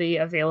all the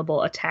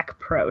available Attack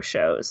Pro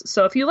shows.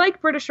 So if you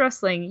like British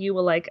wrestling, you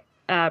will like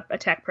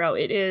Attack Pro.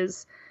 It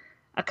is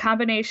a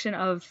combination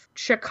of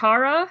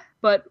Chikara,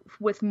 but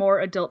with more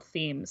adult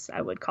themes,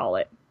 I would call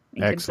it.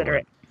 And consider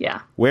it.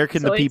 Yeah. Where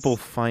can the people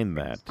find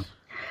that?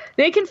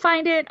 They can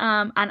find it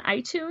on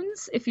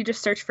iTunes if you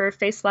just search for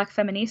Face Lock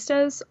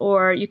Feministas,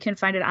 or you can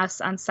find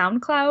us on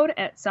SoundCloud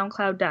at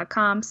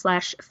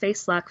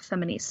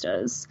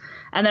soundcloud.com/FaceLockFeministas.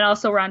 And then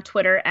also we're on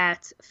Twitter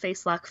at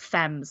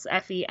FaceLockFems,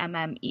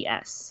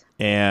 FEMMES.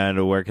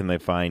 And where can they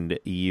find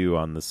you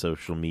on the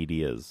social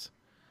medias?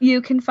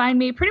 You can find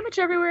me pretty much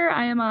everywhere.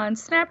 I am on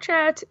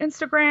Snapchat,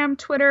 Instagram,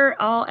 Twitter,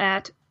 all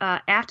at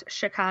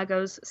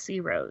Chicago's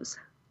C Rose.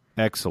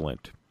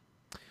 Excellent.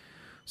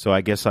 So I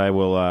guess I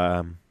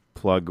will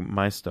plug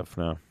my stuff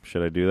now.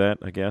 Should I do that?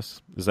 I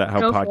guess is that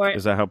how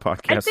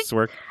podcasts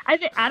work?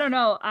 I don't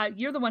know.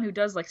 You're the one who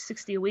does like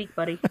 60 a week,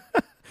 buddy.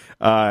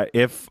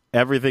 If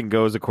everything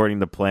goes according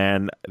to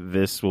plan,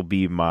 this will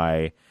be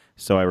my.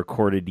 So I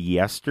recorded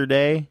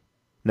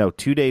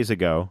 2 days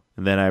ago,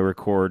 and then I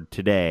record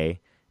today.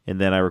 And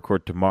then I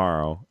record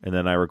tomorrow, and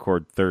then I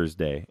record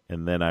Thursday,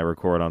 and then I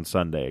record on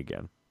Sunday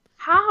again.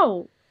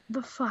 How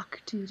the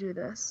fuck do you do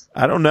this?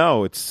 I don't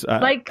know. It's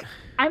like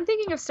I'm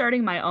thinking of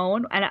starting my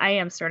own, and I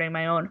am starting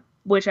my own,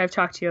 which I've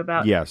talked to you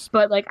about. Yes.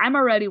 But like I'm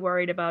already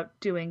worried about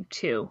doing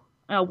 2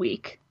 a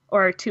week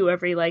or 2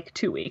 every like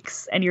 2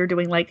 weeks, and you're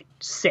doing like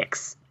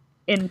 6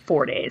 in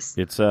 4 days.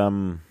 It's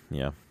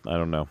yeah, I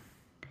don't know.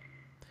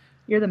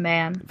 You're the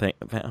man. Thank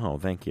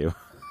you.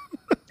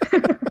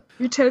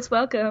 You're totes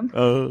welcome.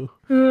 Oh.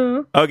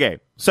 Okay,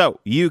 so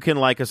you can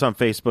like us on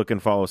Facebook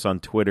and follow us on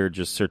Twitter.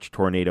 Just search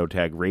Tornado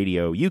Tag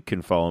Radio. You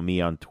can follow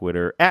me on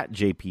Twitter at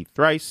JP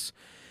Thrice.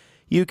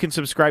 You can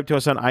subscribe to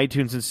us on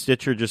iTunes and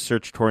Stitcher. Just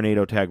search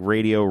Tornado Tag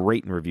Radio.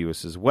 Rate and review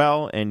us as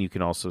well. And you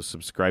can also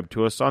subscribe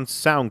to us on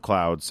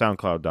SoundCloud,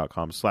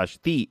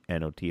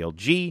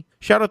 soundcloud.com/TheNOTLG.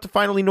 Shout out to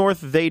Finally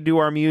North. They do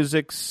our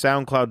music,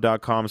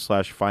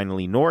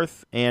 soundcloud.com/Finally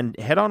North. And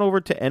head on over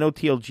to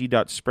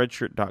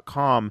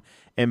notlg.spreadshirt.com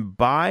and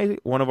buy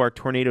one of our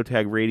Tornado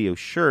Tag Radio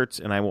shirts.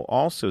 And I will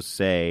also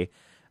say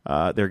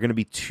there are going to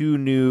be 2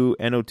 new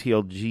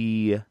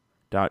notlg.com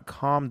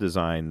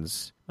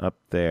designs up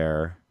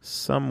there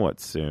somewhat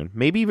soon.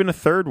 Maybe even a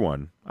 3rd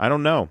one. I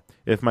don't know.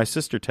 If my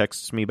sister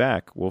texts me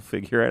back, we'll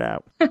figure it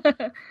out.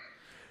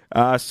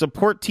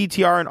 Support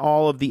TTR and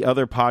all of the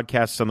other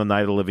podcasts on the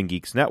Night of the Living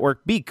Geeks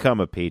Network. Become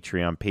a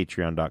Patreon,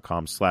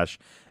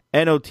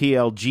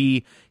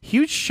 patreon.com/NOTLG.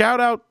 Huge shout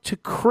out to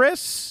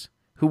Chris,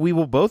 who we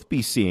will both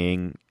be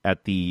seeing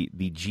at the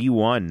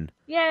G1.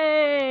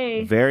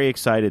 Yay! Very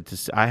excited to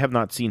see. I have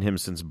not seen him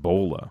since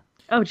Bola.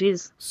 Oh,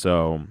 geez.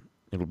 So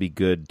it'll be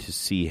good to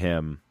see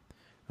him.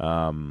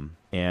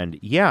 And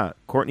yeah,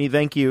 Courtney,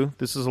 thank you.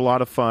 This is a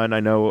lot of fun. I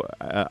know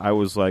I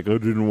was like, I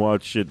didn't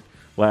watch it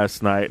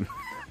last night.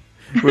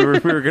 we were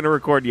going to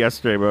record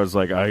yesterday, but I was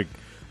like, I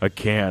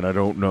can't. I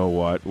don't know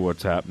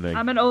what's happening.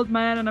 I'm an old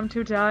man and I'm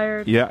too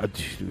tired. Yeah,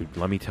 dude,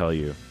 let me tell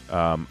you.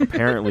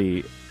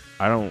 Apparently,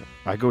 I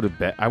go to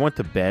bed. I went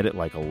to bed at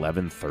like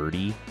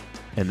 11:30,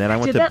 and then I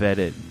went to bed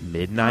at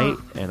midnight,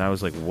 and I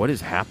was like, what is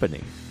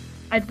happening?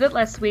 I did it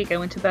last week. I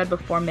went to bed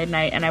before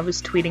midnight, and I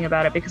was tweeting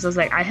about it because I was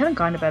like, I haven't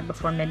gone to bed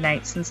before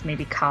midnight since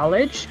maybe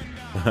college,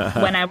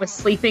 when I was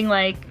sleeping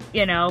like,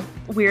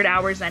 weird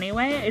hours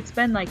anyway. It's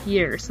been like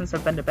years since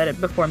I've been to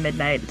bed before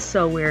midnight. It's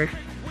so weird.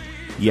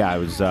 Yeah, I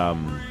was, I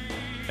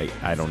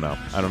don't know.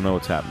 I don't know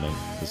what's happening.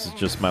 This is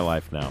just my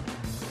life now.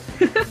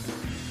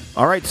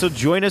 All right, so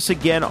join us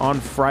again on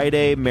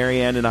Friday.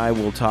 Marianne and I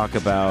will talk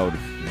about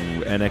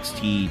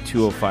NXT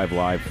 205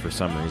 Live for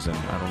some reason.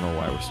 I don't know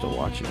why we're still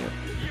watching it.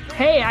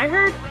 Hey, I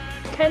heard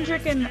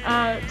Kendrick and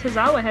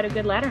Tozawa had a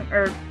good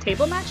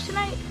table match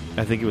tonight.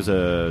 I think it was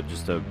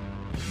just a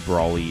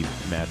brawly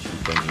match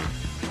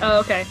thingy. Oh,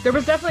 okay. There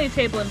was definitely a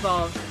table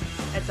involved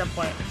at some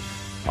point.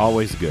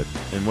 Always good.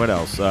 And what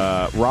else?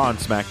 Raw and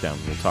SmackDown.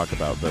 We'll talk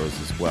about those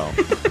as well.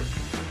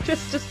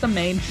 just the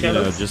main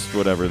shows. Just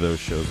whatever those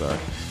shows are.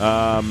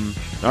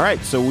 All right,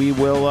 so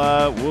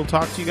we'll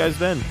talk to you guys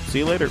then. See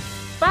you later.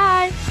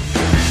 Bye.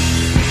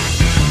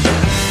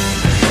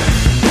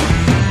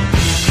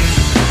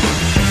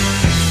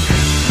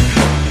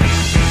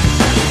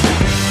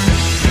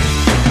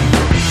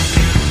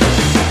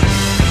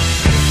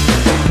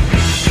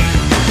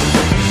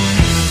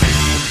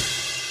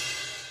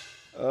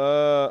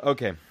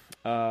 Okay.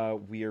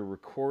 We are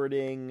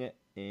recording,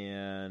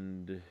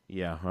 and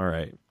yeah, all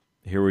right.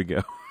 Here we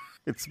go.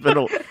 It's been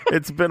a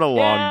long.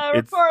 Yeah,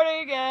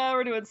 recording. Yeah,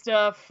 we're doing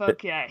stuff.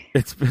 Okay.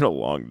 It's been a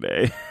long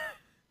day.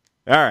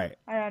 All right.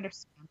 I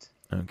understand.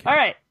 Okay. All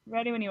right.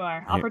 Ready when you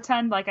are. I'll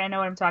pretend like I know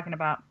what I'm talking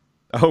about.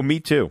 Oh, me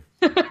too.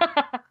 All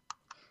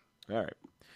right.